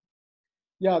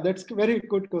 Yeah, that's a very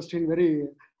good question, very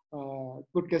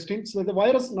good question. So the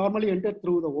virus normally enters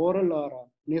through the oral or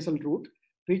nasal route,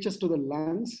 reaches to the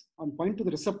lungs and point to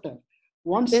the receptor.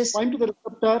 Once point to the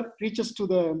receptor, reaches to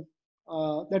the,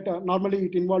 normally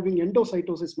it involving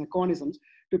endocytosis mechanisms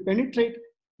to penetrate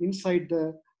inside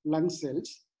the lung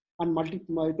cells, and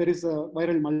there is a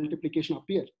viral multiplication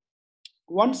appear.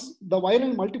 Once the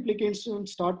viral multiplication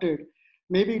started,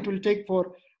 maybe it will take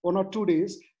for 1 or 2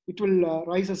 days, it will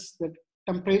rises the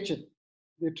temperature,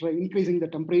 increasing the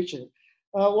temperature.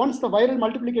 Once the viral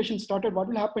multiplication started, what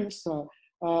will happen is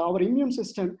our immune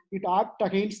system, it acts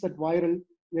against that viral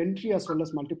entry as well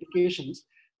as multiplications.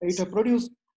 It will produce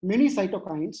many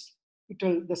cytokines.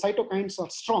 The cytokines are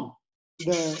strong,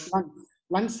 the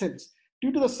lung cells.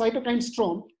 Due to the cytokine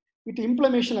storm,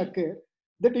 inflammation occurs.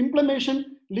 That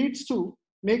inflammation leads to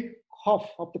make cough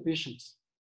of the patients.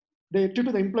 Due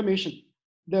to the inflammation,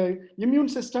 the immune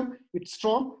system, it's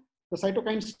strong, the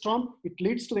cytokine storm, it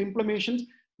leads to the inflammations.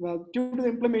 Due to the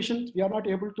inflammation, we are not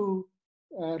able to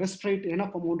respirate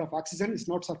enough amount of oxygen. It's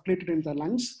not circulated in the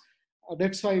lungs.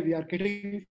 That's why we are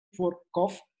getting for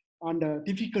cough and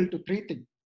difficult to breathing.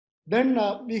 Then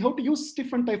we have to use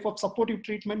different type of supportive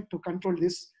treatment to control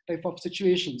this type of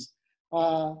situations.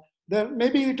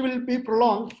 Maybe it will be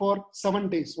prolonged for 7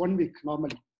 days, 1 week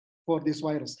normally for this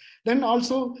virus. Then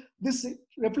also this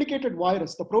replicated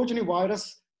virus, the progeny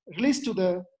virus, released to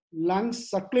the lungs,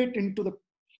 circulate into the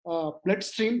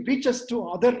bloodstream, reaches to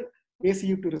other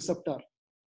ACU2 receptor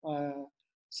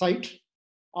site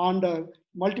and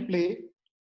multiply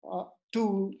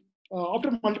after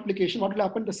multiplication. What will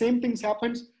happen? The same things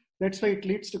happens. That's why it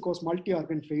leads to cause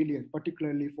multi-organ failure,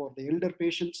 particularly for the elder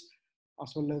patients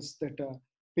as well as that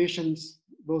patients,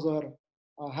 those are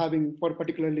having, for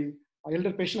particularly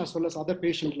elder patients as well as other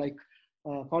patients like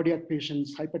cardiac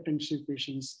patients, hypertensive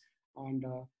patients, and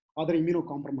other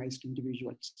immunocompromised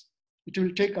individuals. It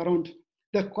will take around,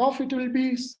 the cough, it will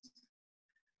be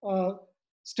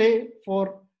stay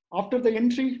for, after the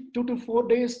entry, 2 to 4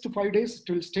 days to 5 days,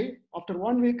 it will stay. After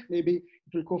 1 week, maybe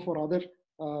it will go for other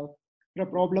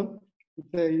problem. If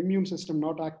the immune system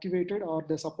not activated or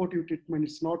the supportive treatment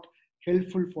is not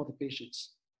helpful for the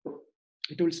patients,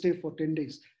 it will stay for 10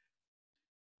 days.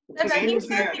 Sir, I think,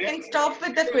 sir, we can stop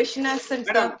with the question answer.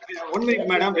 Madam, 1 minute,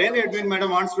 madam. Renu Edwin,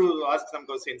 madam, wants to ask some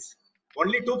questions.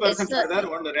 Only 2 persons Yes, are there.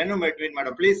 One, Renu Edwin,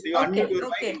 madam. Please, you unmute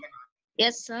your mic.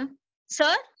 Yes, sir.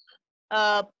 Sir,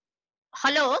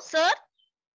 hello, sir.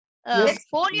 Yes.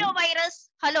 Polio virus.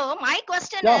 Hello, my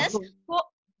question is,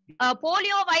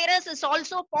 polio virus is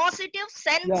also positive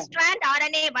sense-strand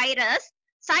RNA virus.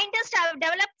 Scientists have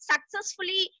developed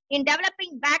successfully in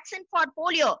developing vaccine for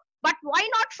polio, but why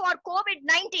not for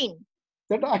COVID-19?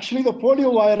 That actually the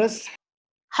polio virus.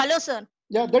 Hello, sir.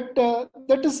 Yeah,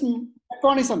 that is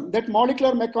mechanism, that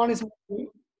molecular mechanism,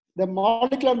 the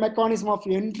molecular mechanism of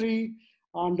entry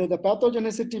and the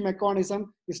pathogenicity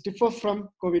mechanism is different from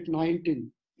COVID-19,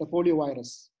 the polio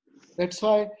virus. That's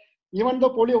why even the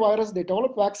polio virus, they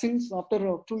develop vaccines after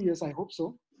 2 years, I hope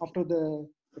so, after the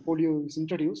polio is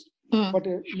introduced. But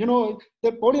you know,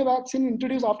 the polio vaccine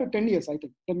introduced after 10 years, I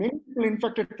think. The many people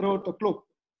infected throughout the globe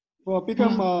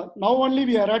become now only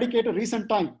we eradicate a recent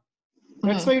time.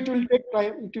 That's why it will take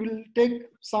time. It will take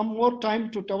some more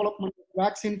time to develop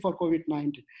vaccine for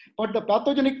COVID-19. But the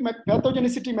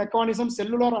pathogenicity mechanism,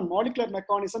 cellular and molecular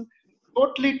mechanism,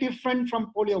 totally different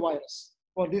from polio virus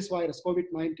for this virus,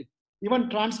 COVID-19. Even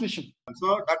transmission.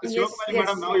 So, Dr. Shivkumari,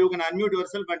 madam, now you can unmute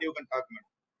yourself and you can talk, madam.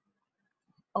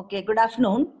 Okay, good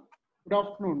afternoon. Good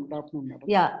afternoon, madam.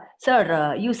 Yeah,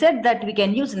 sir, you said that we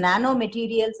can use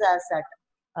nanomaterials as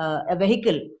a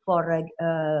vehicle for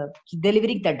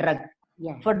delivering the drug.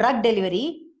 Yeah. For drug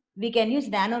delivery, we can use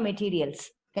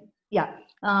nanomaterials. Yeah.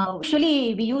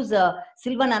 Usually we use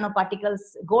silver nanoparticles,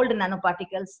 gold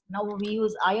nanoparticles. Now we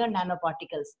use iron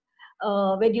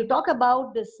nanoparticles. When you talk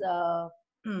about this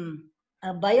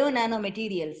bio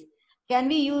nanomaterials, can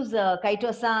we use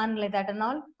chitosan like that and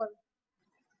all?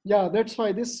 Yeah, that's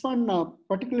why this one,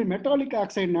 particularly metallic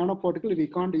oxide nanoparticle, we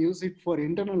can't use it for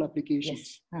internal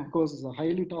applications because it's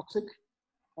highly toxic.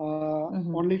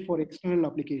 Only for external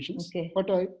applications. Okay.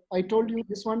 But I told you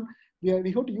this one, we have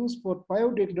to use for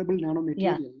biodegradable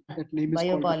nanomaterial. That name is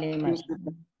biopolymer.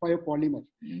 Called biopolymer.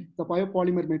 The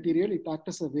biopolymer material, it acts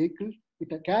as a vehicle.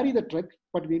 It carry the truck,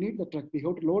 but we need the truck. We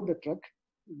have to load the truck.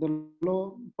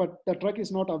 But the truck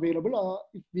is not available.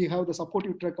 If we have the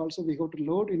supportive truck also, we have to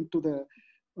load into the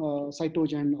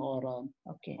cytogen or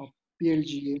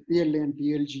PLGA, PLA and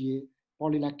PLGA,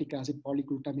 polylactic acid,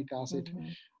 polyglutamic acid.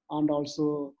 And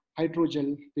also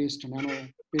hydrogel based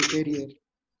carrier.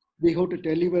 We have to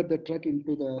deliver the drug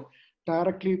into the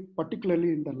directly,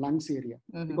 particularly in the lungs area,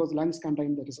 because lungs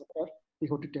contain the receptor. We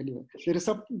have to deliver the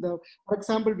receptor. For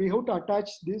example, we have to attach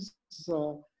this.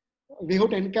 We have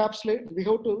to encapsulate. We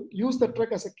have to use the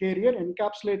drug as a carrier,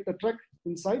 encapsulate the drug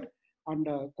inside, and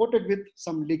coat it with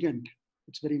some ligand.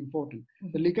 It's very important.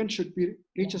 The ligand should be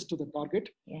reaches to the target,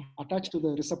 attached to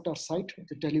the receptor site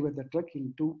to deliver the drug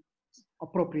into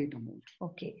appropriate amount.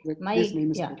 Okay. My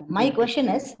question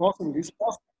is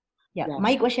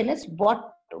my question is what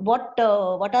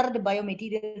are the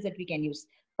biomaterials that we can use?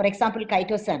 For example,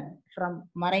 chitosan from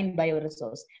marine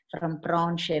bioresource, from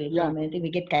prawn shell, from anything we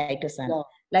get chitosan.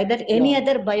 Like that, any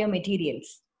other biomaterials?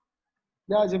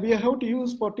 Yeah, so we have to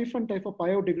use for different type of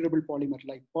biodegradable polymer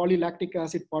like polylactic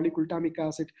acid, polyglutamic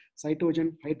acid,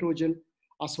 cytogen, hydrogel,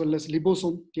 as well as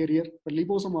libosome carrier. But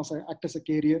libosome also act as a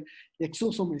carrier.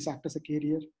 Exosome is act as a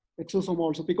carrier. Exosome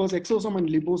also, because exosome and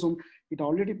libosome, it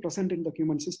already present in the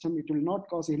human system. It will not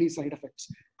cause any side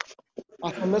effects.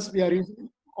 As well as we are using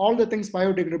all the things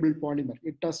biodegradable polymer.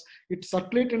 It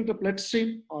circulate in the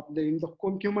bloodstream or in the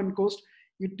human host.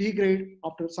 It degrade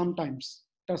after some times.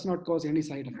 Does not cause any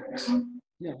side effects.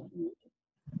 Yeah.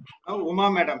 Now, Uma,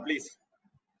 madam, please.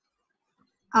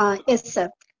 Yes, sir.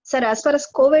 Sir, as far as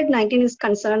COVID-19 is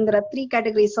concerned, there are 3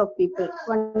 categories of people.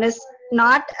 One is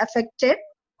not affected,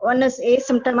 one is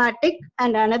asymptomatic,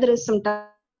 and another is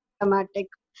symptomatic.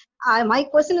 My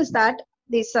question is that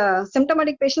these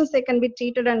symptomatic patients, they can be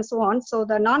treated and so on. So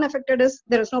the non-affected is,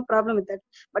 there is no problem with that.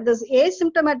 But those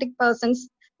asymptomatic persons,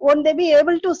 won't they be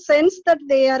able to sense that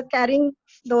they are carrying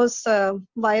those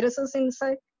viruses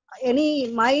inside? Any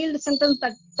mild symptoms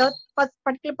that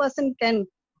particular person can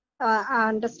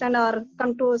understand or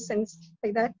come to a sense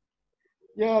like that?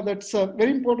 Yeah, that's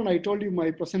very important. I told you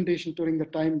my presentation during the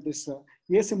time, this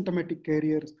asymptomatic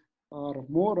carriers are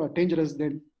more dangerous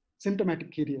than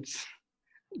symptomatic carriers.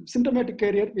 Symptomatic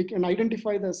carrier, we can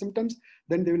identify the symptoms,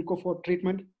 then they will go for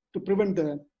treatment to prevent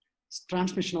the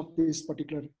transmission of this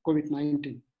particular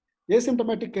COVID-19.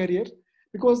 Asymptomatic carrier,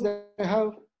 because they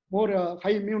have more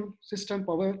high immune system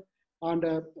power, and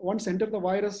once enter the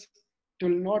virus, it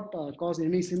will not cause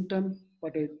any symptom,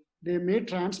 but they may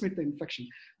transmit the infection.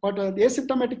 But the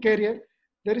asymptomatic carrier,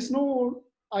 there is no,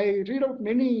 I read out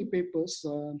many papers,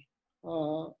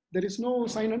 there is no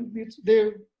sign, and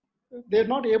they're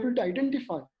not able to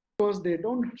identify because they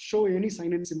don't show any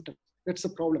sign and symptom. That's the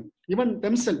problem. Even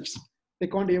themselves, they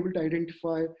can't be able to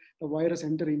identify the virus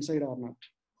enter inside or not.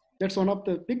 That's one of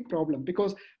the big problem,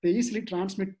 because they easily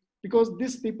transmit, because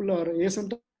these people are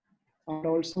asymptomatic and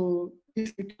also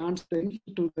easily transmit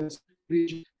to the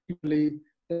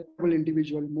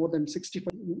individual more than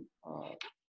 65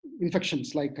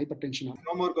 infections like hypertension.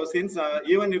 No more questions.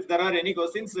 Even if there are any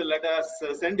questions, let us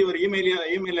send your email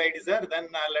ID, sir. Then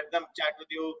let them chat with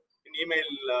you in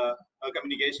email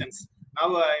communications.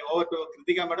 Now over to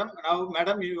Kritika, madam. Now,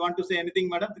 madam, you want to say anything,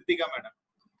 madam? Kritika, madam.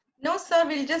 No, sir.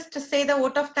 We'll just say the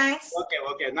vote of thanks.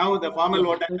 Okay. Now the formal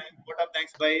vote of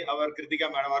thanks by our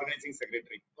Kritika, madam, organizing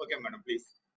secretary. Okay, madam, please.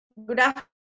 Good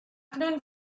afternoon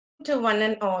to one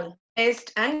and all.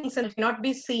 Test and cannot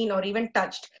be seen or even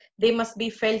touched. They must be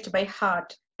felt by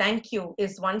heart. Thank you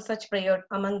is one such prayer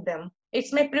among them.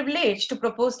 It's my privilege to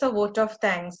propose the vote of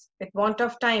thanks. With want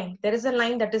of time, there is a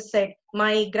line that is said,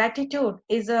 my gratitude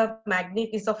is of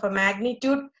a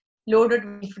magnitude loaded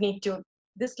with infinitude.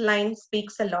 This line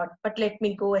speaks a lot, but let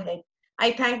me go ahead.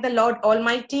 I thank the Lord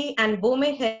Almighty and bow my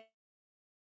head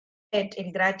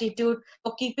in gratitude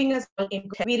for keeping us all in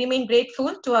good health. We remain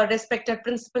grateful to our respected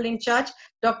principal in charge,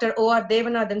 Dr. O.R.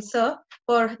 Devanathan, sir,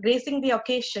 for gracing the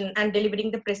occasion and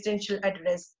delivering the presidential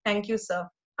address. Thank you, sir.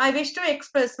 I wish to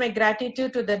express my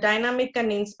gratitude to the dynamic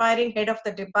and inspiring head of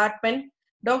the department,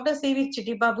 Dr. C.V.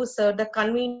 Chittibabu, sir, the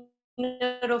convener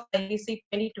of IBC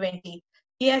 2020.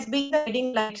 He has been the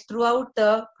guiding light throughout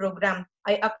the program.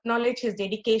 I acknowledge his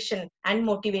dedication and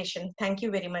motivation. Thank you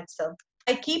very much, sir.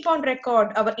 I keep on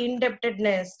record our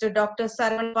indebtedness to Dr.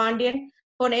 Sarvan Pandian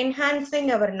for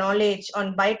enhancing our knowledge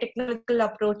on biotechnological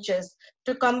approaches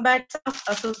to combat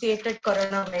associated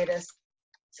coronavirus.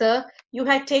 Sir, you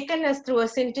had taken us through a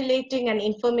scintillating and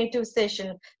informative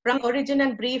session from origin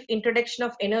and brief introduction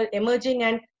of emerging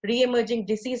and re-emerging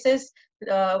diseases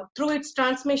through its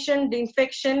transmission, the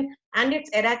infection, and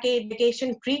its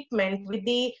eradication treatment with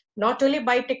the not only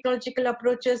biotechnological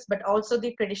approaches, but also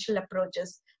the traditional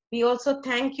approaches. We also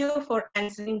thank you for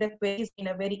answering the queries in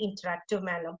a very interactive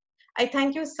manner. I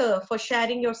thank you, sir, for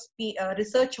sharing your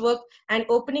research work and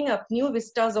opening up new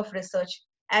vistas of research.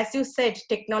 As you said,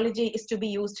 technology is to be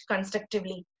used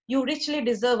constructively. You richly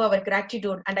deserve our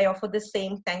gratitude, and I offer the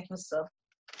same. Thank you, sir.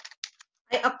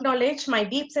 I acknowledge my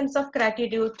deep sense of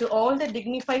gratitude to all the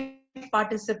dignified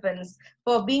participants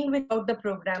for being without the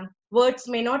program. Words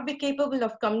may not be capable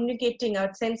of communicating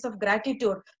our sense of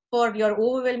gratitude for your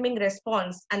overwhelming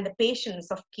response and the patience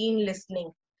of keen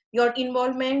listening. Your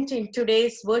involvement in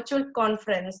today's virtual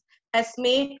conference has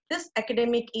made this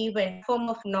academic event a form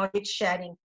of knowledge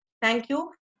sharing. Thank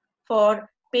you for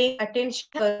paying attention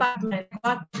to the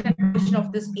department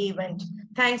of this event.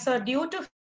 Thanks are due to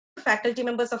faculty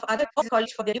members of other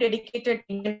colleges for their dedicated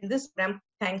in this program.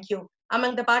 Thank you.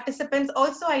 Among the participants,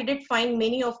 also I did find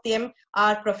many of them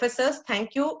are professors.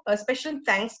 Thank you. A special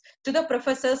thanks to the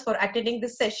professors for attending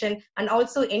this session and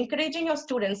also encouraging your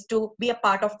students to be a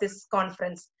part of this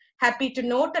conference. Happy to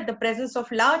note that the presence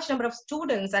of large number of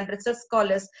students and research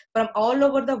scholars from all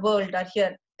over the world are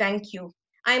here. Thank you.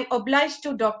 I am obliged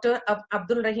to Dr.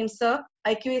 Abdul Rahim sir,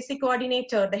 IQAC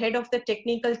coordinator, the head of the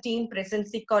technical team,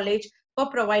 Presidency College, for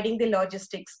providing the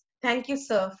logistics. Thank you,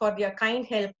 sir, for your kind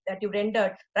help that you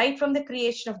rendered right from the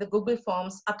creation of the Google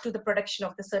Forms up to the production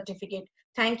of the certificate.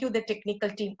 Thank you, the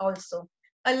technical team also.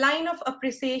 A line of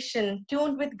appreciation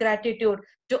tuned with gratitude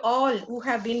to all who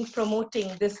have been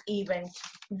promoting this event.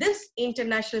 This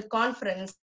international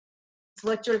conference,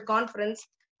 virtual conference,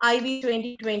 IB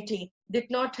 2020, did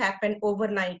not happen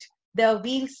overnight. The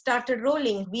wheels started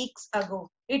rolling weeks ago.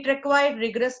 It required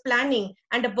rigorous planning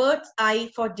and a bird's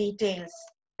eye for details.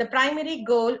 The primary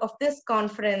goal of this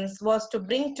conference was to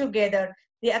bring together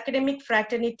the academic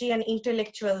fraternity and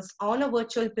intellectuals on a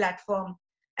virtual platform.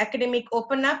 Academic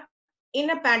open up in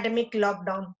a pandemic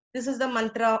lockdown. This is the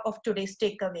mantra of today's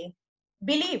takeaway.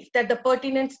 Believe that the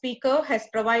pertinent speaker has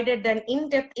provided an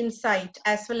in-depth insight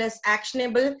as well as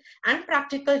actionable and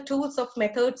practical tools of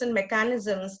methods and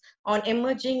mechanisms on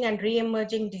emerging and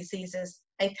re-emerging diseases.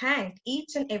 I thank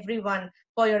each and everyone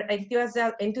for your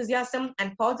enthusiasm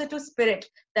and positive spirit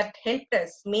that helped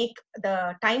us make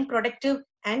the time productive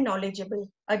and knowledgeable.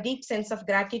 A deep sense of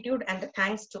gratitude and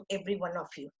thanks to every one of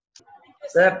you.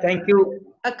 Sir, thank you.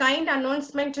 A kind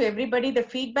announcement to everybody. The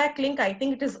feedback link, I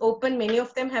think it is open. Many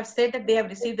of them have said that they have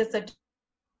received the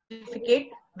certificate.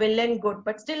 Well and good.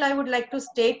 But still, I would like to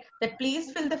state that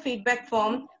please fill the feedback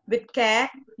form with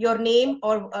care, your name,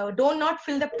 or do not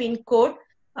fill the PIN code.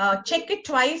 Check it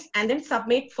twice and then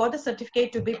submit for the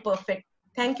certificate to be perfect.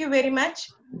 Thank you very much.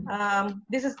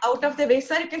 This is out of the way,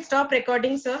 sir. You can stop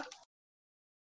recording, sir.